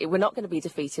 we're not going to be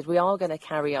defeated. We are going to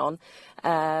carry on.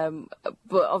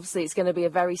 But obviously it's going to be a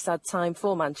very sad time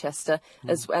for Manchester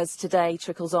as today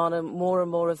trickles on and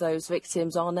more of those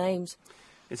victims are named.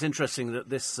 It's interesting that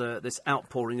this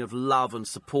outpouring of love and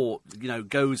support, you know,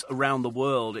 goes around the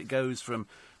world. It goes from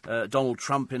Donald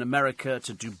Trump in America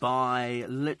to Dubai,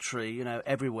 literally, you know,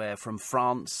 everywhere, from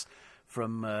France,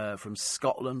 from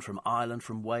Scotland, from Ireland,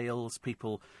 from Wales,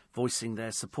 people voicing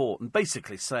their support and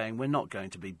basically saying we're not going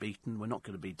to be beaten, we're not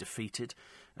going to be defeated.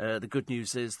 The good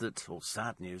news is that, or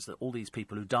sad news, that all these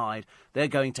people who died, they're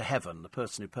going to heaven. The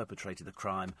person who perpetrated the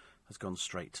crime has gone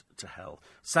straight to hell.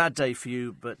 Sad day for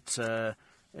you, but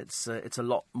it's a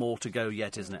lot more to go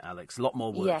yet, isn't it, Alex? A lot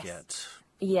more work yet.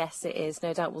 Yes, it is.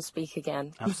 No doubt we'll speak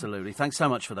again. Absolutely. Thanks so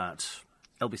much for that.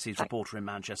 LBC's reporter in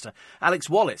Manchester, Alex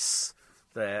Wallace.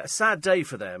 There, a sad day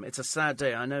for them. It's a sad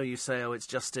day. I know you say, oh, it's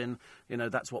just in, you know,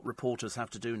 that's what reporters have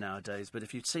to do nowadays. But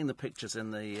if you've seen the pictures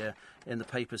in the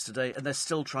papers today, and they're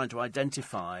still trying to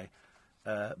identify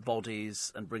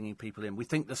bodies and bringing people in. We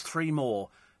think there's 3 more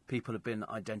people have been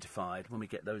identified. When we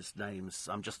get those names,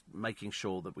 I'm just making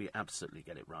sure that we absolutely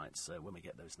get it right. So when we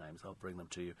get those names, I'll bring them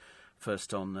to you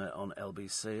first on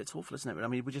LBC. It's awful, isn't it? I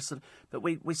mean, we just but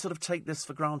we sort of take this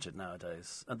for granted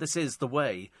nowadays, and this is the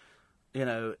way, you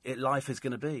know, life is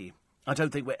going to be. I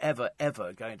don't think we're ever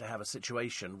going to have a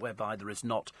situation whereby there is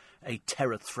not a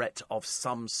terror threat of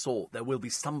some sort. There will be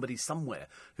somebody somewhere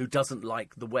who doesn't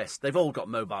like the West. They've all got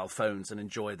mobile phones and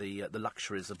enjoy the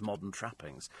luxuries of modern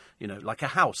trappings. You know, like a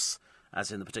house,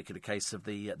 as in the particular case of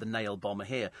the nail bomber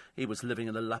here. He was living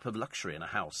in the lap of luxury in a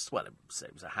house. Well, it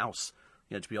was a house.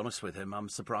 You know, to be honest with him, I'm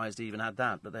surprised he even had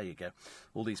that, but there you go.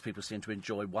 All these people seem to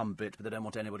enjoy one bit, but they don't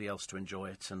want anybody else to enjoy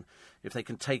it. And if they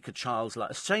can take a child's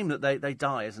life, it's a shame that they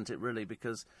die, isn't it, really?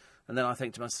 Because, and then I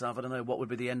think to myself, I don't know, what would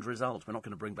be the end result? We're not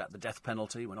going to bring back the death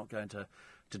penalty. We're not going to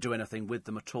do anything with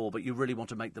them at all. But you really want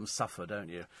to make them suffer, don't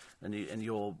you? And in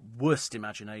your worst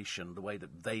imagination, the way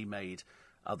that they made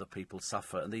other people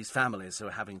suffer, and these families who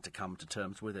are having to come to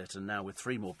terms with it. And now with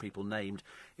 3 more people named,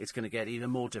 it's going to get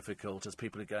even more difficult as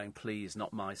people are going, please,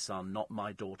 not my son, not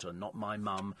my daughter, not my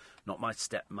mum, not my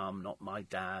stepmum, not my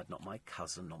dad, not my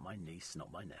cousin, not my niece,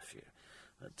 not my nephew.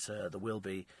 But there will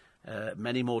be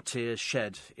many more tears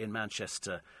shed in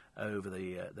Manchester over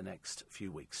the next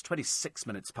few weeks. 26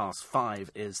 minutes past 5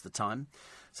 is the time.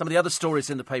 Some of the other stories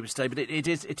in the paper today, but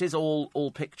it is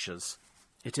all pictures.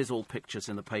 It is all pictures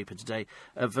in the paper today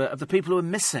of the people who are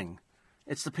missing.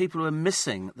 It's the people who are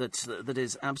missing that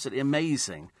is absolutely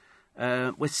amazing.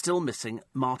 We're still missing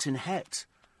Martin Hett.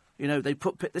 You know, they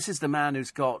put this is the man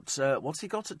who's got what's he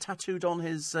got tattooed on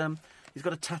his? He's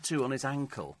got a tattoo on his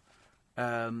ankle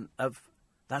of.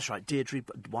 That's right, Deirdre.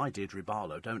 Why Deirdre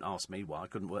Barlow? Don't ask me why. I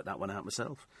couldn't work that one out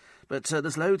myself. But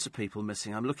there's loads of people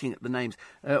missing. I'm looking at the names.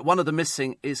 One of the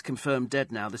missing is confirmed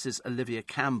dead now. This is Olivia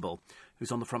Campbell,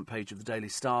 who's on the front page of the Daily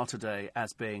Star today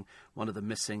as being one of the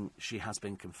missing. She has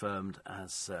been confirmed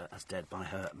as dead by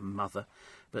her mother.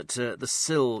 But there's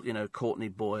still, you know, Courtney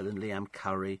Boyle and Liam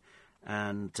Curry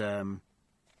and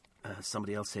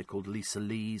somebody else here called Lisa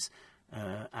Lees.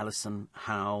 Alison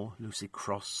Howe, Lucy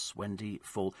Cross, Wendy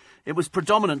Fall. It was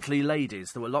predominantly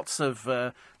ladies. There were lots of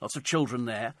children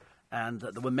there, and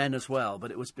there were men as well,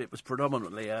 but it was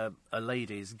predominantly a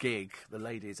ladies' gig. The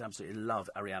ladies absolutely love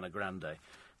Ariana Grande,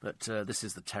 but this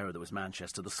is the terror that was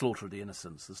Manchester, the slaughter of the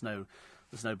innocents. There's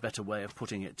no better way of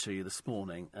putting it to you this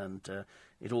morning, and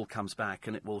it all comes back,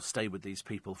 and it will stay with these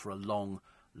people for a long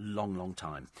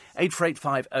time.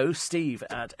 84850 steve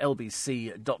at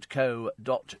lbc.co.uk.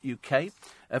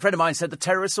 A friend of mine said the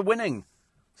terrorists are winning,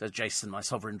 says Jason, my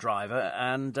sovereign driver,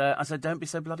 and I said, don't be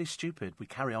so bloody stupid. We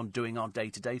carry on doing our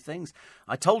day-to-day things.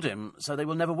 I told him, so they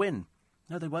will never win.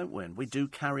 No, they won't win. We do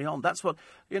carry on. That's what,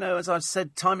 as I've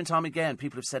said time and time again,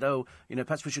 people have said,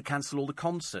 perhaps we should cancel all the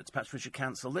concerts, perhaps we should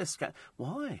cancel this.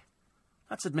 Why?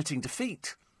 That's admitting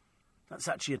defeat. That's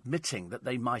actually admitting that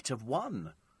they might have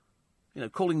won.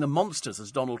 Calling them monsters,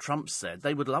 as Donald Trump said,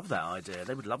 they would love that idea.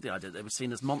 They would love the idea that they were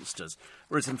seen as monsters.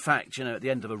 Whereas, in fact, at the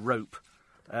end of a rope,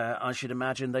 I should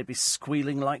imagine they'd be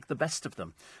squealing like the best of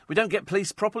them. We don't get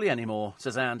police properly anymore,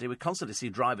 says Andy. We constantly see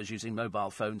drivers using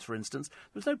mobile phones, for instance.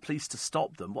 There's no police to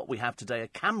stop them. What we have today are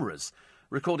cameras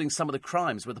recording some of the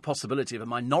crimes with the possibility of a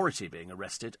minority being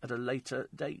arrested at a later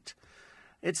date.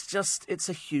 It's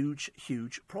a huge,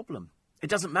 huge problem. It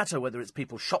doesn't matter whether it's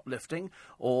people shoplifting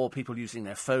or people using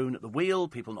their phone at the wheel,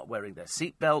 people not wearing their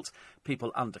seatbelt,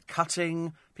 people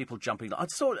undercutting, people jumping. I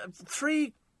saw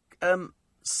 3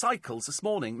 cycles this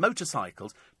morning,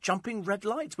 motorcycles, jumping red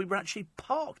lights. We were actually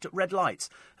parked at red lights,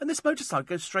 and this motorcycle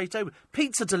goes straight over.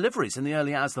 Pizza deliveries in the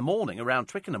early hours of the morning around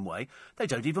Twickenham Way, they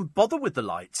don't even bother with the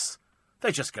lights.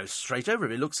 They just go straight over.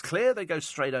 If it looks clear, they go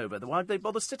straight over. Why do they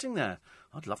bother sitting there?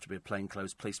 I'd love to be a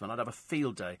plainclothes policeman. I'd have a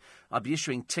field day. I'd be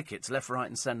issuing tickets left, right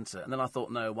and centre. And then I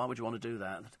thought, no, why would you want to do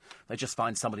that? They just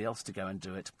find somebody else to go and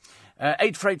do it.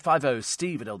 84850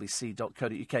 steve at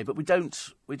lbc.co.uk. But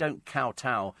we don't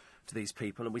kowtow to these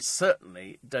people, and we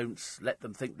certainly don't let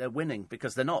them think they're winning,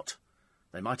 because they're not.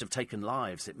 They might have taken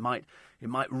lives. It might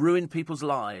ruin people's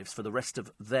lives for the rest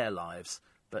of their lives,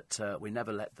 but we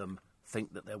never let them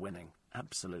think that they're winning.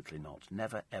 Absolutely not.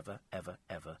 Never, ever, ever,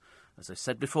 ever. As I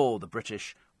said before, the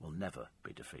British will never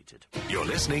be defeated. You're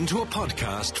listening to a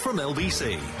podcast from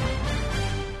LBC.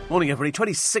 Morning, everybody.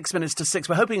 26 minutes to 6.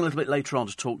 We're hoping a little bit later on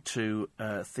to talk to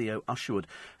Theo Usherwood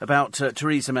about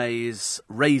Theresa May's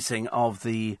raising of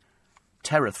the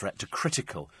terror threat to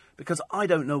critical, because I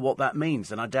don't know what that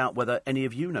means, and I doubt whether any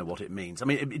of you know what it means. I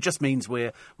mean, it just means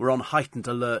we're on heightened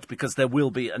alert, because there will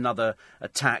be another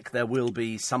attack, there will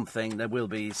be something, there will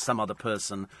be some other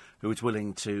person who is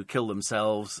willing to kill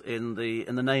themselves in the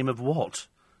name of what?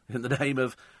 In the name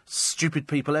of stupid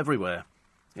people everywhere.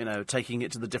 Taking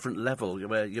it to the different level,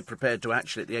 where you're prepared to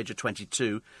actually, at the age of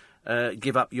 22,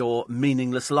 give up your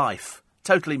meaningless life.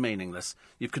 Totally meaningless.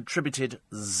 You've contributed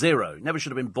 0. Never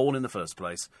should have been born in the first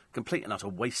place. Complete and utter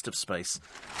waste of space.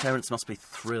 Parents must be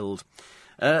thrilled.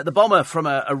 The bomber from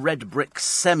a red brick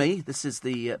semi. This is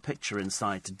the picture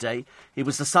inside today. He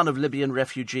was the son of Libyan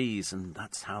refugees, and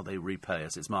that's how they repay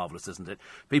us. It's marvellous, isn't it?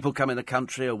 People come in the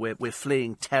country, or we're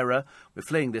fleeing terror, we're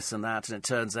fleeing this and that, and it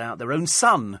turns out their own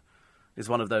son is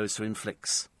one of those who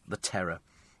inflicts the terror.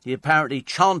 He apparently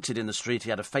chanted in the street. He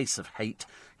had a face of hate.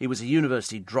 He was a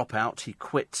university dropout. He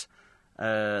quit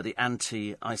the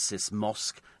anti-ISIS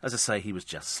mosque. As I say, he was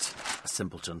just a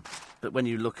simpleton. But when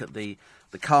you look at the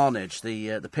carnage,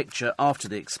 the picture after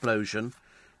the explosion,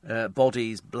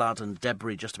 bodies, blood and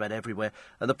debris just about everywhere,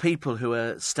 and the people who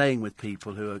are staying with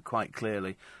people who are quite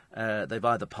clearly, they've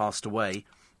either passed away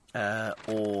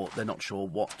or they're not sure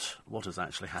what has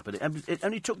actually happened. It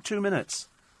only took 2 minutes.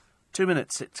 2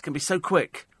 minutes. It can be so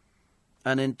quick.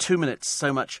 And in 2 minutes,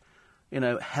 so much,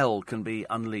 hell can be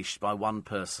unleashed by one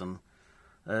person.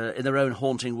 In their own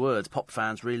haunting words, pop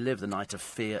fans relive the night of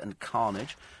fear and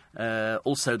carnage.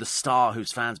 Also, the star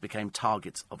whose fans became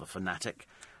targets of a fanatic.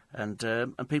 And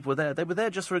people were there. They were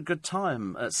there just for a good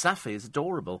time. Safi is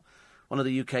adorable. One of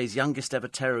the UK's youngest ever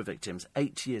terror victims.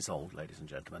 8 years old, ladies and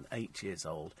gentlemen. 8 years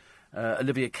old.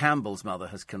 Olivia Campbell's mother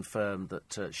has confirmed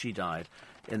that she died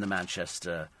in the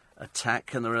Manchester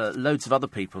attack, and there are loads of other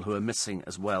people who are missing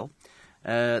as well.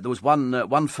 There was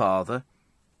one father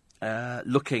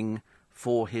looking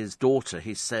for his daughter.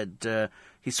 He said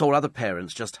he saw other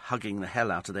parents just hugging the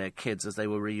hell out of their kids as they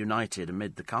were reunited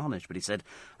amid the carnage. But he said,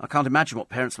 I can't imagine what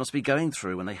parents must be going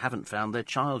through when they haven't found their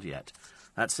child yet.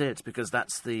 That's it, because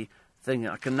that's the thing.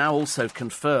 I can now also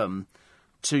confirm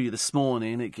to you this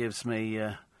morning, it gives me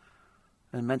an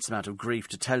immense amount of grief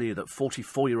to tell you that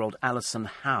 44-year-old Alison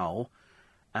Howe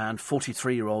and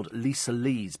 43-year-old Lisa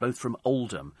Lees, both from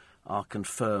Oldham, are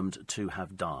confirmed to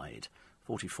have died.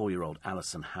 44-year-old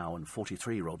Alison Howe and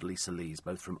 43-year-old Lisa Lees,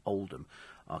 both from Oldham,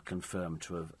 are confirmed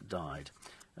to have died.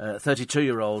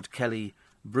 32-year-old Kelly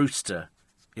Brewster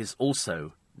is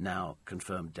also now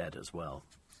confirmed dead as well.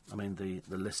 I mean,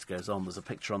 the list goes on. There's a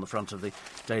picture on the front of the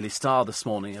Daily Star this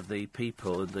morning of the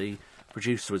people, and the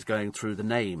producer was going through the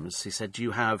names. He said, do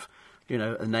you have,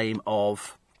 a name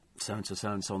of so-and-so,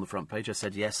 so-and-so on the front page? I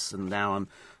said yes, and now I'm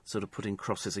sort of putting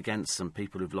crosses against some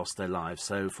people who've lost their lives.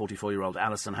 So 44-year-old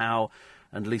Alison Howe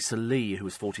and Lisa Lee, who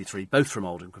was 43, both from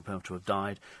Oldham, confirmed to have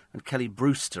died. And Kelly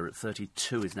Brewster, at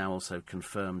 32, is now also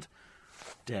confirmed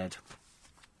dead.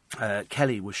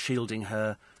 Kelly was shielding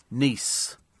her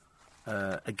niece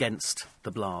against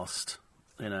the blast,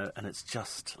 and it's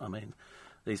just,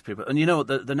 these people. And you know what,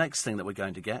 the next thing that we're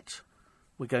going to get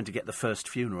the first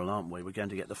funeral, aren't we? We're going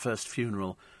to get the first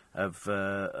funeral of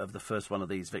the first one of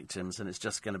these victims, and it's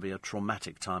just going to be a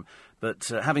traumatic time. But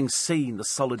having seen the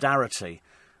solidarity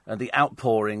and the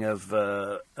outpouring of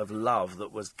love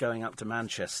that was going up to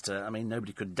Manchester,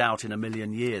 nobody could doubt in a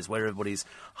million years where everybody's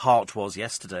heart was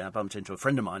yesterday. I bumped into a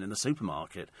friend of mine in the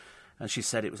supermarket, and she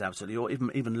said it was absolutely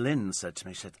even Lynn said to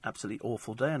me, she said, absolutely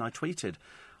awful day, and I tweeted,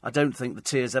 I don't think the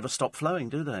tears ever stop flowing,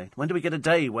 do they? When do we get a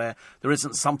day where there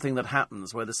isn't something that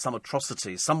happens, where there's some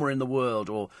atrocity somewhere in the world,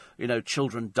 or,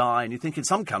 children die, and you think in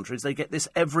some countries they get this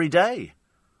every day.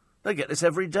 They get this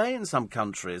every day in some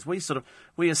countries.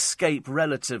 We escape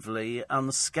relatively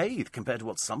unscathed compared to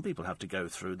what some people have to go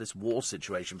through. This war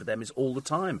situation for them is all the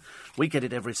time. We get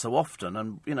it every so often,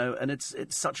 and and it's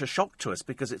such a shock to us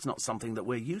because it's not something that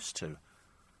we're used to.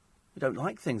 We don't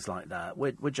like things like that.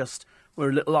 We're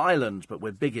a little island, but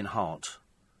we're big in heart.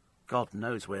 God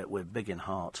knows we're big in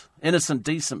heart. Innocent,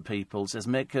 decent people, says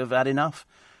Mick, have had enough.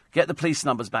 Get the police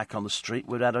numbers back on the street.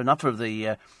 We've had enough of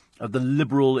the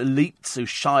liberal elites who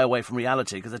shy away from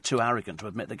reality because they're too arrogant to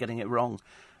admit they're getting it wrong.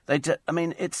 I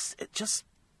just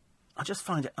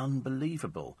find it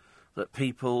unbelievable that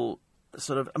people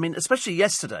especially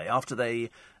yesterday after they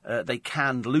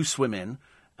canned Loose Women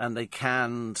and they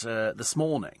canned This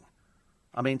Morning.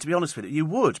 To be honest with you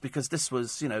would, because this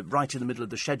was, right in the middle of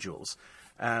the schedules.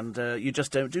 And you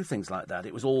just don't do things like that.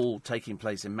 It was all taking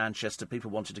place in Manchester.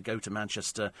 People wanted to go to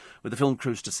Manchester with the film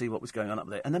crews to see what was going on up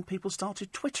there. And then people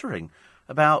started twittering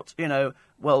about, there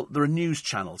are news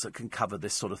channels that can cover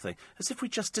this sort of thing. As if we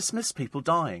just dismiss people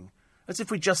dying. As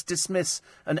if we just dismiss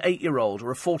an 8-year-old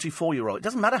or a 44-year-old. It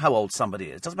doesn't matter how old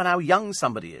somebody is. It doesn't matter how young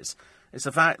somebody is. It's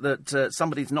the fact that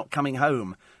somebody's not coming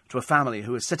home to a family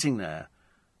who is sitting there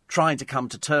trying to come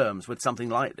to terms with something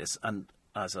like this. And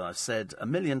as I've said a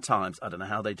million times, I don't know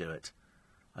how they do it.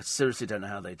 I seriously don't know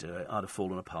how they do it. I'd have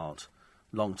fallen apart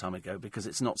a long time ago because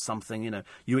it's not something,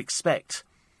 you expect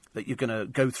that you're going to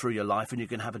go through your life and you're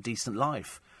going to have a decent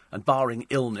life. And barring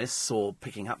illness or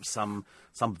picking up some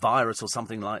virus or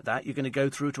something like that, you're going to go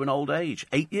through to an old age.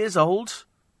 8 years old?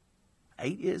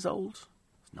 8 years old?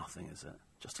 It's nothing, is it?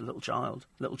 Just a little child.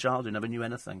 Little child who never knew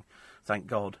anything. Thank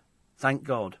God. Thank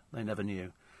God they never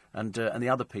knew. And the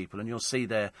other people, and you'll see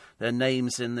their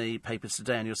names in the papers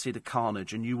today, and you'll see the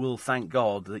carnage, and you will thank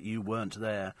God that you weren't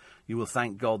there. You will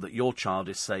thank God that your child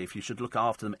is safe. You should look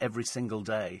after them every single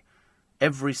day,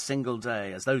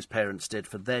 as those parents did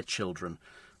for their children,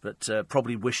 but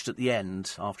probably wished at the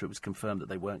end, after it was confirmed that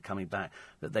they weren't coming back,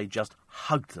 that they just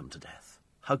hugged them to death.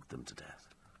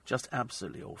 Just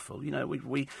absolutely awful.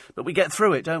 But we get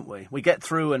through it, don't we? We get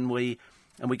through and we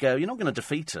go, you're not going to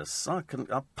defeat us.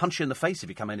 I'll punch you in the face if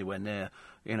you come anywhere near,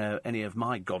 any of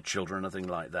my godchildren or anything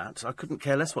like that. I couldn't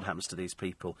care less what happens to these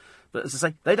people. But as I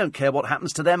say, they don't care what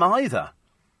happens to them either.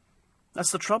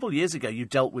 That's the trouble. Years ago, you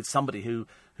dealt with somebody who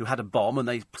had a bomb and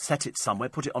they set it somewhere,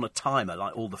 put it on a timer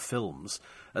like all the films,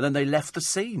 and then they left the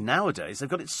scene. Nowadays, they've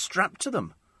got it strapped to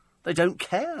them. They don't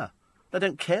care. They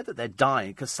don't care that they're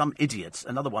dying because some idiot,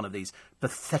 another one of these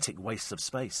pathetic wastes of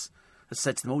space, has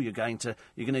said to them, you're going to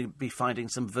be finding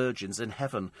some virgins in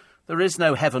heaven. There is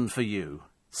no heaven for you,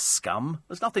 scum.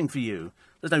 There's nothing for you.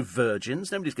 There's no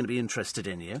virgins. Nobody's going to be interested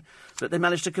in you. But they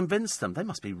managed to convince them. They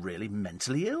must be really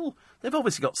mentally ill. They've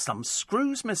obviously got some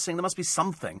screws missing. There must be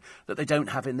something that they don't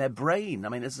have in their brain.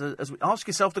 Ask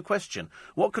yourself the question,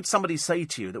 what could somebody say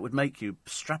to you that would make you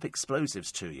strap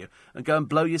explosives to you and go and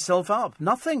blow yourself up?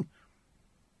 Nothing.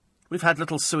 We've had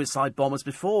little suicide bombers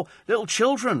before, little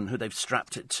children who they've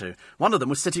strapped it to. One of them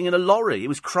was sitting in a lorry. He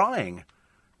was crying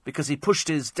because he pushed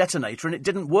his detonator and it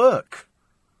didn't work.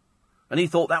 And he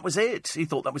thought that was it. He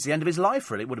thought that was the end of his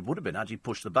life, really. It would have been had he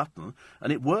pushed the button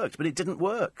and it worked, but it didn't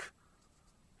work.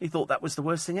 He thought that was the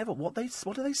worst thing ever. What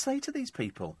do they say to these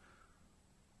people?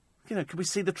 Could we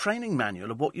see the training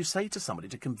manual of what you say to somebody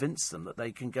to convince them that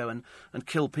they can go and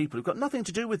kill people who've got nothing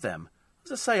to do with them?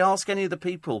 As I say, ask any of the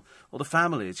people or the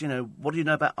families, what do you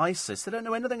know about ISIS? They don't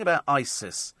know anything about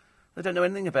ISIS. They don't know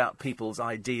anything about people's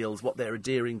ideals, what they're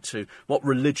adhering to, what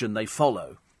religion they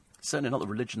follow. Certainly not the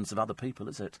religions of other people,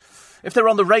 is it? If they're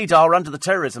on the radar under the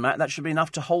Terrorism Act, that should be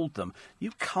enough to hold them.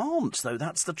 You can't, though.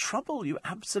 That's the trouble. You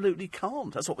absolutely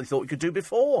can't. That's what we thought we could do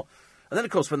before. And then,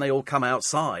 of course, when they all come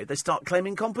outside, they start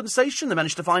claiming compensation. They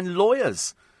manage to find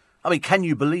lawyers. I mean, can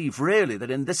you believe, really, that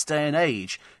in this day and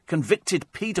age, convicted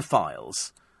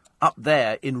paedophiles up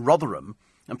there in Rotherham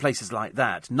and places like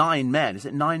that, 9 men, is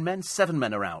it 9 men? 7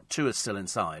 men are out, 2 are still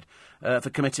inside, for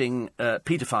committing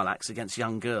paedophile acts against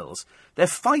young girls. They're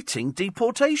fighting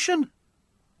deportation.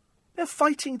 They're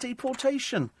fighting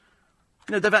deportation.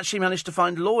 You know, they've actually managed to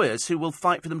find lawyers who will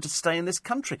fight for them to stay in this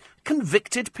country.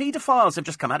 Convicted paedophiles have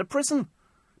just come out of prison,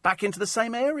 back into the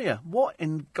same area. What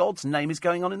in God's name is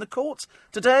going on in the courts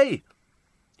today?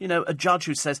 You know, a judge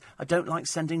who says, I don't like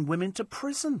sending women to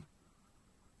prison.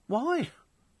 Why?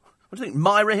 What do you think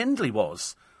Myra Hindley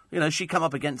was? You know, she'd come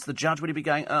up against the judge, would he be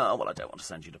going, oh, well, I don't want to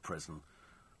send you to prison.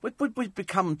 We'd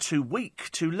become too weak,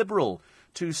 too liberal,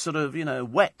 too sort of, you know,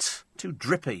 wet, too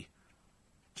drippy.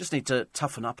 Just need to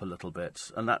toughen up a little bit.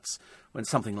 And that's when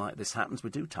something like this happens, we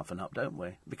do toughen up, don't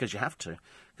we? Because you have to.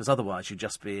 Because otherwise you'd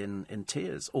just be in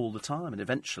tears all the time. And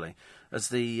eventually, as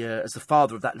the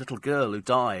father of that little girl who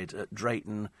died at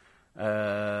Drayton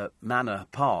Manor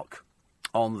Park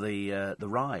on the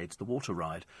ride, the water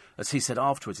ride, as he said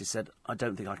afterwards, he said, I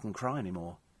don't think I can cry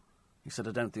anymore. He said,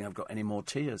 I don't think I've got any more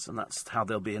tears. And that's how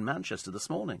they'll be in Manchester this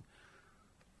morning.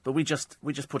 But we just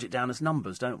put it down as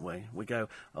numbers, don't we? We go,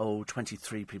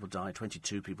 23 people died,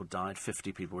 22 people died,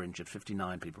 50 people were injured,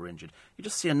 59 people were injured. You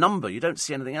just see a number. You don't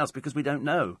see anything else because we don't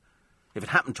know. If it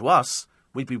happened to us,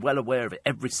 we'd be well aware of it,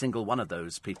 every single one of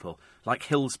those people, like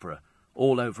Hillsborough,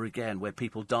 all over again, where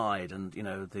people died and, you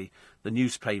know, the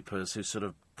newspapers who sort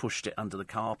of pushed it under the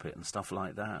carpet and stuff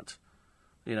like that.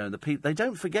 You know, they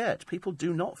don't forget. People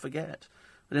do not forget.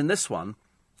 But in this one,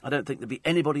 I don't think there'd be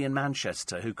anybody in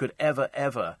Manchester who could ever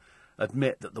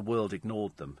admit that the world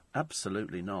ignored them.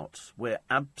 Absolutely not. We're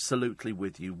absolutely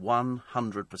with you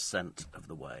 100% of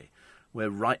the way.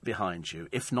 We're right behind you,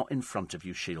 if not in front of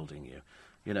you, shielding you.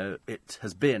 You know, it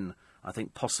has been, I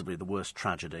think, possibly the worst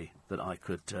tragedy that I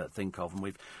could think of.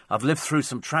 And I've lived through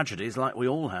some tragedies like we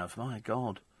all have. My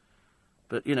God.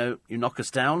 But, you know, you knock us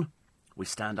down, we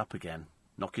stand up again.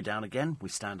 Knock you down again, we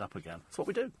stand up again. That's what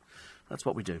we do. That's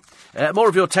what we do. More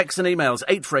of your texts and emails,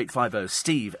 84850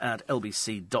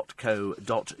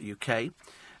 steve@lbc.co.uk.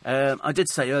 I did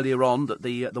say earlier on that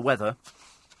the weather,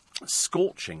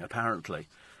 scorching apparently,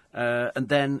 and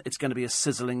then it's going to be a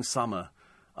sizzling summer.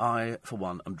 I, for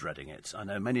one, am dreading it. I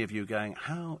know many of you are going,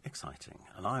 how exciting.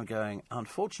 And I'm going,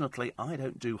 unfortunately, I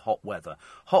don't do hot weather.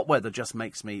 Hot weather just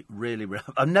makes me really...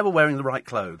 I'm never wearing the right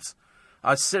clothes.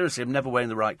 I seriously am never wearing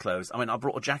the right clothes. I mean, I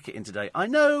brought a jacket in today. I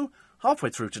know, halfway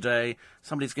through today,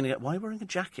 somebody's going to go, why are you wearing a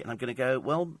jacket? And I'm going to go,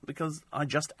 well, because I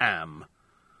just am.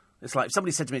 It's like, if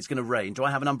somebody said to me it's going to rain, do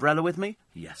I have an umbrella with me?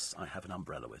 Yes, I have an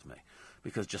umbrella with me,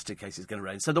 because just in case it's going to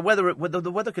rain. So the weather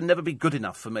can never be good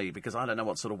enough for me, because I don't know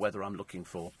what sort of weather I'm looking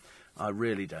for. I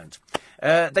really don't.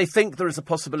 They think there is a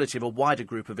possibility of a wider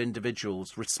group of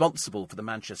individuals responsible for the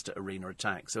Manchester Arena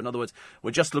attack. So in other words,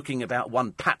 we're just looking about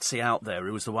one patsy out there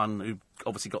who was the one who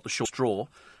obviously got the short straw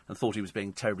and thought he was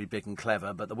being terribly big and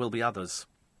clever, but there will be others.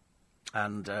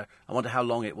 And I wonder how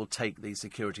long it will take these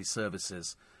security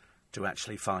services to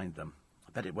actually find them.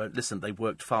 I bet it won't. Listen, they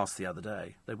worked fast the other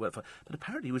day. But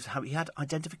apparently he had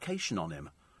identification on him.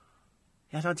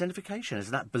 He had identification.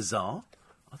 Isn't that bizarre?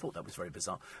 I thought that was very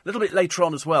bizarre. A little bit later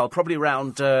on as well, probably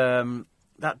around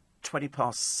about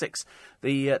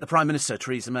 6:20, the Prime Minister,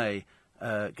 Theresa May,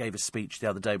 gave a speech the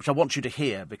other day, which I want you to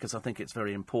hear because I think it's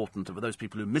very important. And for those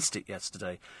people who missed it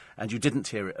yesterday and you didn't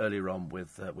hear it earlier on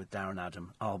with Darren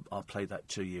Adam, I'll play that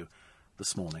to you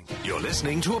this morning. You're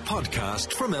listening to a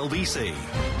podcast from LBC.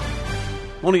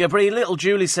 Morning, everybody. Little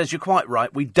Julie says, you're quite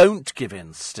right. We don't give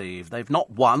in, Steve. They've not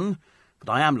won,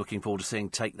 but I am looking forward to seeing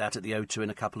Take That at the O2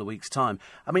 in a couple of weeks' time.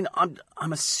 I mean,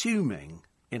 I'm assuming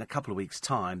in a couple of weeks'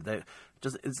 time,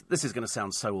 this is going to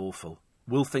sound so awful.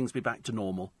 Will things be back to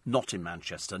normal? Not in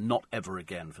Manchester, not ever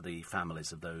again for the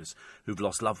families of those who've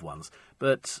lost loved ones.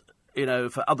 But, you know,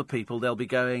 for other people, they'll be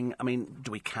going, I mean,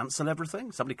 do we cancel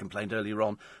everything? Somebody complained earlier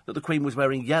on that the Queen was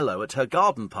wearing yellow at her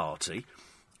garden party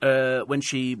when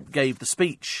she gave the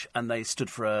speech and they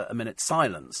stood for a minute's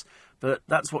silence. But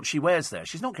that's what she wears there.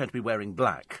 She's not going to be wearing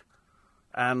black.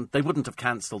 And they wouldn't have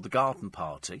cancelled the garden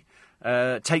party.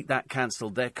 Take That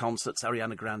cancelled their concerts.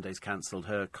 Ariana Grande's cancelled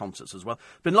her concerts as well.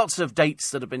 Been lots of dates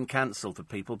that have been cancelled for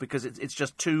people because it's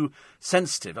just too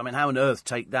sensitive. I mean, how on earth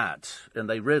Take That, and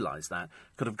they realise that,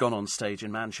 could have gone on stage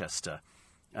in Manchester.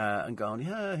 and gone,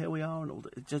 yeah, here we are, and all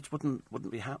that. It just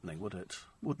wouldn't be happening, would it?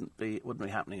 Wouldn't be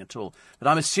happening at all. But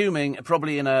I'm assuming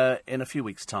probably in a few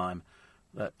weeks' time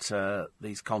that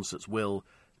these concerts will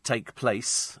take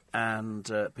place and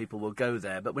people will go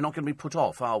there. But we're not going to be put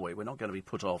off, are we? We're not going to be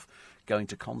put off going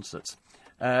to concerts.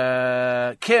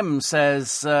 Kim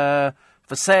says,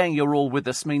 for saying you're all with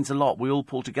us means a lot. We all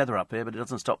pull together up here, but it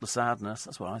doesn't stop the sadness.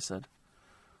 That's what I said.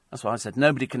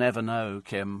 Nobody can ever know,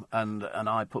 Kim, and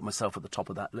I put myself at the top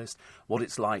of that list, what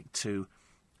it's like to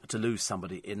lose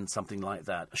somebody in something like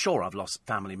that. Sure, I've lost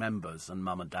family members and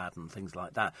mum and dad and things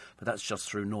like that, but that's just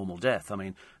through normal death. I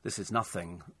mean, this is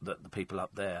nothing that the people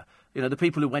up there, the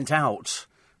people who went out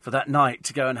for that night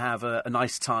to go and have a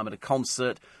nice time at a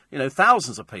concert,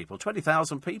 thousands of people,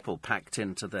 20,000 people packed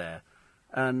into there,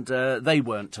 and they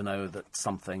weren't to know that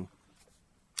something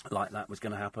like that was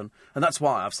going to happen. And that's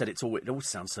why I've said it always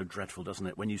sounds so dreadful, doesn't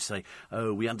it, when you say,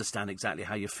 oh, we understand exactly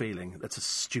how you're feeling. That's a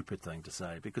stupid thing to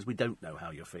say, because we don't know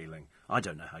how you're feeling. I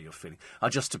don't know how you're feeling. I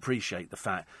just appreciate the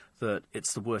fact that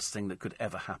it's the worst thing that could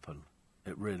ever happen.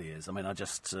 It really is. I mean, I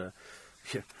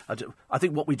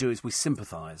think what we do is we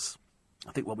sympathise.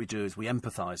 I think what we do is we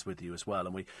empathise with you as well,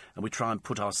 and we try and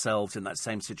put ourselves in that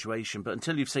same situation. But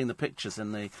until you've seen the pictures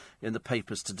in the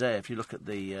papers today, if you look at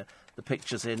the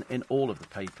pictures in all of the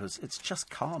papers, it's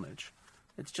just carnage.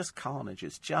 It's just carnage.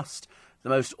 It's just the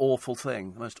most awful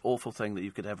thing that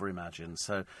you could ever imagine.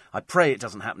 So I pray it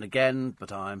doesn't happen again,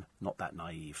 but I'm not that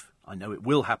naive. I know it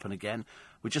will happen again.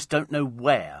 We just don't know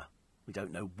where. We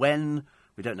don't know when.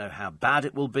 We don't know how bad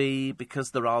it will be,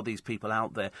 because there are these people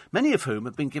out there, many of whom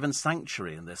have been given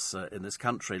sanctuary in this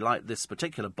country. Like this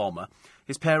particular bomber,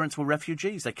 his parents were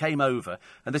refugees. They came over,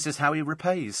 and this is how he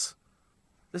repays.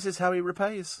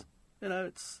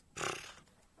 It's...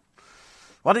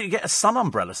 Why don't you get a sun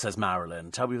umbrella, says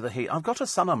Marilyn. Tell me with the heat. I've got a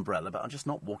sun umbrella, but I'm just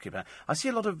not walking about. I see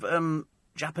a lot of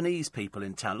Japanese people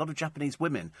in town. A lot of Japanese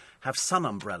women have sun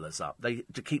umbrellas up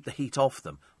to keep the heat off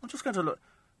them. I'm just going to look.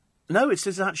 No, it's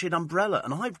actually an umbrella,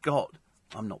 and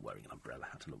I'm not wearing an umbrella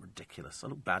hat. I look ridiculous. I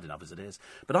look bad enough as it is.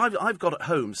 But I've got at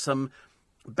home some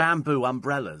bamboo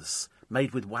umbrellas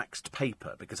made with waxed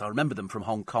paper, because I remember them from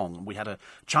Hong Kong. We had a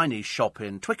Chinese shop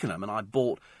in Twickenham, and I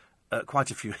bought quite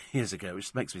a few years ago,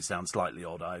 which makes me sound slightly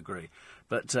odd, I agree.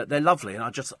 But they're lovely,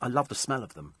 and I love the smell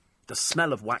of them. The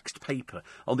smell of waxed paper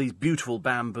on these beautiful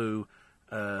bamboo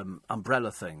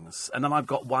umbrella things. And then I've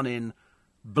got one in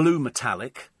blue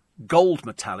metallic, gold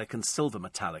metallic and silver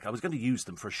metallic. I was going to use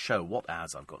them for a show. What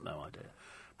as? I've got no idea.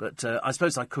 But I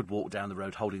suppose I could walk down the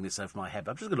road holding this over my head.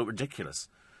 But I'm just going to look ridiculous.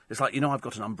 It's like, I've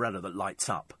got an umbrella that lights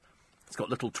up. It's got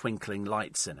little twinkling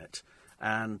lights in it.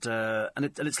 And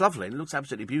it's lovely. And it looks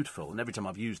absolutely beautiful. And every time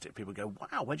I've used it, people go,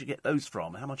 wow, where'd you get those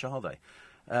from? How much are they?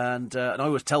 And I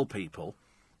always tell people...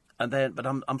 But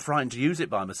I'm frightened to use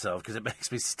it by myself, because it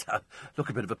makes me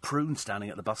look a bit of a prune standing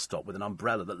at the bus stop with an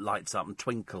umbrella that lights up and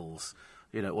twinkles,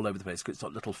 all over the place. It's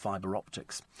got little fibre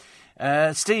optics.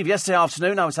 Steve, yesterday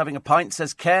afternoon I was having a pint,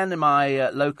 says Ken, in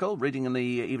my local, reading in the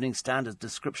Evening Standard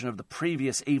description of the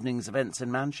previous evening's events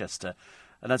in Manchester.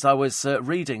 And as I was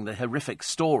reading the horrific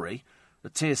story, the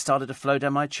tears started to flow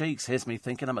down my cheeks. Here's me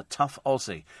thinking I'm a tough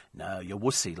Aussie. No, you're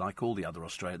wussy like all the other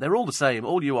Australians. They're all the same.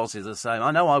 All you Aussies are the same.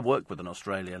 I know I work with an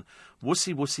Australian.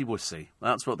 Wussy, wussy, wussy.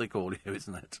 That's what they call you,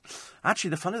 isn't it? Actually,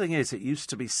 the funny thing is, it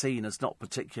used to be seen as not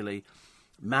particularly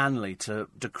manly to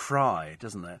cry,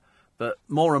 doesn't it? But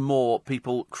more and more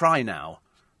people cry now,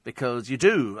 because you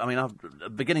do. I mean, at the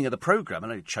beginning of the programme, I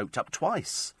know you choked up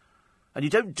twice. And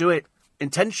you don't do it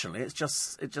intentionally. It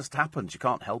just happens. You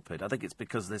can't help it. I think it's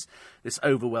because this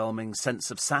overwhelming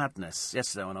sense of sadness.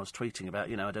 Yesterday when I was tweeting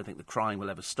about, I don't think the crying will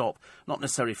ever stop. Not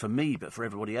necessarily for me, but for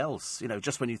everybody else.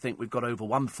 Just when you think we've got over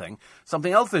one thing,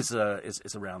 something else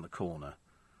is around the corner.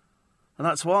 And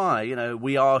that's why,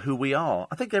 we are who we are.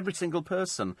 I think every single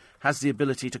person has the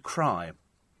ability to cry.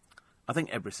 I think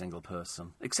every single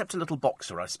person, except a little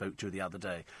boxer I spoke to the other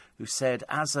day, who said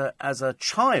as a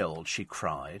child she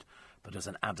cried, but as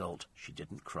an adult, she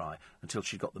didn't cry until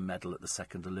she got the medal at the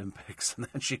second Olympics. And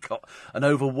then she got an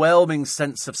overwhelming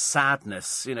sense of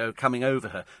sadness, coming over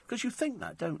her. Because you think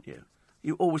that, don't you?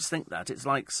 You always think that. It's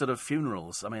like sort of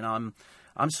funerals. I mean,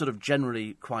 I'm sort of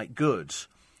generally quite good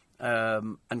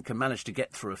and can manage to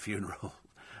get through a funeral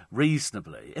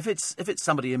reasonably. If it's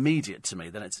somebody immediate to me,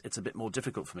 then it's a bit more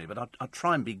difficult for me. But I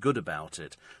try and be good about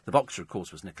it. The boxer, of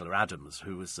course, was Nicola Adams,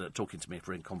 who was talking to me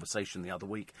for in conversation the other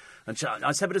week. And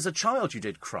I said, "But as a child, you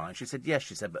did cry." And she said, "Yes,"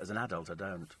 she said, "but as an adult, I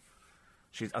don't."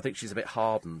 I think she's a bit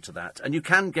hardened to that. And you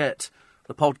can get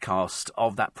the podcast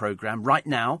of that programme right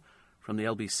now from the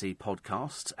LBC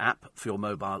podcast app for your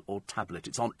mobile or tablet.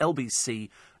 It's on lbc.co.uk,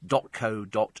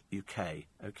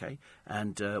 OK?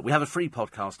 And we have a free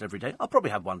podcast every day. I'll probably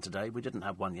have one today. We didn't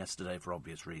have one yesterday for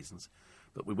obvious reasons,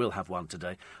 but we will have one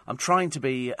today. I'm trying to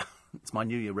be... It's my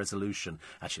New Year resolution.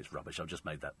 Actually, it's rubbish. I've just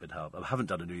made that bit hard. I haven't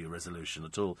done a New Year resolution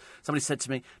at all. Somebody said to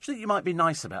me, do you think you might be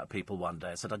nice about people one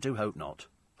day? I said, I do hope not.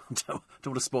 Don't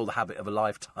want to spoil the habit of a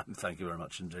lifetime. Thank you very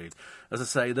much indeed. As I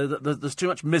say, there's too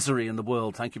much misery in the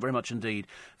world. Thank you very much indeed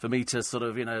for me to sort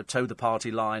of, toe the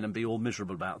party line and be all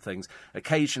miserable about things.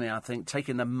 Occasionally, I think,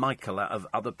 taking the Michael out of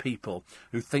other people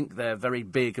who think they're very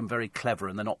big and very clever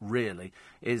and they're not really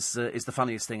is the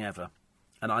funniest thing ever.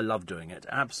 And I love doing it.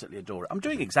 Absolutely adore it. I'm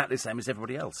doing exactly the same as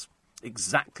everybody else.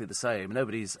 Exactly the same.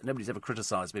 Nobody's ever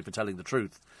criticised me for telling the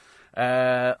truth.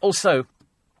 Also...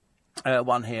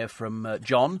 one here from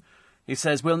John. He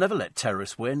says, we'll never let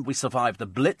terrorists win. We survived the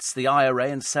Blitz, the IRA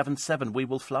and 7/7. We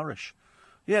will flourish.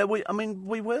 Yeah, we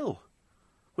will.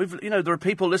 There are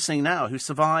people listening now who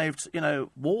survived,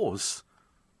 wars.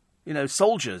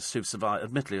 Soldiers who've survived.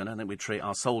 Admittedly, I don't think we treat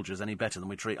our soldiers any better than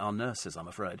we treat our nurses, I'm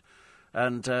afraid.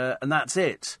 And that's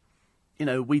it.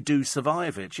 We do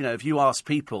survive it. If you ask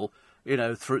people,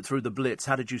 through the Blitz,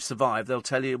 how did you survive? They'll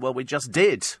tell you, well, we just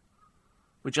did.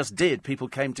 We just did. People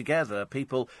came together.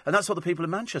 And that's what the people in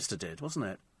Manchester did, wasn't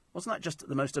it? Wasn't that just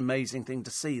the most amazing thing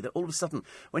to see? That all of a sudden,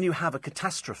 when you have a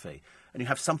catastrophe and you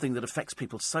have something that affects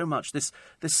people so much,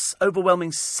 this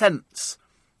overwhelming sense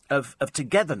of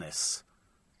togetherness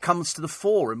comes to the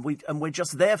fore, and we're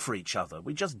just there for each other.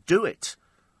 We just do it.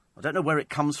 I don't know where it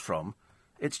comes from.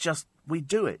 It's just, we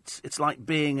do it. It's like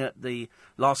being at the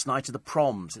last night of the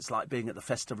proms. It's like being at the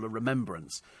Festival of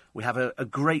Remembrance. We have a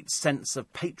great sense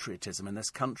of patriotism in this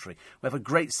country. We have a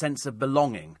great sense of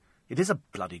belonging. It is a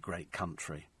bloody great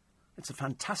country. It's a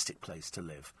fantastic place to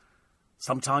live.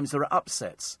 Sometimes there are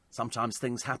upsets. Sometimes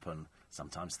things happen.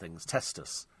 Sometimes things test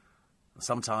us.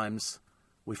 Sometimes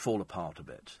we fall apart a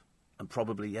bit. And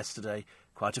probably yesterday,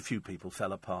 quite a few people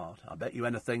fell apart. I bet you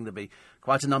anything there'd be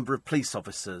quite a number of police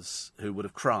officers who would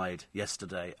have cried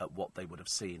yesterday at what they would have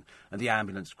seen. And the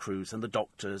ambulance crews and the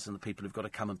doctors and the people who've got to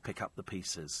come and pick up the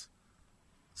pieces.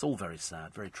 It's all very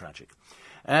sad, very tragic.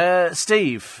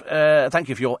 Steve, thank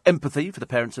you for your empathy for the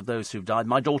parents of those who've died.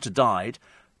 My daughter died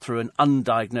through an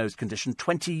undiagnosed condition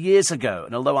 20 years ago.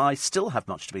 And although I still have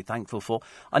much to be thankful for,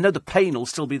 I know the pain will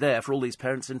still be there for all these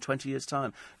parents in 20 years'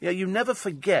 time. Yeah, you never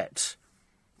forget.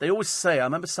 They always say, I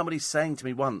remember somebody saying to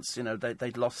me once,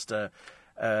 they'd lost a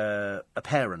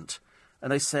parent.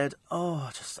 And they said,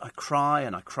 I cry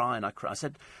and I cry and I cry. I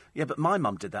said, yeah, but my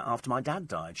mum did that after my dad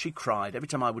died. She cried every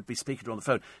time I would be speaking to her on the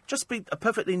phone. Just be a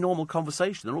perfectly normal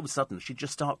conversation. And all of a sudden, she'd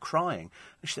just start crying.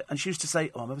 And she used to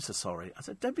say, I'm ever so sorry. I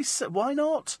said, don't be so, why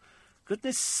not?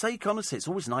 Goodness sake, honestly, it's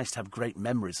always nice to have great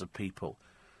memories of people.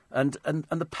 And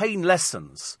the pain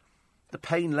lessons. The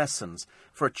pain lessons.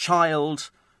 For a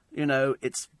child,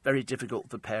 it's very difficult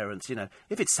for parents.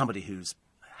 If it's somebody who's,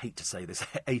 I hate to say this,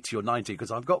 80 or 90, because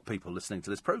I've got people listening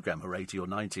to this programme who are 80 or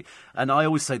 90, and I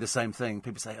always say the same thing.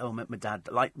 People say, my dad,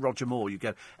 like Roger Moore, you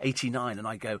go 89, and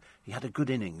I go, he had a good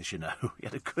innings, he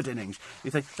had a good innings. You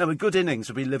think, no, a good innings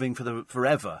would be living for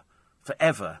forever.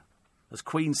 As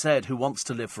Queen said, who wants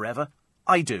to live forever?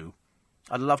 I do.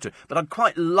 I'd love to. But I'd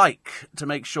quite like to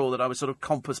make sure that I was sort of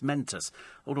compos mentis.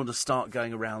 I wouldn't want to start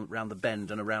going around the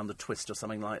bend and around the twist or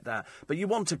something like that. But you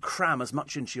want to cram as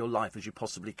much into your life as you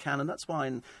possibly can. And that's why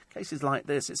in cases like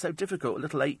this, it's so difficult. A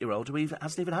little 8-year-old who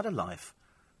hasn't even had a life.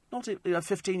 Not a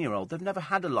 15-year-old. They've never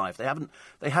had a life.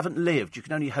 They haven't lived. You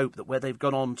can only hope that where they've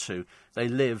gone on to, they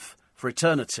live for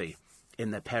eternity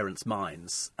in their parents'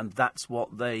 minds. And that's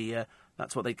what they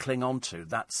cling on to.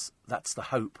 That's the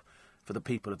hope for the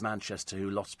people of Manchester who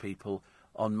lost people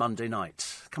on Monday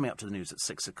night. Coming up to the news at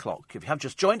 6 o'clock. If you have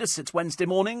just joined us, it's Wednesday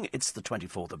morning. It's the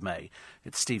 24th of May.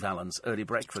 It's Steve Allen's Early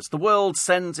Breakfast. The world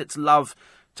sends its love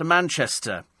to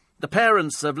Manchester. The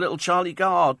parents of little Charlie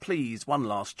Gard, please, one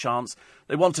last chance.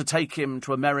 They want to take him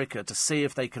to America to see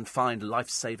if they can find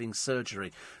life-saving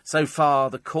surgery. So far,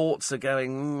 the courts are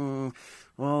going,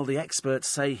 well, the experts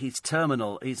say he's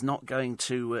terminal. He's not going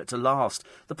to last.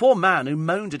 The poor man who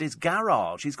moaned at his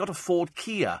garage, he's got a Ford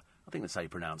Kia. I think that's how you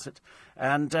pronounce it.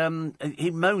 And he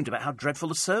moaned about how dreadful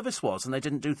the service was and they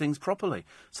didn't do things properly.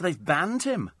 So they've banned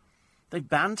him. They've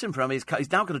banned him from his car.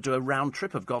 He's now got to do a round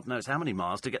trip of God knows how many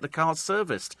miles to get the car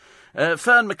serviced.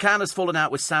 Fern McCann has fallen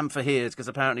out with Sam Fahirs because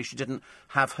apparently she didn't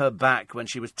have her back when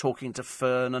she was talking to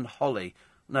Fern and Holly.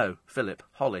 No, Philip,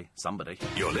 Holly, somebody.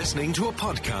 You're listening to a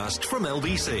podcast from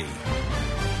LBC.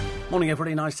 Morning,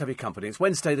 everybody. Nice to have your company. It's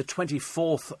Wednesday, the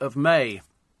 24th of May.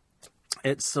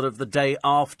 It's sort of the day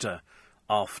after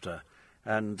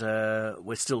And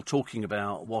we're still talking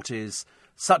about what is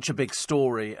such a big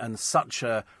story and such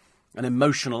an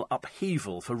emotional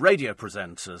upheaval for radio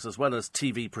presenters as well as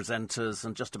TV presenters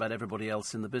and just about everybody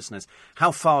else in the business.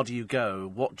 How far do you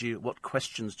go? What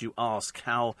questions do you ask?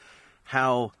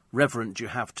 How reverent do you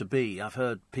have to be? I've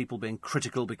heard people being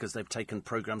critical because they've taken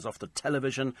programmes off the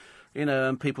television,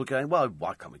 and people going, well,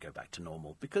 why can't we go back to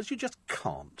normal? Because you just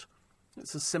can't.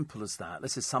 It's as simple as that.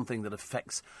 This is something that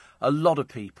affects a lot of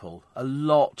people.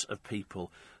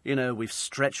 We've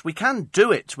stretched. We can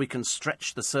do it. We can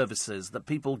stretch the services, that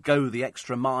people go the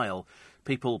extra mile.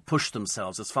 People push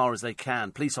themselves as far as they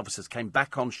can. Police officers came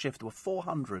back on shift. There were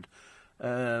 400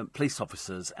 police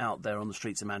officers out there on the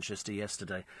streets of Manchester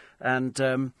yesterday. And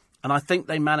I think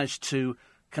they managed to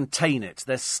contain it.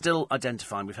 They're still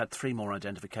identifying. We've had 3 more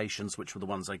identifications, which were the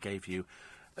ones I gave you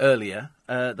earlier.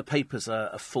 The papers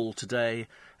are full today,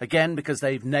 again, because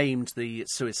they've named the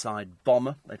suicide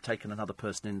bomber. They've taken another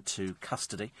person into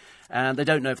custody, and they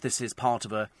don't know if this is part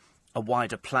of a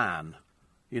wider plan.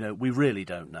 We really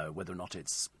don't know whether or not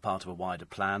it's part of a wider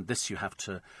plan. This you have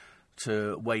to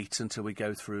wait until we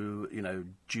go through,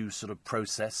 due sort of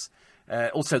process.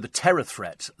 Also, the terror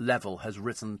threat level has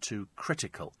risen to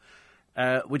critical.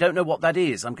 We don't know what that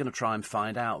is. I'm going to try and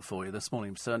find out for you this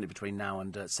morning, certainly between now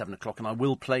and 7 o'clock, and I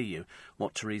will play you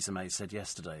what Theresa May said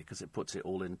yesterday, because it puts it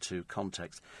all into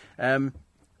context.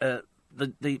 The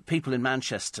people in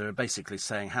Manchester are basically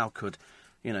saying, how could,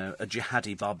 a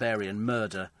jihadi barbarian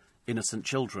murder innocent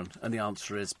children? And the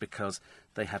answer is because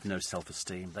they have no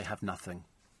self-esteem. They have nothing.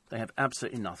 They have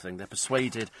absolutely nothing. They're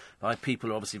persuaded by people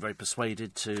who are obviously very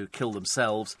persuaded to kill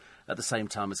themselves at the same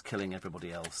time as killing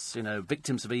everybody else.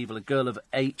 Victims of evil, a girl of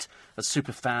 8, a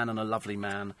super fan and a lovely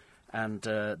man. And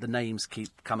the names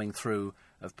keep coming through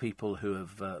of people who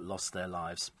have lost their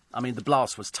lives. I mean, the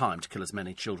blast was timed to kill as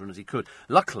many children as he could.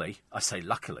 Luckily, I say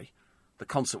luckily, the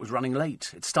concert was running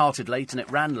late. It started late and it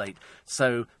ran late.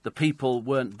 So the people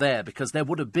weren't there, because there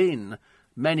would have been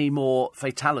many more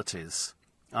fatalities,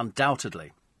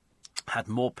 undoubtedly, had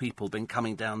more people been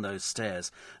coming down those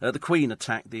stairs. The Queen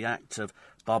attacked the act of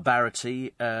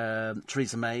barbarity.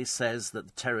 Theresa May says that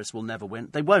the terrorists will never win.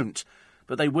 They won't,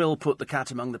 but they will put the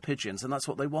cat among the pigeons, and that's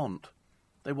what they want.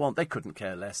 They couldn't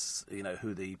care less,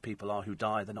 who the people are who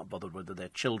die. They're not bothered whether they're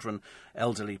children,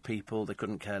 elderly people. They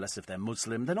couldn't care less if they're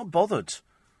Muslim. They're not bothered.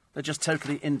 They're just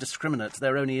totally indiscriminate.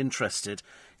 They're only interested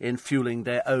in fueling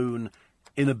their own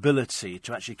inability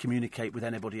to actually communicate with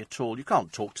anybody at all. You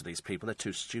can't talk to these people. They're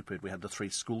too stupid. We had the 3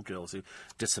 schoolgirls who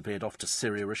disappeared off to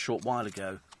Syria a short while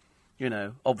ago.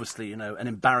 Obviously, an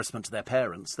embarrassment to their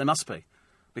parents. They must be,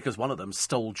 because one of them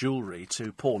stole jewellery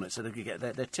to pawn it so they could get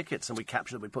their tickets, and we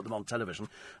captured them, we put them on television,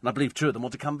 and I believe 2 of them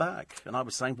want to come back. And I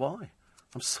was saying, why?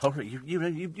 I'm sorry.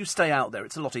 You stay out there.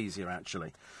 It's a lot easier,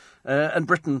 actually. And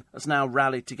Britain has now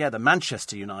rallied together.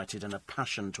 Manchester United in a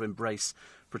passion to embrace,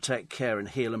 protect, care and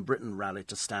heal, and Britain rallied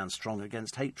to stand strong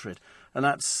against hatred. And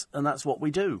that's what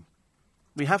we do.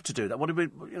 We have to do that.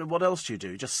 What else do?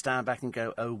 You just stand back and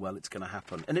go, oh, well, it's going to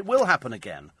happen. And it will happen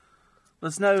again.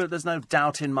 There's no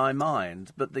doubt in my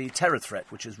mind. But the terror threat,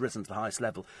 which has risen to the highest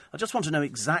level, I just want to know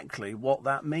exactly what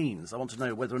that means. I want to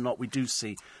know whether or not we do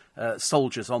see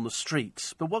soldiers on the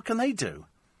streets. But what can they do?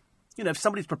 If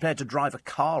somebody's prepared to drive a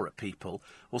car at people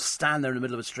or stand there in the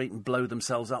middle of a street and blow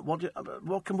themselves up,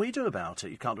 what can we do about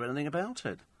it? You can't do anything about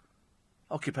it.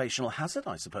 Occupational hazard,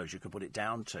 I suppose you could put it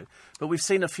down to. But we've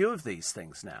seen a few of these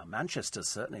things now. Manchester's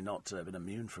certainly not been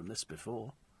immune from this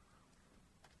before.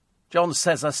 John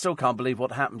says, I still can't believe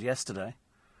what happened yesterday.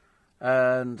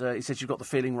 And he says, you've got the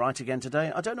feeling right again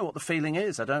today. I don't know what the feeling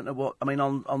is. I don't know what... I mean,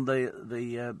 on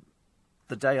the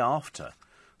day after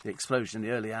the explosion in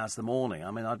the early hours of the morning, I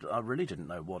mean, I really didn't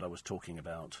know what I was talking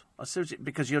about. I seriously,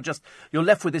 because you're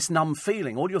left with this numb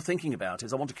feeling. All you're thinking about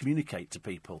is, I want to communicate to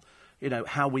people,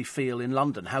 how we feel in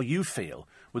London, how you feel,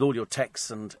 with all your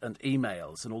texts and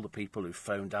emails and all the people who've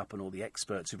phoned up and all the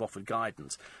experts who've offered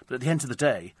guidance. But at the end of the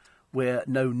day, we're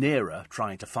no nearer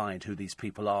trying to find who these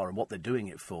people are and what they're doing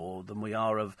it for than we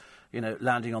are of,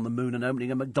 landing on the moon and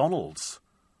opening a McDonald's.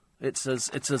 It's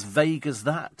as vague as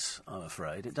that, I'm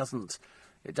afraid. It doesn't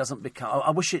become... I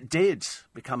wish it did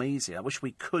become easier. I wish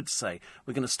we could say,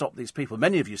 we're going to stop these people.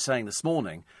 Many of you saying this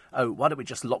morning, oh, why don't we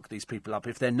just lock these people up?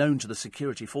 If they're known to the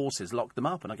security forces, lock them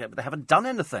up. And I get, but they haven't done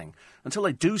anything. Until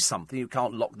they do something, you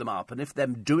can't lock them up. And if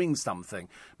them doing something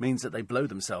means that they blow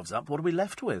themselves up, what are we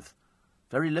left with?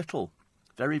 Very little.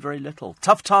 Very, very little.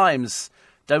 Tough times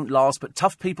don't last, but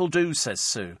tough people do, says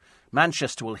Sue.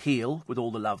 Manchester will heal with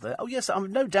all the love there. Oh, yes, I've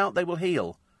no doubt they will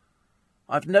heal.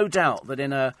 I've no doubt that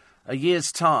in a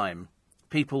year's time,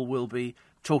 people will be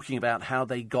talking about how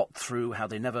they got through, how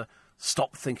they never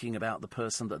stop thinking about the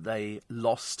person that they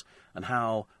lost and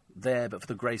how there, but for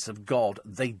the grace of God,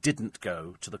 they didn't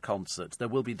go to the concert. There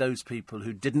will be those people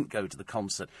who didn't go to the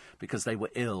concert because they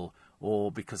were ill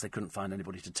or because they couldn't find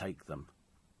anybody to take them.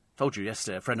 I told you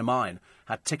yesterday, a friend of mine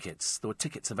had tickets. There were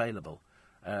tickets available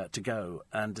to go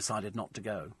and decided not to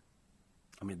go.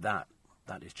 I mean, that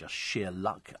is just sheer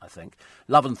luck, I think.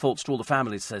 Love and thoughts to all the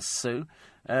families, says Sue.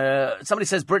 Somebody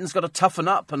says Britain's got to toughen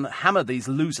up and hammer these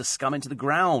loser scum into the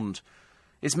ground.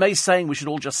 Is May saying we should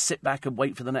all just sit back and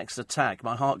wait for the next attack?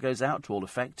 My heart goes out to all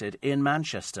affected in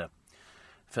Manchester.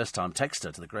 First-time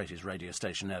texter to the greatest radio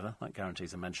station ever. That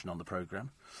guarantees a mention on the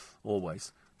programme.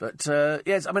 Always. But,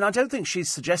 yes, I mean, I don't think she's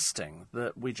suggesting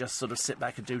that we just sort of sit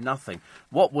back and do nothing.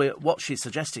 What she's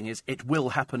suggesting is it will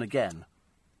happen again.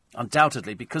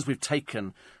 Undoubtedly, because we've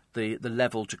taken the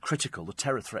level to critical, the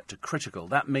terror threat to critical,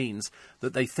 that means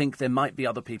that they think there might be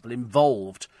other people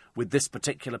involved with this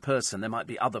particular person. There might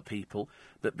be other people,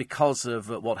 but because of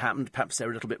what happened, perhaps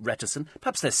they're a little bit reticent.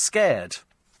 Perhaps they're scared.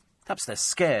 Perhaps they're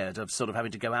scared of sort of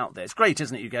having to go out there. It's great,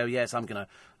 isn't it? You go, yes, I'm going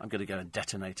to go and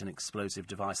detonate an explosive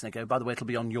device. And they go, by the way, it'll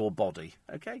be on your body.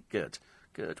 OK, good.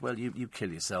 Good. Well, you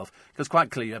kill yourself. Because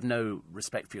quite clearly you have no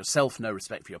respect for yourself, no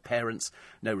respect for your parents,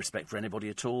 no respect for anybody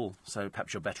at all. So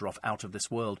perhaps you're better off out of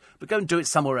this world. But go and do it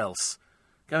somewhere else.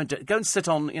 Go and sit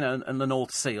on, in the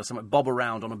North Sea or something, bob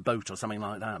around on a boat or something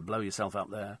like that. Blow yourself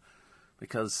up there.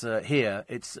 Because here,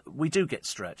 we do get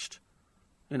stretched.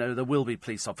 There will be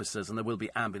police officers and there will be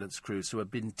ambulance crews who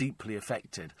have been deeply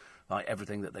affected by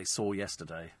everything that they saw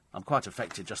yesterday. I'm quite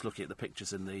affected just looking at the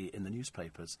pictures in the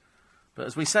newspapers. But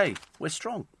as we say, we're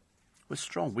strong. We're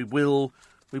strong. We will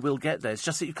get there. It's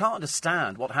just that you can't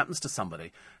understand what happens to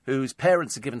somebody whose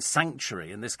parents are given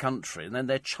sanctuary in this country and then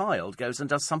their child goes and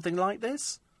does something like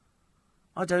this.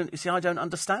 I don't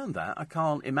understand that. I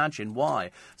can't imagine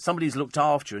why. Somebody's looked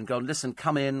after you and gone, listen,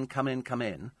 come in.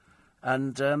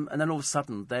 And then all of a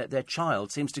sudden their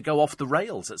child seems to go off the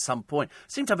rails at some point.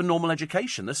 Seemed to have a normal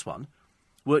education, this one.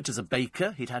 Worked as a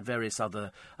baker. He'd had various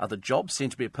other jobs.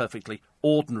 Seemed to be a perfectly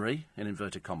ordinary, in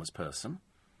inverted commas, person.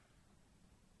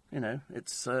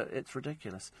 It's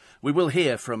ridiculous. We will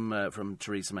hear from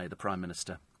Theresa May, the Prime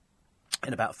Minister,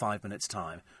 in about 5 minutes'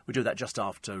 time. We do that just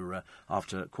after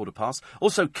 1:15.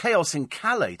 Also, chaos in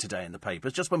Calais today in the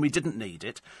papers, just when we didn't need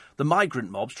it. The migrant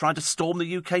mobs trying to storm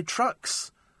the UK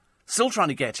trucks. Still trying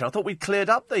to get here. I thought we'd cleared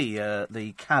up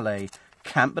the Calais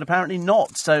camp, but apparently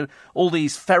not. So all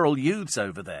these feral youths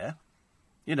over there,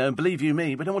 believe you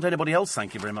me, we don't want anybody else,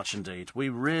 thank you very much indeed. We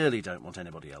really don't want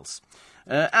anybody else.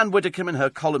 Anne Widdecombe in her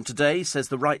column today says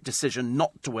the right decision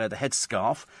not to wear the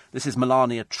headscarf. This is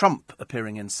Melania Trump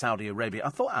appearing in Saudi Arabia. I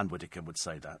thought Anne Widdecombe would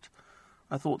say that.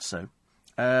 I thought so.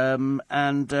 And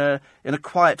in a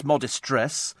quiet, modest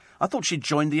dress. I thought she'd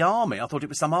joined the army. I thought it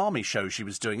was some army show she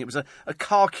was doing. It was a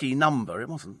khaki number. It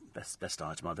wasn't the best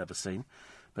item I've ever seen.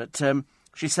 But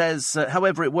she says,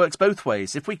 however, it works both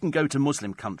ways. If we can go to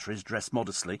Muslim countries dressed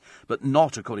modestly, but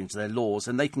not according to their laws,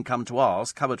 then they can come to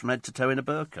ours covered from head to toe in a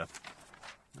burqa.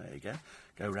 There you go.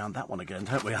 Go round that one again,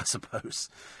 don't we, I suppose.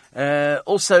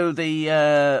 Also,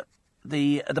 the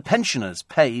pensioners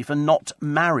pay for not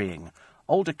marrying.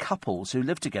 Older couples who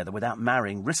live together without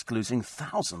marrying risk losing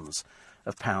thousands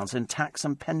of pounds in tax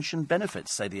and pension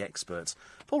benefits, say the experts.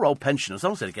 Poor old pensioners,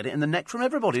 honestly, they get it in the neck from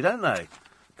everybody, don't they?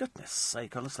 Goodness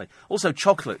sake, honestly. Also,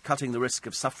 chocolate cutting the risk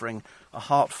of suffering a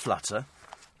heart flutter.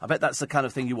 I bet that's the kind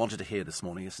of thing you wanted to hear this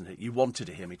morning, isn't it? You wanted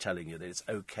to hear me telling you that it's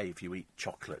OK if you eat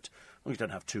chocolate. Well, you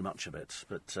don't have too much of it.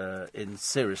 But in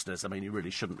seriousness, I mean, you really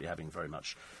shouldn't be having very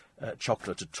much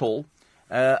chocolate at all.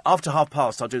 After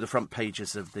 1:30, I'll do the front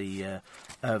pages of the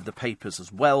papers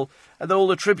as well. And then all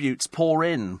the tributes pour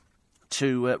in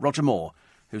to Roger Moore,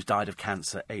 who's died of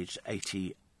cancer, aged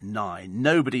 89.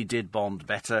 Nobody did Bond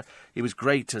better. He was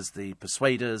great as the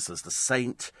Persuaders, as the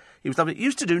Saint. He was lovely. He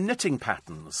used to do knitting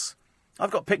patterns.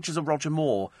 I've got pictures of Roger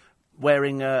Moore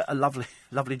wearing a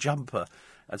lovely jumper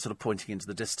and sort of pointing into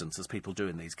the distance as people do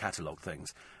in these catalogue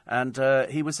things. And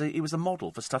he was a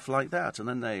model for stuff like that. And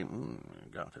then they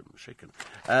got him shaken.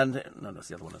 And no, that's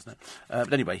the other one, isn't it?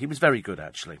 But anyway, he was very good,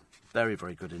 actually. Very,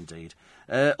 very good indeed.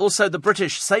 Also, the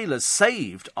British sailors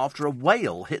saved after a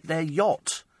whale hit their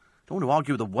yacht. Don't want to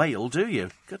argue with a whale, do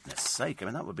you? Goodness sake, I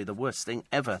mean, that would be the worst thing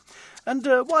ever. And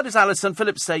why does Alison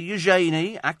Phillips say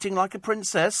Eugenie acting like a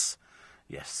princess?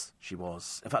 Yes, she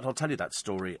was. In fact, I'll tell you that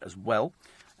story as well.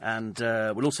 And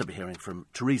we'll also be hearing from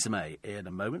Theresa May in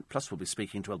a moment. Plus, we'll be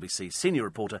speaking to LBC senior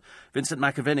reporter Vincent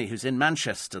McAviney, who's in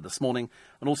Manchester this morning,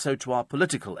 and also to our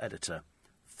political editor,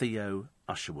 Theo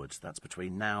Usherwood. That's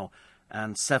between now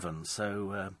and 7.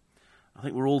 So I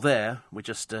think we're all there. We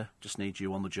just need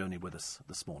you on the journey with us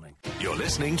this morning. You're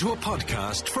listening to a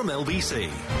podcast from LBC.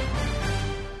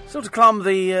 Still to come,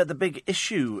 the big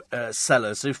issue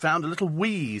sellers who found a little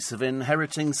wheeze of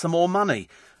inheriting some more money.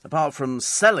 Apart from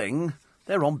selling,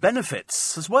 they're on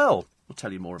benefits as well. We'll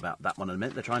tell you more about that one in a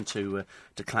minute. They're trying to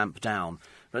clamp down.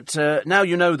 But now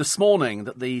you know this morning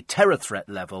that the terror threat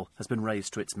level has been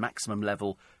raised to its maximum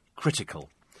level, critical.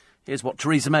 Here's what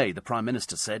Theresa May, the Prime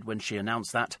Minister, said when she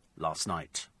announced that last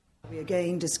night. We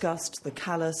again discussed the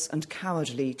callous and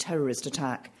cowardly terrorist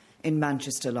attack in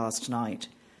Manchester last night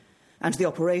and the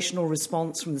operational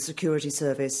response from the security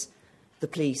service, the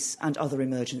police and other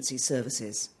emergency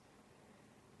services.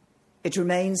 It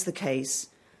remains the case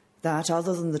that,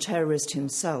 other than the terrorist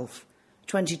himself,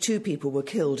 22 people were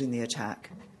killed in the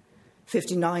attack,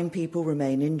 59 people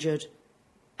remain injured,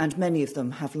 and many of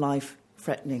them have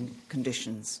life-threatening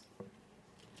conditions.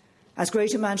 As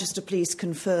Greater Manchester Police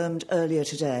confirmed earlier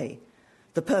today,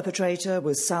 the perpetrator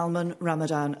was Salman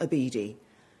Ramadan Abidi,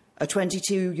 a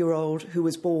 22-year-old who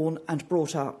was born and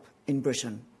brought up in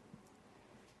Britain.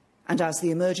 And as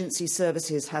the emergency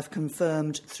services have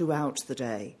confirmed throughout the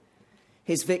day,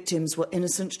 his victims were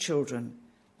innocent children,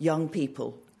 young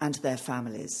people and their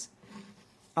families.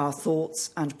 Our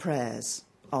thoughts and prayers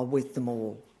are with them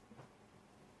all.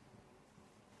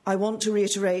 I want to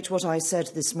reiterate what I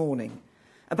said this morning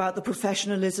about the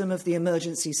professionalism of the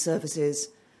emergency services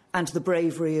and the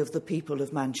bravery of the people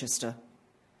of Manchester.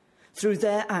 Through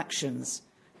their actions,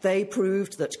 they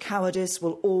proved that cowardice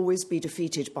will always be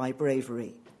defeated by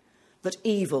bravery, that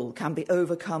evil can be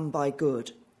overcome by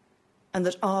good, and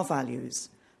that our values,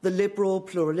 the liberal,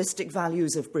 pluralistic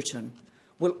values of Britain,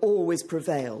 will always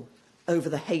prevail over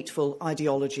the hateful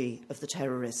ideology of the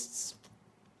terrorists.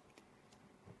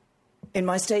 In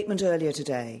my statement earlier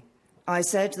today, I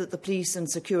said that the police and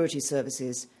security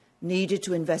services needed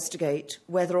to investigate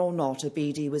whether or not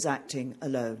Abidi was acting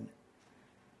alone.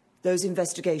 Those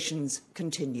investigations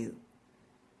continue.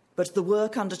 But the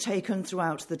work undertaken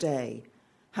throughout the day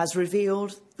has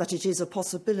revealed that it is a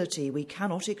possibility we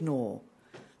cannot ignore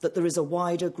that there is a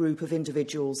wider group of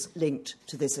individuals linked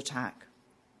to this attack.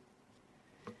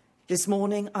 This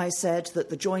morning I said that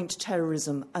the Joint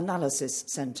Terrorism Analysis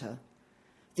Centre,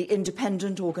 the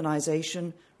independent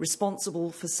organisation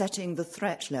responsible for setting the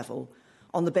threat level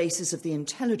on the basis of the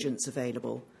intelligence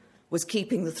available, was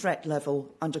keeping the threat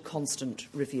level under constant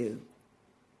review.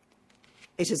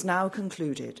 It has now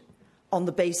concluded, on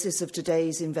the basis of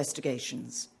today's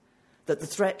investigations, that the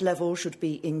threat level should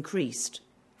be increased,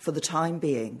 for the time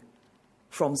being,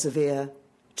 from severe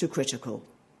to critical.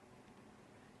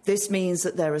 This means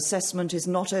that their assessment is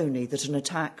not only that an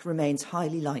attack remains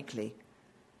highly likely,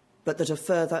 but that a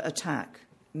further attack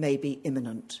may be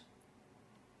imminent.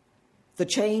 The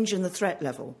change in the threat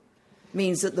level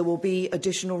means that there will be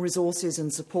additional resources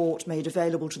and support made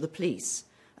available to the police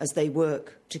as they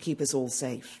work to keep us all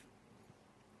safe.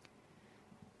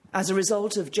 As a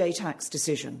result of JTAC's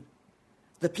decision,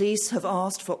 the police have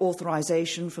asked for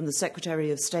authorisation from the Secretary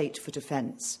of State for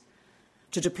Defence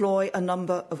to deploy a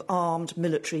number of armed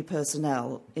military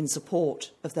personnel in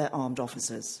support of their armed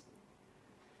officers.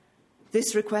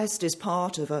 This request is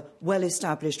part of a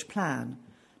well-established plan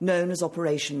known as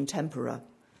Operation Tempora,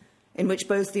 in which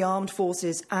both the armed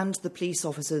forces and the police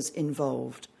officers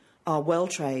involved are well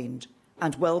trained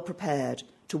and well prepared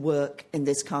to work in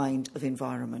this kind of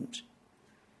environment.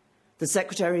 The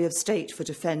Secretary of State for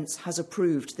Defence has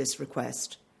approved this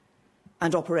request,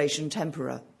 and Operation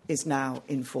Tempora is now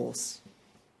in force.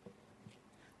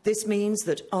 This means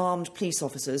that armed police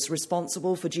officers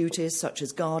responsible for duties such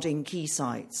as guarding key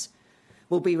sites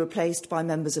will be replaced by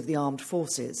members of the armed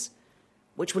forces,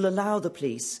 which will allow the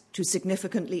police to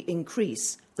significantly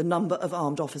increase the number of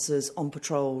armed officers on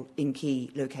patrol in key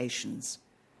locations.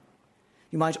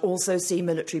 You might also see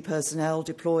military personnel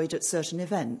deployed at certain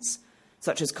events,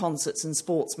 such as concerts and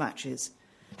sports matches,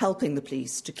 helping the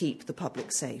police to keep the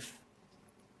public safe.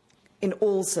 In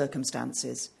all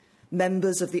circumstances,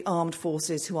 members of the armed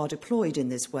forces who are deployed in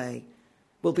this way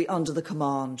will be under the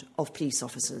command of police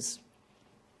officers.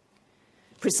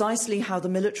 Precisely how the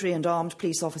military and armed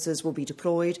police officers will be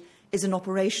deployed is an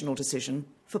operational decision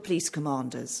for police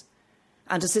commanders,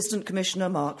 and Assistant Commissioner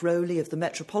Mark Rowley of the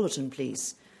Metropolitan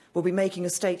Police will be making a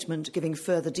statement giving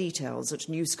further details at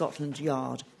New Scotland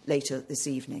Yard later this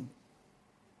evening.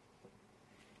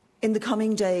 In the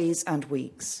coming days and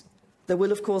weeks, there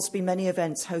will of course be many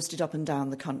events hosted up and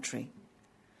down the country.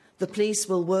 The police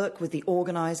will work with the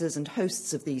organisers and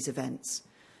hosts of these events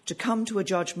to come to a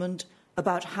judgment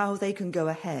about how they can go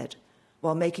ahead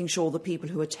while making sure the people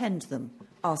who attend them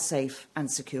are safe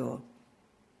and secure.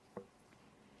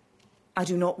 I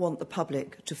do not want the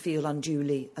public to feel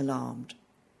unduly alarmed.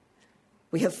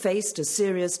 We have faced a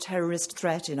serious terrorist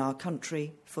threat in our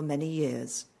country for many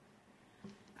years,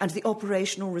 and the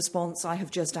operational response I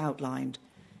have just outlined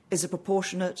is a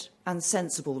proportionate and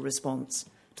sensible response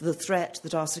to the threat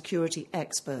that our security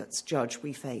experts judge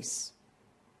we face.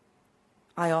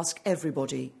 I ask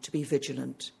everybody to be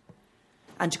vigilant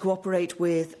and to cooperate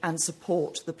with and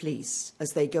support the police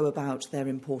as they go about their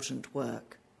important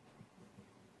work.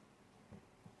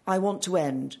 I want to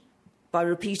end by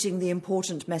repeating the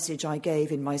important message I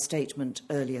gave in my statement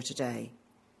earlier today.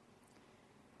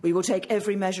 We will take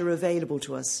every measure available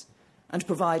to us and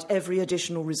provide every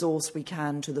additional resource we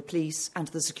can to the police and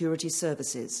the security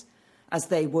services as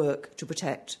they work to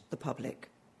protect the public.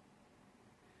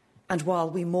 And while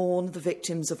we mourn the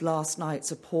victims of last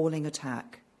night's appalling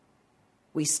attack,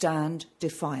 we stand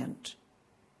defiant.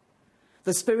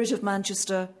 The spirit of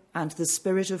Manchester and the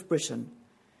spirit of Britain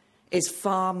is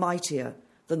far mightier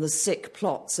than the sick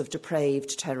plots of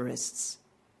depraved terrorists.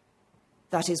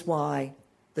 That is why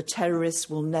the terrorists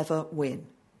will never win,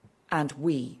 and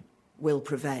we will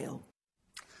prevail.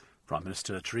 Prime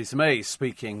Minister Theresa May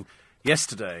speaking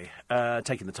yesterday,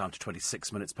 taking the time to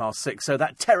 26 minutes past 6. So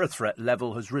that terror threat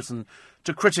level has risen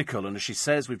to critical, and as she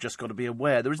says, we've just got to be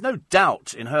aware. There is no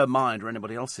doubt in her mind or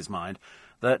anybody else's mind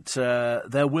that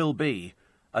there will be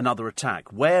another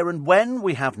attack. Where and when,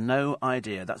 we have no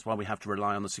idea. That's why we have to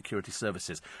rely on the security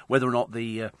services. Whether or not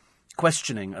the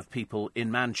questioning of people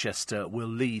in Manchester will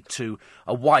lead to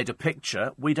a wider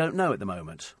picture, we don't know at the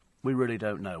moment. We really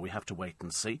don't know. We have to wait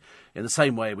and see. In the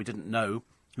same way, we didn't know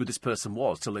who this person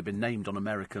was till they'd been named on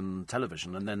American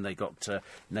television, and then they got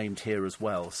named here as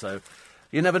well. So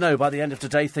you never know. By the end of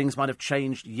today, things might have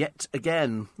changed yet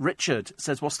again. Richard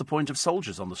says, what's the point of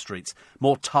soldiers on the streets?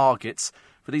 More targets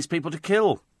for these people to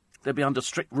kill. They'll be under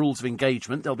strict rules of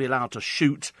engagement. They'll be allowed to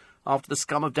shoot after the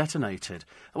scum have detonated.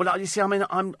 Well, you see, I mean,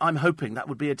 I'm hoping that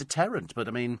would be a deterrent. But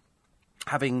I mean,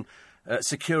 having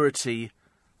security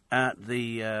at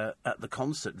the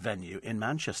concert venue in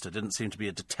Manchester didn't seem to be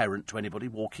a deterrent to anybody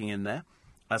walking in there,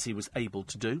 as he was able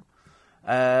to do.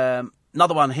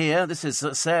 Another one here. This is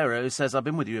Sarah, who says, I've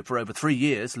been with you for over 3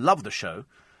 years. Love the show.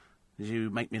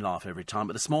 You make me laugh every time.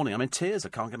 But this morning I'm in tears. I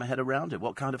can't get my head around it.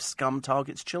 What kind of scum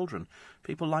targets children?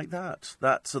 People like that.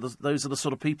 Those are the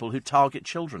sort of people who target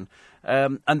children.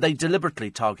 And they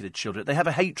deliberately targeted children. They have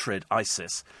a hatred,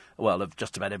 ISIS, well, of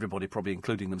just about everybody, probably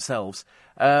including themselves,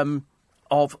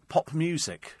 of pop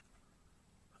music.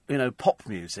 You know, pop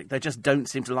music. They just don't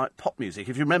seem to like pop music.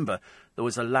 If you remember, there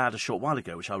was a lad a short while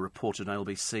ago, which I reported on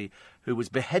LBC, who was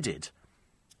beheaded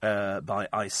by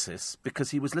ISIS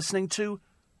because he was listening to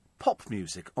pop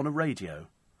music on a radio.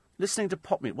 Listening to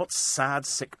pop music. What sad,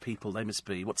 sick people they must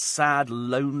be. What sad,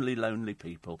 lonely, lonely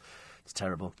people. It's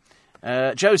terrible.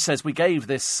 Joe says, we gave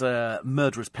this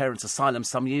murderer's parents asylum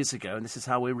some years ago, and this is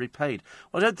how we repaid.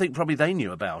 Well, I don't think probably they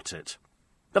knew about it.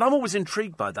 But I'm always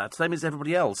intrigued by that, same as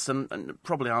everybody else, and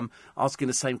probably I'm asking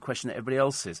the same question that everybody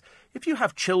else is. If you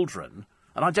have children,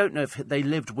 and I don't know if they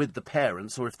lived with the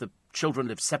parents or if the children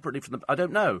lived separately from them, I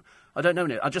don't know.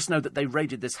 I just know that they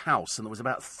raided this house, and there was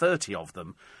about 30 of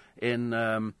them in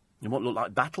what looked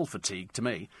like battle fatigue to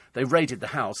me. They raided the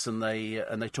house, and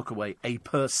they took away a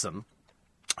person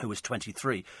who was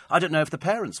 23. I don't know if the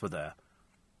parents were there.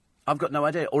 I've got no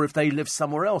idea. Or if they live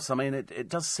somewhere else. I mean, it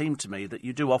does seem to me that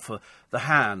you do offer the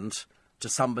hand to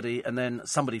somebody and then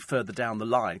somebody further down the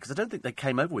line. Because I don't think they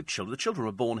came over with children. The children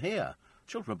were born here.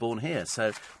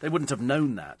 So they wouldn't have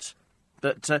known that.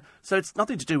 But so it's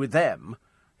nothing to do with them.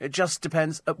 It just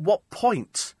depends at what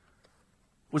point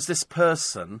was this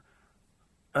person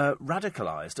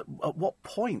radicalised? At what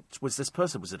point was this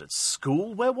person? Was it at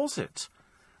school? Where was it?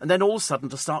 And then all of a sudden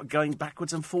to start going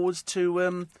backwards and forwards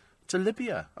to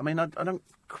Libya. I mean, I don't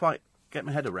quite get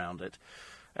my head around it.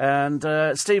 And,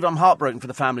 Steve, I'm heartbroken for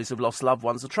the families who've lost loved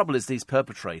ones. The trouble is these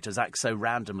perpetrators act so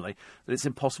randomly that it's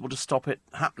impossible to stop it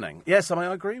happening. Yes, I mean,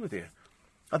 I agree with you.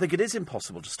 I think it is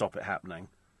impossible to stop it happening.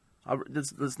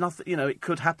 There's nothing, you know, it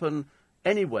could happen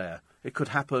anywhere. It could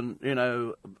happen, you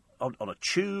know, on a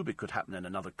tube. It could happen in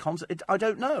another concert. I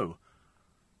don't know.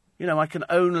 You know, I can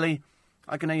only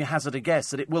hazard a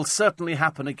guess that it will certainly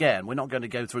happen again. We're not going to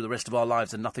go through the rest of our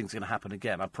lives and nothing's going to happen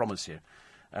again, I promise you.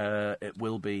 It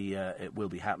will be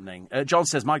happening. John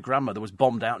says, my grandmother was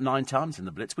bombed out 9 times in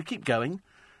the Blitz. We keep going.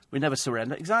 We never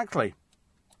surrender. Exactly.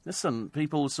 Listen,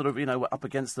 people sort of, you know, were up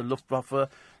against the Luftwaffe.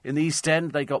 In the East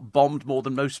End, they got bombed more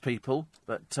than most people.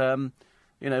 But,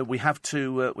 you know, we have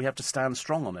to stand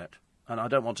strong on it. And I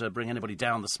don't want to bring anybody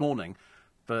down this morning,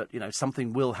 but, you know,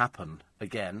 something will happen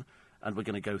again, and we're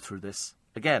going to go through this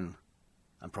again,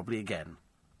 and probably again,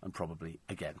 and probably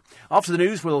again. After the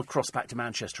news, we'll cross back to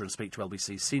Manchester and speak to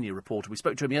LBC's senior reporter. We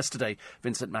spoke to him yesterday,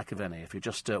 Vincent McAvenny. If you're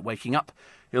just waking up,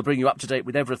 he'll bring you up to date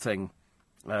with everything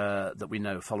that we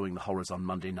know following the horrors on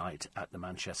Monday night at the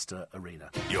Manchester Arena.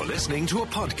 You're listening to a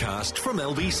podcast from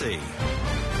LBC.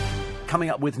 Coming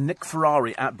up with Nick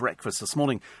Ferrari at breakfast this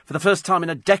morning. For the first time in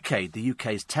a decade, the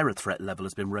UK's terror threat level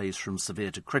has been raised from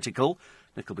severe to critical.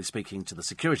 Nick will be speaking to the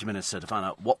Security Minister to find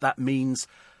out what that means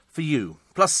for you.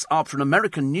 Plus, after an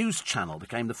American news channel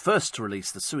became the first to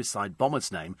release the suicide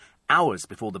bomber's name hours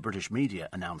before the British media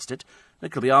announced it,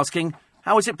 Nick will be asking,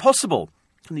 how is it possible?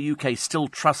 Can the UK still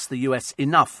trust the US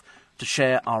enough to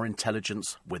share our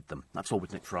intelligence with them? That's all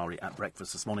with Nick Ferrari at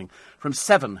breakfast this morning from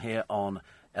 7 here on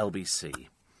LBC.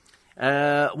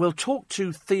 We'll talk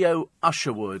to Theo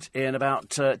Usherwood in about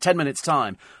 10 minutes'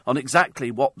 time on exactly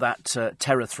what that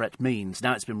terror threat means.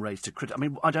 Now it's been raised to critical. I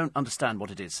mean, I don't understand what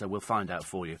it is, so we'll find out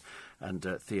for you. And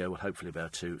Theo will hopefully be able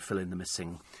to fill in the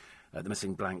missing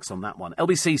blanks on that one.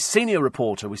 LBC's senior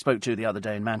reporter we spoke to the other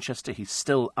day in Manchester. He's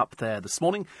still up there this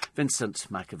morning. Vincent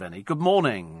McAvenny. Good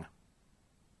morning.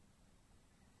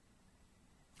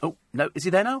 Oh, no, is he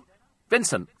there now?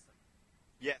 Vincent?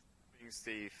 Yeah.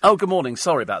 Steve. Oh, good morning.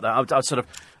 Sorry about that.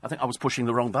 I think I was pushing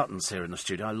the wrong buttons here in the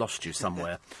studio. I lost you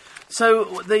somewhere.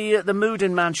 So the mood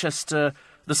in Manchester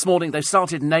this morning, they've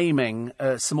started naming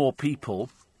some more people.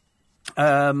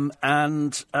 And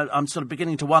I'm sort of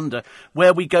beginning to wonder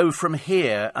where we go from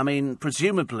here. I mean,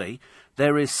 presumably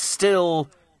there is still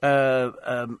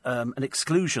an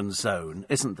exclusion zone,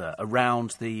 isn't there,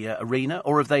 around the arena?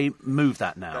 Or have they moved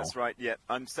that now? That's right, yeah.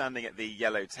 I'm standing at the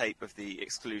yellow tape of the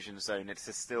exclusion zone. It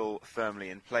is still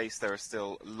firmly in place. There are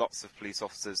still lots of police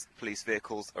officers, police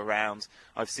vehicles around.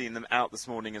 I've seen them out this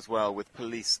morning as well with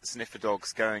police sniffer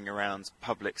dogs going around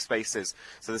public spaces.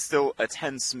 So there's still a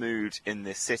tense mood in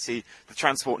this city. The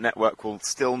transport network will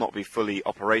still not be fully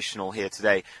operational here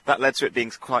today. That led to it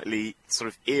being slightly sort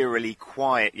of eerily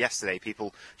quiet yesterday.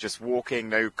 People just walking,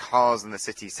 no cars in the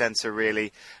city centre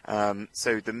really.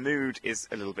 So the mood is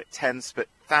a little bit tense, but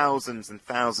thousands and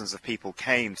thousands of people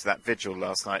came to that vigil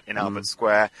last night in Albert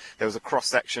Square. There was a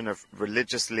cross-section of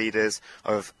religious leaders,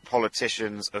 of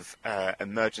politicians, of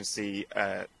emergency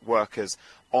workers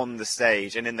on the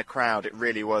stage, and in the crowd it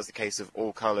really was a case of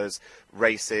all colours,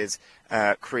 races,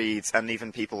 creeds, and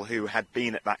even people who had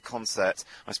been at that concert.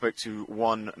 I spoke to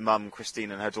one mum, Christine,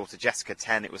 and her daughter Jessica,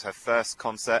 10. It was her first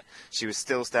concert. She was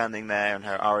still standing there in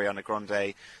her Ariana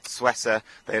Grande sweater.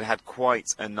 They had had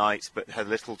quite a night, but her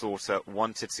little daughter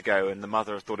wanted to go, and the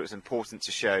mother thought it was important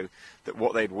to show that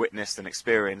what they'd witnessed and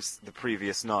experienced the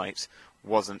previous night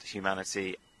wasn't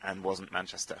humanity and wasn't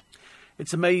Manchester.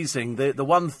 It's amazing. The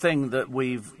one thing that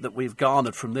we've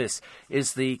garnered from this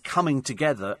is the coming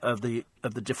together of the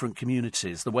different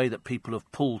communities, the way that people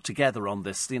have pulled together on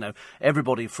this. You know,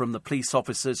 everybody from the police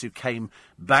officers who came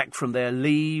back from their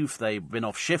leave, they've been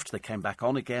off shift, they came back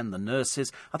on again, the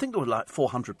nurses. I think there were like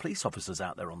 400 police officers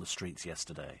out there on the streets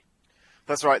yesterday.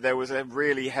 That's right, there was a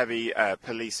really heavy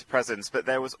police presence, but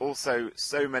there was also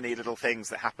so many little things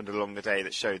that happened along the day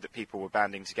that showed that people were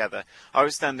banding together. I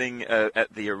was standing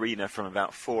at the arena from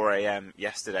about 4 a.m.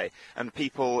 yesterday, and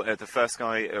people, the first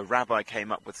guy, a rabbi,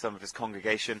 came up with some of his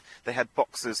congregation. They had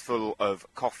boxes full of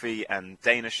coffee and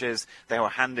danishes. They were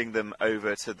handing them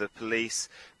over to the police.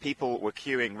 People were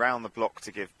queuing round the block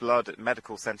to give blood at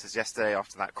medical centres yesterday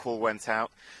after that call went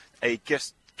out. A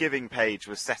giving page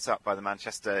was set up by the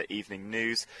Manchester Evening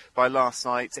News. By last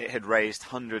night, it had raised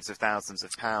hundreds of thousands of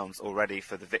pounds already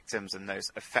for the victims and those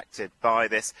affected by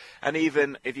this. And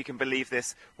even, if you can believe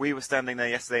this, we were standing there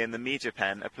yesterday in the media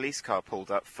pen. A police car pulled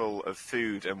up full of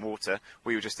food and water.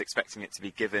 We were just expecting it to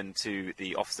be given to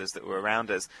the officers that were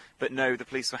around us. But no, the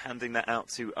police were handing that out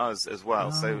to us as well.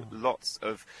 Oh. So lots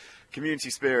of community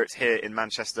spirit here in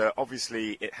Manchester.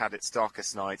 Obviously, it had its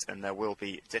darkest night, and there will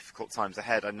be difficult times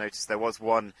ahead. I noticed there was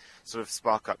one sort of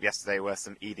spark up yesterday where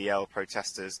some EDL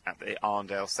protesters at the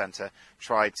Arndale Centre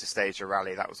tried to stage a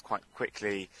rally. That was quite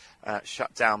quickly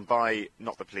shut down by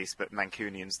not the police but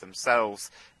Mancunians themselves,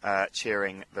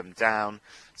 cheering them down.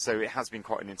 So it has been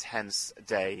quite an intense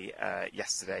day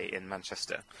yesterday in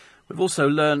Manchester. We've also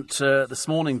learnt this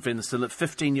morning, Vincent, that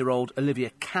 15-year-old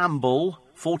Olivia Campbell,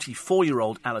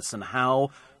 44-year-old Alison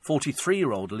Howe,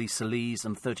 43-year-old Lisa Lees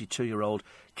and 32-year-old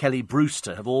Kelly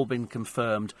Brewster have all been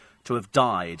confirmed to have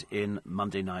died in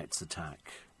Monday night's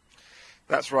attack.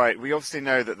 That's right. We obviously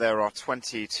know that there are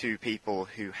 22 people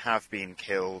who have been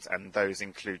killed, and those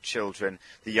include children.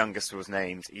 The youngest was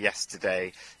named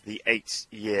yesterday, the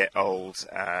 8-year-old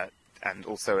and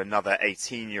also another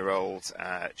 18-year-old,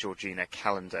 Georgina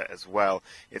Callender, as well.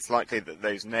 It's likely that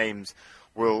those names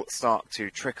will start to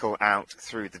trickle out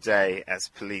through the day as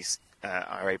police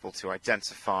are able to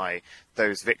identify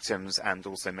those victims and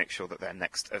also make sure that their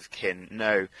next of kin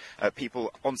know.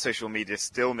 People on social media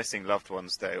still missing loved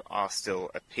ones, though, are still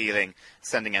appealing,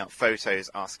 sending out photos,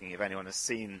 asking if anyone has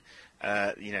seen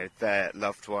their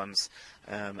loved ones.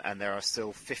 And there are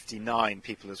still 59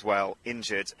 people as well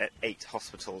injured at 8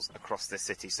 hospitals across the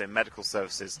city. So medical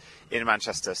services in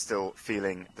Manchester still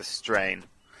feeling the strain.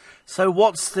 So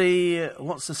what's the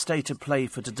state of play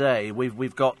for today?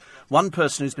 We've got one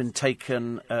person who's been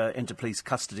taken into police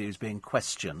custody who's being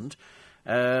questioned,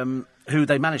 who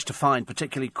they managed to find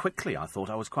particularly quickly. I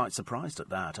was quite surprised at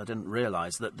that. I didn't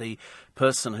realise that the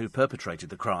person who perpetrated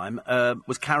the crime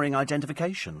was carrying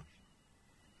identification.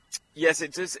 Yes,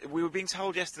 it does. We were being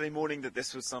told yesterday morning that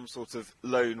this was some sort of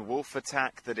lone wolf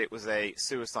attack, that it was a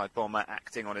suicide bomber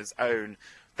acting on his own.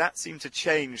 That seemed to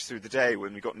change through the day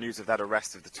when we got news of that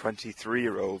arrest of the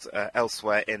 23-year-old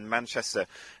elsewhere in Manchester.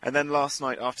 And then last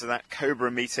night, after that Cobra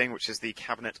meeting, which is the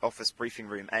Cabinet Office Briefing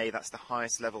Room A, that's the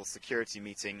highest level security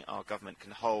meeting our government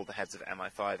can hold, the heads of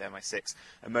MI5, MI6,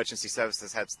 emergency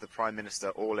services heads, the Prime Minister,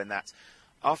 all in that.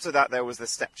 After that, there was the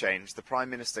step change. The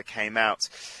Prime Minister came out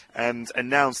and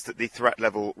announced that the threat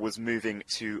level was moving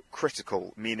to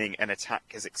critical, meaning an attack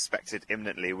is expected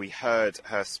imminently. We heard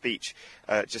her speech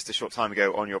just a short time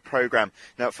ago on your programme.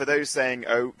 Now, for those saying,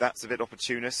 oh, that's a bit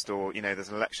opportunist, or, there's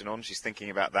an election on, she's thinking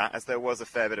about that, as there was a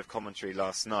fair bit of commentary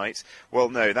last night. Well,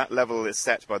 no, that level is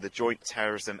set by the Joint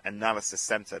Terrorism Analysis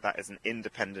Centre. That is an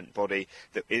independent body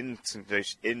that, in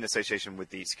association with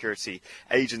the security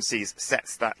agencies,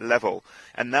 sets that level.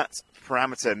 And that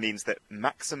parameter means that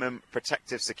maximum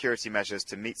protective security measures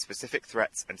to meet specific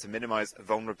threats and to minimise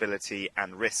vulnerability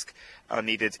and risk are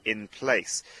needed in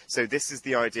place. So this is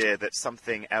the idea that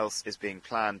something else is being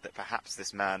planned, that perhaps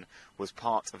this man was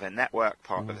part of a network,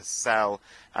 part of a cell,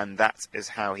 and that is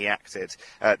how he acted.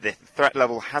 The threat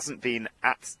level hasn't been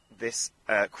at this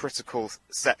critical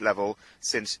set level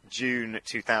since June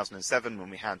 2007, when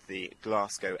we had the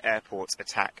Glasgow airport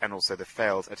attack and also the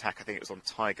failed attack, I think it was on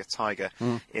Tiger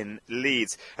in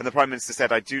Leeds. And the Prime Minister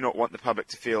said, I do not want the public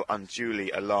to feel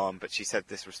unduly alarmed, but she said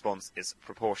this response is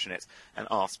proportionate and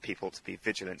asked people to be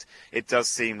vigilant. It does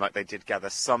seem like they did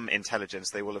gather some intelligence.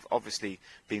 They will have obviously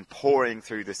been poring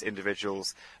through this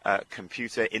individual's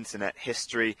computer, internet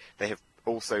history. They have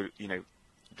also,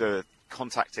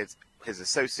 contacted his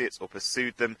associates or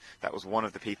pursued them. That was one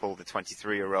of the people, the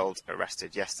 23-year-old,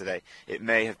 arrested yesterday. It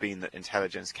may have been that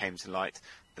intelligence came to light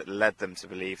that led them to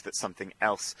believe that something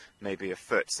else may be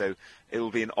afoot. So it will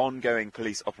be an ongoing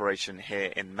police operation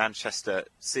here in Manchester,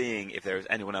 seeing if there is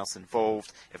anyone else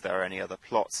involved, if there are any other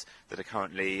plots that are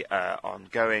currently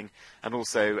ongoing, and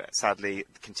also, sadly,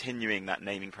 continuing that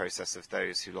naming process of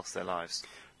those who lost their lives.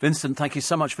 Vincent, thank you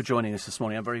so much for joining us this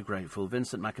morning. I'm very grateful.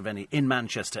 Vincent McAvenny in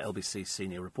Manchester, LBC's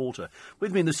senior reporter.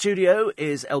 With me in the studio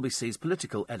is LBC's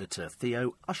political editor,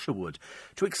 Theo Usherwood,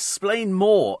 to explain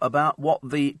more about what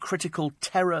the critical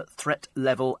terror threat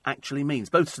level actually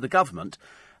means, both to the government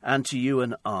and to you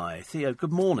and I. Theo,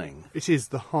 good morning. It is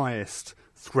the highest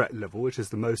threat level, which is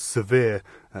the most severe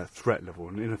threat level,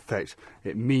 and in effect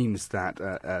it means that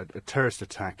a terrorist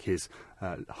attack is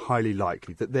highly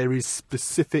likely, that there is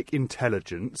specific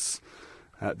intelligence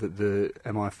that the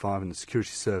MI5 and the security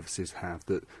services have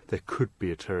that there could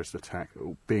be a terrorist attack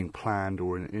being planned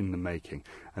or in the making.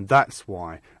 And that's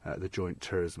why the Joint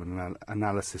Terrorism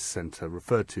Analysis Centre,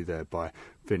 referred to there by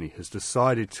Vinny, has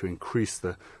decided to increase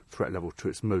the threat level to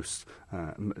its to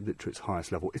its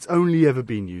highest level. It's only ever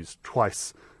been used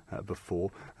twice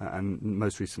before, and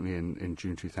most recently in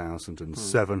June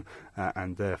 2007,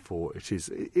 and therefore it's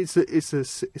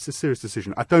a serious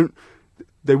decision.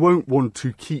 They won't want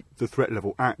to keep the threat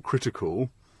level at critical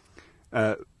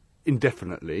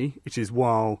indefinitely. It is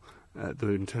while the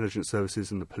intelligence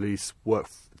services and the police work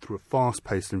through a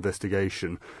fast-paced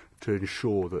investigation to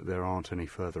ensure that there aren't any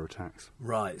further attacks.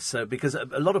 Right, so because a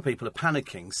lot of people are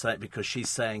panicking, because she's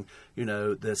saying,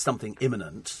 there's something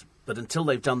imminent, but until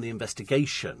they've done the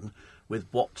investigation with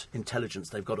what intelligence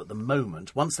they've got at the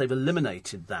moment, once they've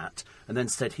eliminated that and then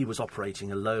said he was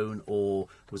operating alone, or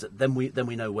was it, then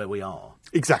we know where we are.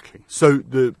 Exactly. So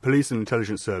the police and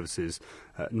intelligence services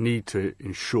need to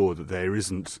ensure that there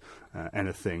isn't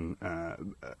anything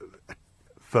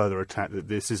further attack, that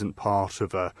this isn't part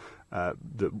of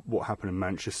what happened in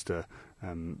Manchester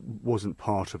wasn't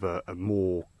part of a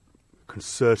more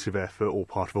concerted effort or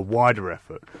part of a wider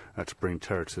effort to bring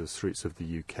terror to the streets of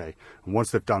the UK. And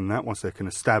once they've done that, once they can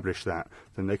establish that,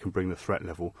 then they can bring the threat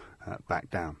level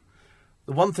back down.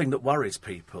 The one thing that worries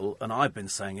people, and I've been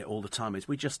saying it all the time, is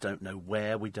we just don't know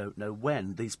where, we don't know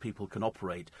when these people can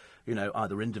operate,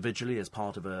 either individually as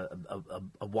part of a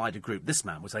wider group. This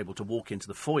man was able to walk into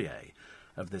the foyer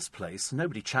of this place.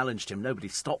 Nobody challenged him, nobody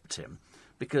stopped him,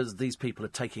 because these people are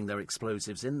taking their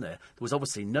explosives in there. There was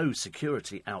obviously no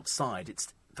security outside.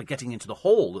 It's for getting into the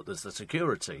hall that there's the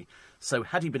security. So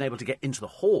had he been able to get into the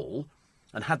hall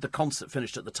and had the concert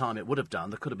finished at the time it would have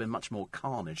done, there could have been much more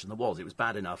carnage than there was. It was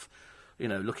bad enough,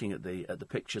 looking at the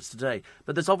pictures today.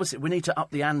 But there's obviously, we need to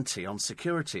up the ante on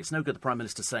security. It's no good the Prime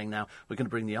Minister saying now we're going to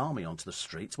bring the army onto the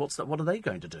streets. What are they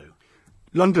going to do?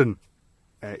 London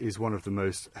is one of the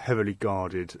most heavily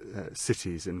guarded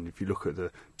cities, and if you look at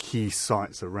the key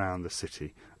sites around the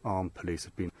city, armed police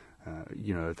have been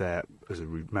there as a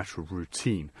matter of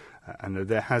routine, and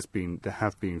there have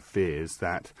been fears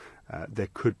that there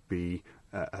could be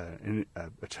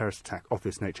a terrorist attack of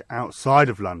this nature outside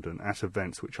of London at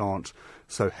events which aren't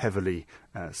so heavily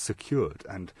secured.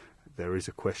 And there is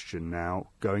a question now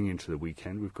going into the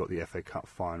weekend. We've got the FA Cup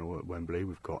final at Wembley.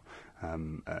 We've got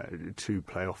 2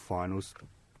 playoff finals,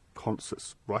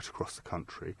 concerts right across the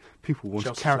country. People want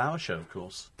to carry Flower Show, of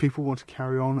course. People want to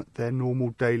carry on their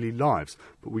normal daily lives,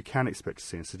 but we can expect to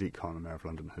see, and Sadiq Khan, the Mayor of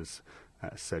London, has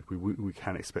said we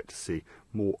can expect to see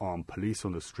more armed police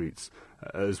on the streets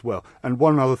as well. And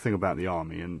one other thing about the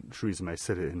army, and Theresa May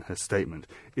said it in her statement,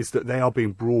 is that they are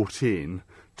being brought in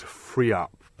to free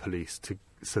up police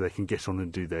so they can get on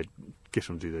and do their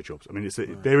jobs. I mean,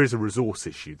 there is a resource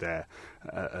issue there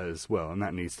as well, and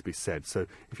that needs to be said. So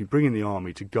if you bring in the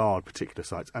army to guard particular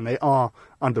sites, and they are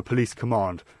under police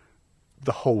command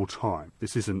the whole time,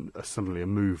 this isn't suddenly a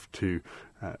move to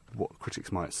what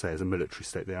critics might say is a military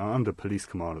state. They are under police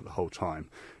command at the whole time.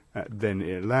 Then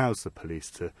it allows the police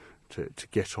to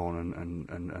get on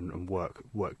and work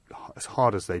as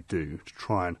hard as they do to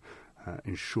try and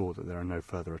ensure that there are no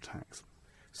further attacks.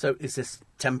 So is this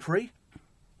temporary?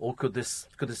 Or could this,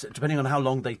 depending on how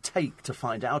long they take to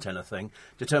find out anything,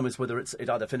 determines whether it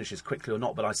either finishes quickly or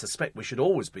not? But I suspect we should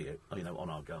always be, on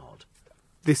our guard.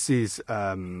 This is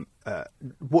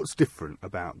what's different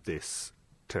about this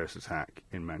terrorist attack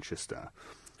in Manchester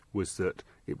was that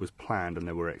it was planned and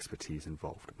there were expertise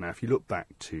involved. Now, if you look back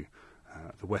to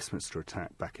the Westminster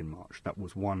attack back in March, that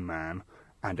was one man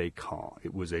and a car.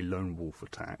 It was a lone wolf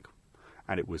attack,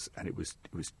 and it was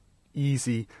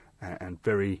easy and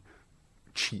very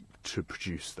cheap to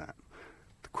produce that.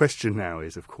 The question now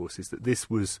is, of course, is that this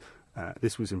was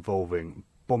involving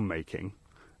bomb making.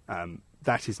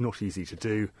 That is not easy to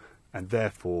do, and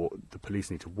therefore the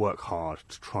police need to work hard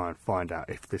to try and find out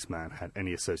if this man had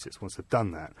any associates. Once they've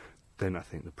done that, then I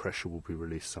think the pressure will be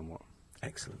released somewhat.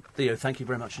 Excellent. Theo, thank you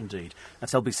very much indeed.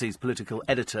 That's LBC's political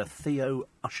editor, Theo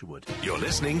Usherwood. You're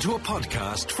listening to a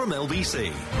podcast from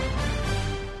LBC.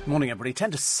 Morning, everybody.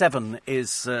 10 to 7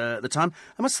 is the time.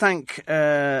 I must thank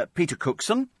Peter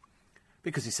Cookson,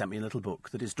 because he sent me a little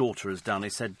book that his daughter has done. He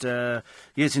said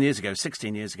years and years ago,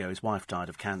 16 years ago, his wife died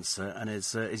of cancer, and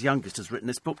his youngest has written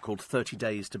this book called 30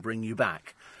 Days to Bring You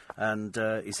Back. And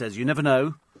he says, you never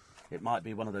know, it might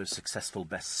be one of those successful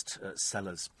best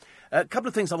sellers. A couple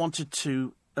of things I wanted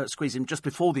to squeeze in just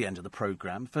before the end of the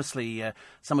programme. Firstly,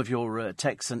 some of your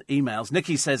texts and emails.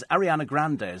 Nikki says, Ariana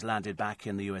Grande has landed back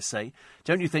in the USA.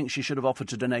 Don't you think she should have offered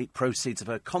to donate proceeds of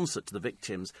her concert to the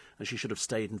victims, and she should have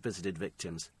stayed and visited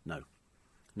victims?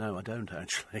 No, I don't,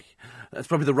 actually. That's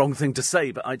probably the wrong thing to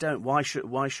say, but I don't. Why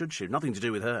should she? Nothing to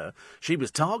do with her. She was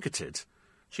targeted.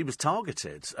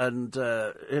 And,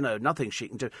 nothing she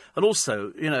can do. And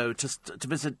also, to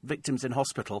visit victims in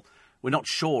hospital, we're not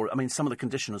sure. I mean, some of the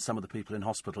condition of some of the people in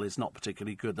hospital is not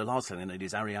particularly good. The last thing they need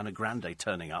is Ariana Grande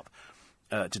turning up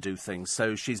to do things.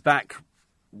 So she's back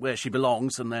where she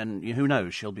belongs, and then, who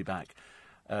knows, she'll be back.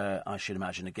 I should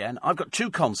imagine again. I've got 2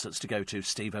 concerts to go to,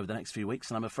 Steve, over the next few weeks,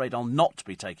 and I'm afraid I'll not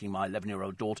be taking my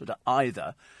 11-year-old daughter to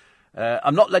either.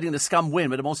 I'm not letting the scum win,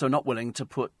 but I'm also not willing to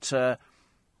put her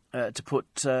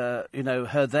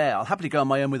there. I'll happily go on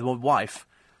my own with my wife,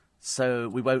 so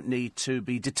we won't need to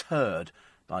be deterred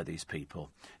by these people.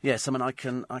 Yes, I mean, I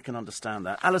can understand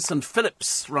that. Alison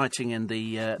Phillips, writing in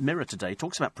the Mirror today,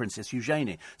 talks about Princess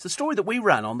Eugenie. It's a story that we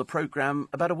ran on the programme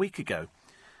about a week ago.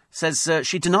 Says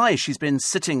she denies she's been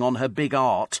sitting on her big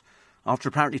art after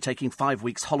apparently taking 5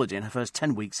 weeks holiday in her first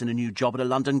 10 weeks in a new job at a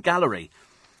London gallery.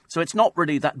 So it's not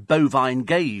really that bovine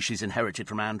gaze she's inherited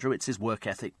from Andrew, it's his work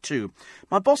ethic too.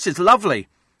 My boss is lovely,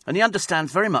 and he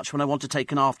understands very much when I want to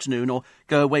take an afternoon or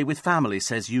go away with family,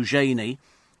 says Eugenie,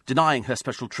 denying her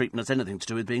special treatment has anything to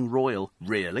do with being royal.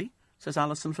 Really? Says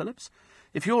Alison Phillips.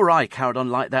 If you or I carried on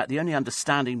like that, the only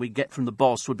understanding we get from the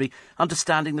boss would be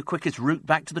understanding the quickest route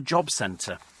back to the job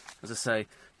centre. As I say,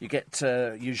 You get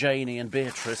Eugenie and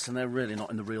Beatrice, and they're really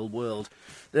not in the real world.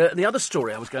 The other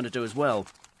story I was going to do as well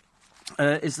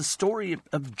is the story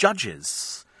of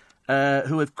judges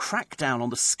who have cracked down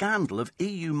on the scandal of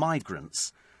EU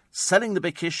migrants selling the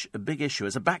big issue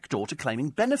as a backdoor to claiming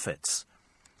benefits.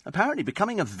 Apparently,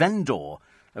 becoming a vendor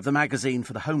of the magazine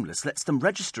for the homeless lets them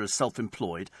register as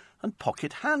self-employed and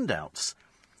pocket handouts.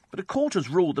 But a court has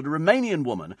ruled that a Romanian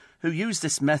woman who used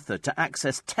this method to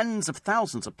access tens of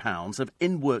thousands of pounds of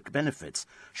in-work benefits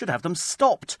should have them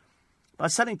stopped. By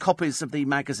selling copies of the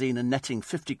magazine and netting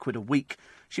 £50 a week,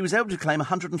 she was able to claim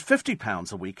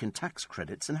 £150 a week in tax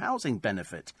credits and housing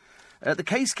benefit. The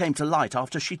case came to light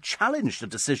after she challenged a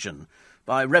decision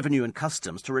by Revenue and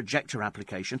Customs to reject her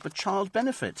application for child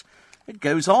benefit. It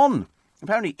goes on.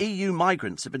 Apparently EU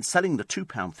migrants have been selling the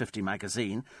 £2.50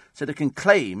 magazine so they can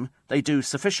claim they do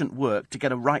sufficient work to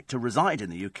get a right to reside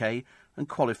in the UK and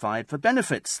qualified for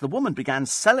benefits. The woman began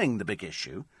selling the big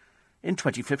issue in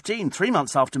 2015, 3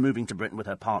 months after moving to Britain with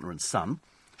her partner and son.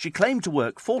 She claimed to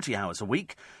work 40 hours a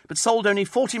week, but sold only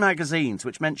 40 magazines,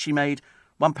 which meant she made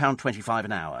 £1.25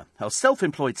 an hour. Her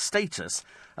self-employed status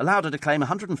allowed her to claim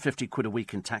 £150 a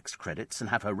week in tax credits and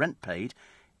have her rent paid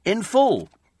in full.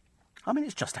 I mean,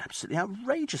 it's just absolutely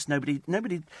outrageous. Nobody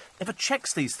ever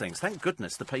checks these things. Thank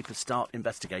goodness the papers start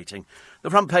investigating.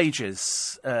 The front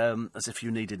pages, as if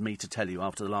you needed me to tell you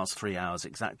after the last 3 hours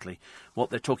exactly what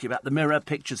they're talking about. The Mirror,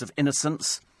 pictures of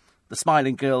innocence. The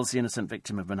smiling girl's the innocent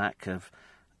victim of an act of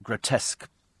grotesque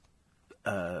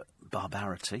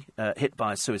barbarity, hit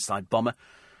by a suicide bomber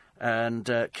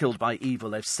and killed by evil,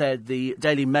 they've said. The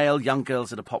Daily Mail, young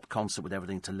girls at a pop concert with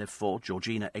everything to live for.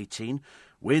 Georgina, 18,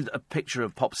 with a picture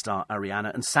of pop star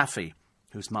Ariana, and Safi,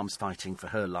 whose mum's fighting for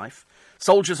her life.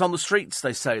 Soldiers on the streets,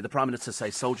 they say. The Prime Minister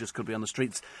says soldiers could be on the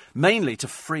streets mainly to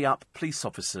free up police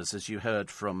officers, as you heard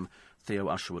from Theo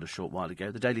Usherwood a short while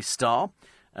ago. The Daily Star,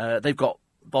 they've got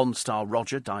Bond star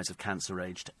Roger, dies of cancer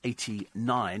aged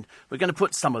 89. We're going to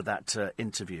put some of that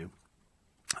interview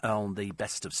on the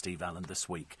Best of Steve Allen this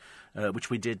week,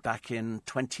 which we did back in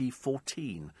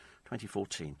 2014.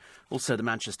 Also, the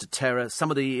Manchester Terror. Some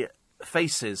of the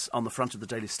faces on the front of the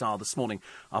Daily Star this morning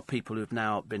are people who have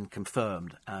now been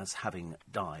confirmed as having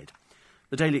died.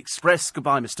 The Daily Express,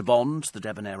 goodbye Mr. Bond, the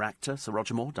debonair actor. Sir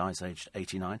Roger Moore dies aged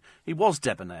 89. He was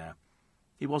debonair.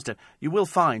 You will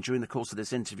find during the course of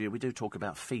this interview, we do talk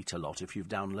about feet a lot if you've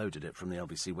downloaded it from the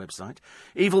LBC website.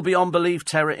 Evil beyond belief,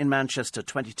 terror in Manchester,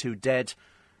 22 dead,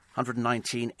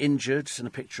 119 injured, and a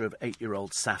picture of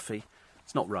 8-year-old Safi.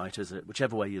 It's not right, is it?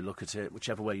 Whichever way you look at it,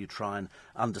 whichever way you try and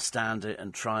understand it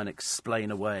and try and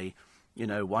explain away, you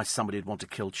know, why somebody would want to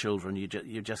kill children, you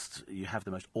have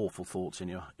the most awful thoughts in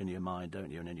your mind,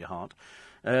 don't you, and in your heart.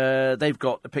 They've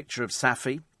got a picture of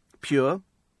Safi, pure.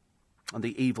 And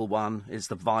the evil one is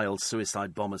the vile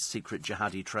suicide bomber's secret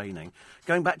jihadi training.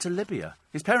 Going back to Libya.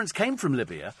 His parents came from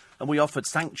Libya, and we offered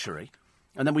sanctuary.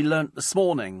 And then we learnt this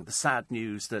morning the sad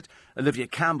news that Olivia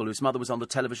Campbell, whose mother was on the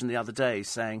television the other day,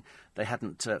 saying they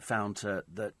hadn't found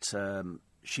that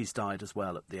she's died as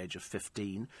well at the age of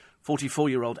 15.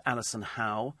 44-year-old Alison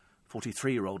Howe,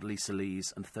 43-year-old Lisa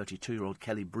Lees, and 32-year-old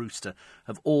Kelly Brewster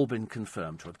have all been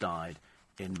confirmed to have died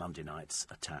in Monday night's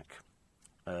attack.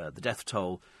 The death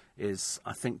toll is,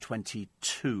 I think,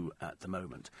 22 at the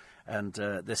moment. And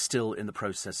they're still in the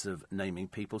process of naming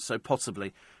people. So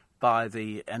possibly by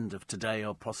the end of today,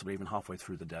 or possibly even halfway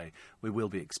through the day, we will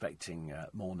be expecting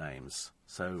more names.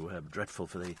 So dreadful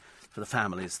for the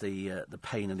families. The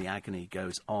pain and the agony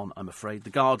goes on, I'm afraid. The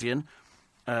Guardian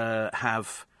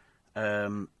have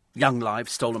young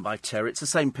lives stolen by terror. It's the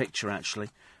same picture, actually,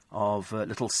 of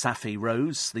little Safi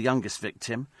Rose, the youngest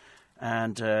victim.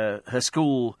 And her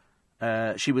school...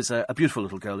 she was a beautiful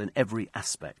little girl in every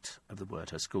aspect of the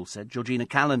word, her school said. Georgina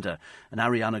Calendar, an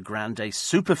Ariana Grande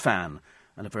superfan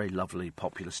and a very lovely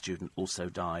popular student, also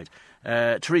died.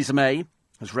 Theresa May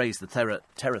has raised the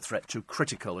terror threat to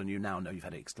critical, and you now know, you've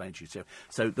had it explained to you too.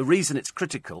 So the reason it's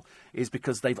critical is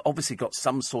because they've obviously got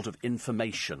some sort of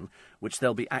information which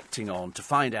they'll be acting on to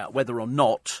find out whether or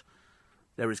not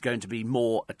there is going to be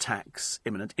more attacks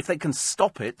imminent. If they can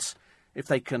stop it, if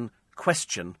they can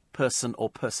question person or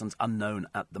persons unknown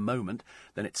at the moment,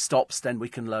 then it stops, then we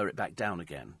can lower it back down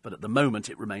again. But at the moment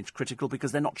it remains critical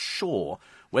because they're not sure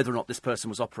whether or not this person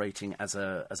was operating as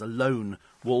a lone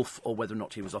wolf or whether or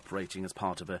not he was operating as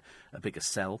part of a bigger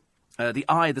cell. The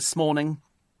Eye this morning,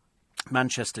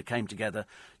 Manchester came together,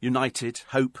 united,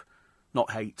 hope,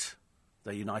 not hate.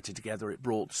 They united together. It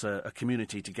brought a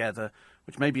community together,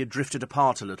 which maybe had drifted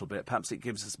apart a little bit. Perhaps it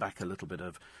gives us back a little bit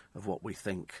of what we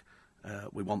think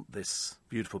we want this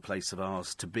beautiful place of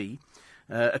ours to be.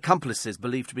 Accomplices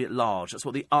believed to be at large. That's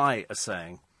what the Eye are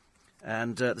saying.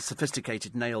 And the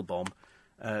sophisticated nail bomb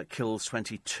kills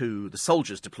 22. The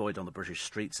soldiers deployed on the British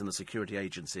streets and the security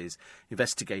agencies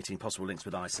investigating possible links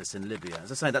with ISIS in Libya.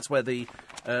 As I say, that's where the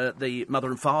mother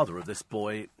and father of this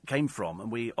boy came from,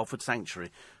 and we offered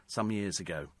sanctuary some years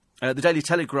ago. The Daily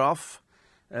Telegraph,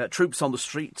 troops on the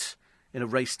street in a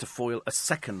race to foil a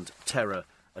second terror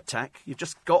attack. You've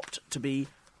just got to be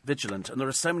vigilant, and there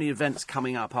are so many events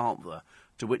coming up, aren't there,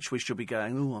 to which we should be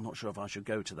going, oh, I'm not sure if I should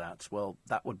go to that. Well,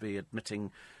 that would be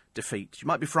admitting defeat. You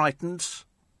might be frightened,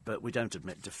 but we don't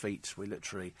admit defeat. We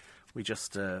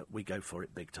go for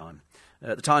it big time.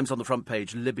 The Times on the front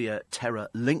page, Libya terror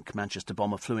link. Manchester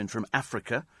bomber flew in from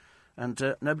Africa,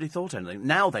 and nobody thought anything.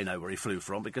 Now they know where he flew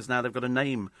from, because now they've got a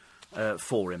name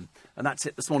for him. And that's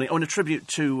it this morning. Oh, and a tribute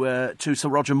to Sir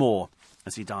Roger Moore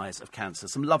as he dies of cancer.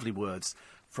 Some lovely words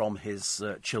from his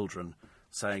children,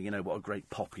 saying, what a great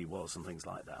pop he was and things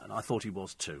like that. And I thought he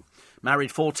was too.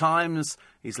 Married 4 times.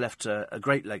 He's left a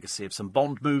great legacy of some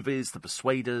Bond movies, The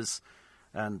Persuaders,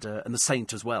 and The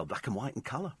Saint as well. Black and white and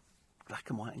colour. Black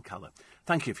and white and colour.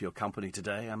 Thank you for your company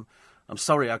today. I'm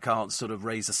sorry I can't sort of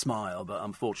raise a smile, but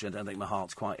unfortunately I don't think my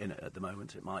heart's quite in it at the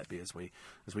moment. It might be as we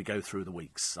go through the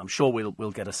weeks. I'm sure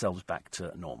we'll get ourselves back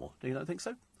to normal. Do you not think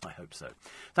so? I hope so.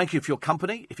 Thank you for your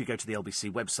company. If you go to the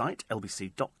LBC website,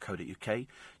 lbc.co.uk,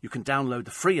 you can download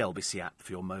the free LBC app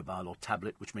for your mobile or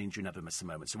tablet, which means you never miss a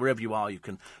moment. So wherever you are, you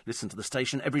can listen to the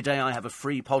station. Every day I have a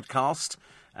free podcast,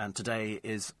 and today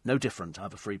is no different. I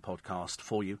have a free podcast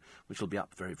for you, which will be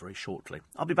up very, very shortly.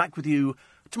 I'll be back with you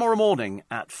tomorrow morning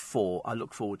at 4. I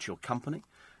look forward to your company,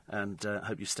 and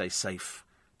hope you stay safe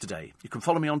today. You can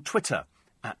follow me on Twitter,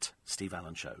 at Steve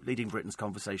Allen Show. Leading Britain's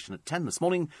conversation at 10 this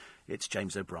morning, it's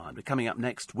James O'Brien. We're coming up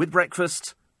next with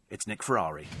breakfast, it's Nick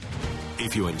Ferrari.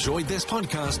 If you enjoyed this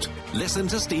podcast, listen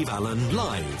to Steve Allen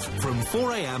live from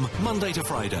 4 a.m. Monday to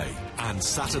Friday and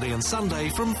Saturday and Sunday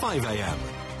from 5 a.m.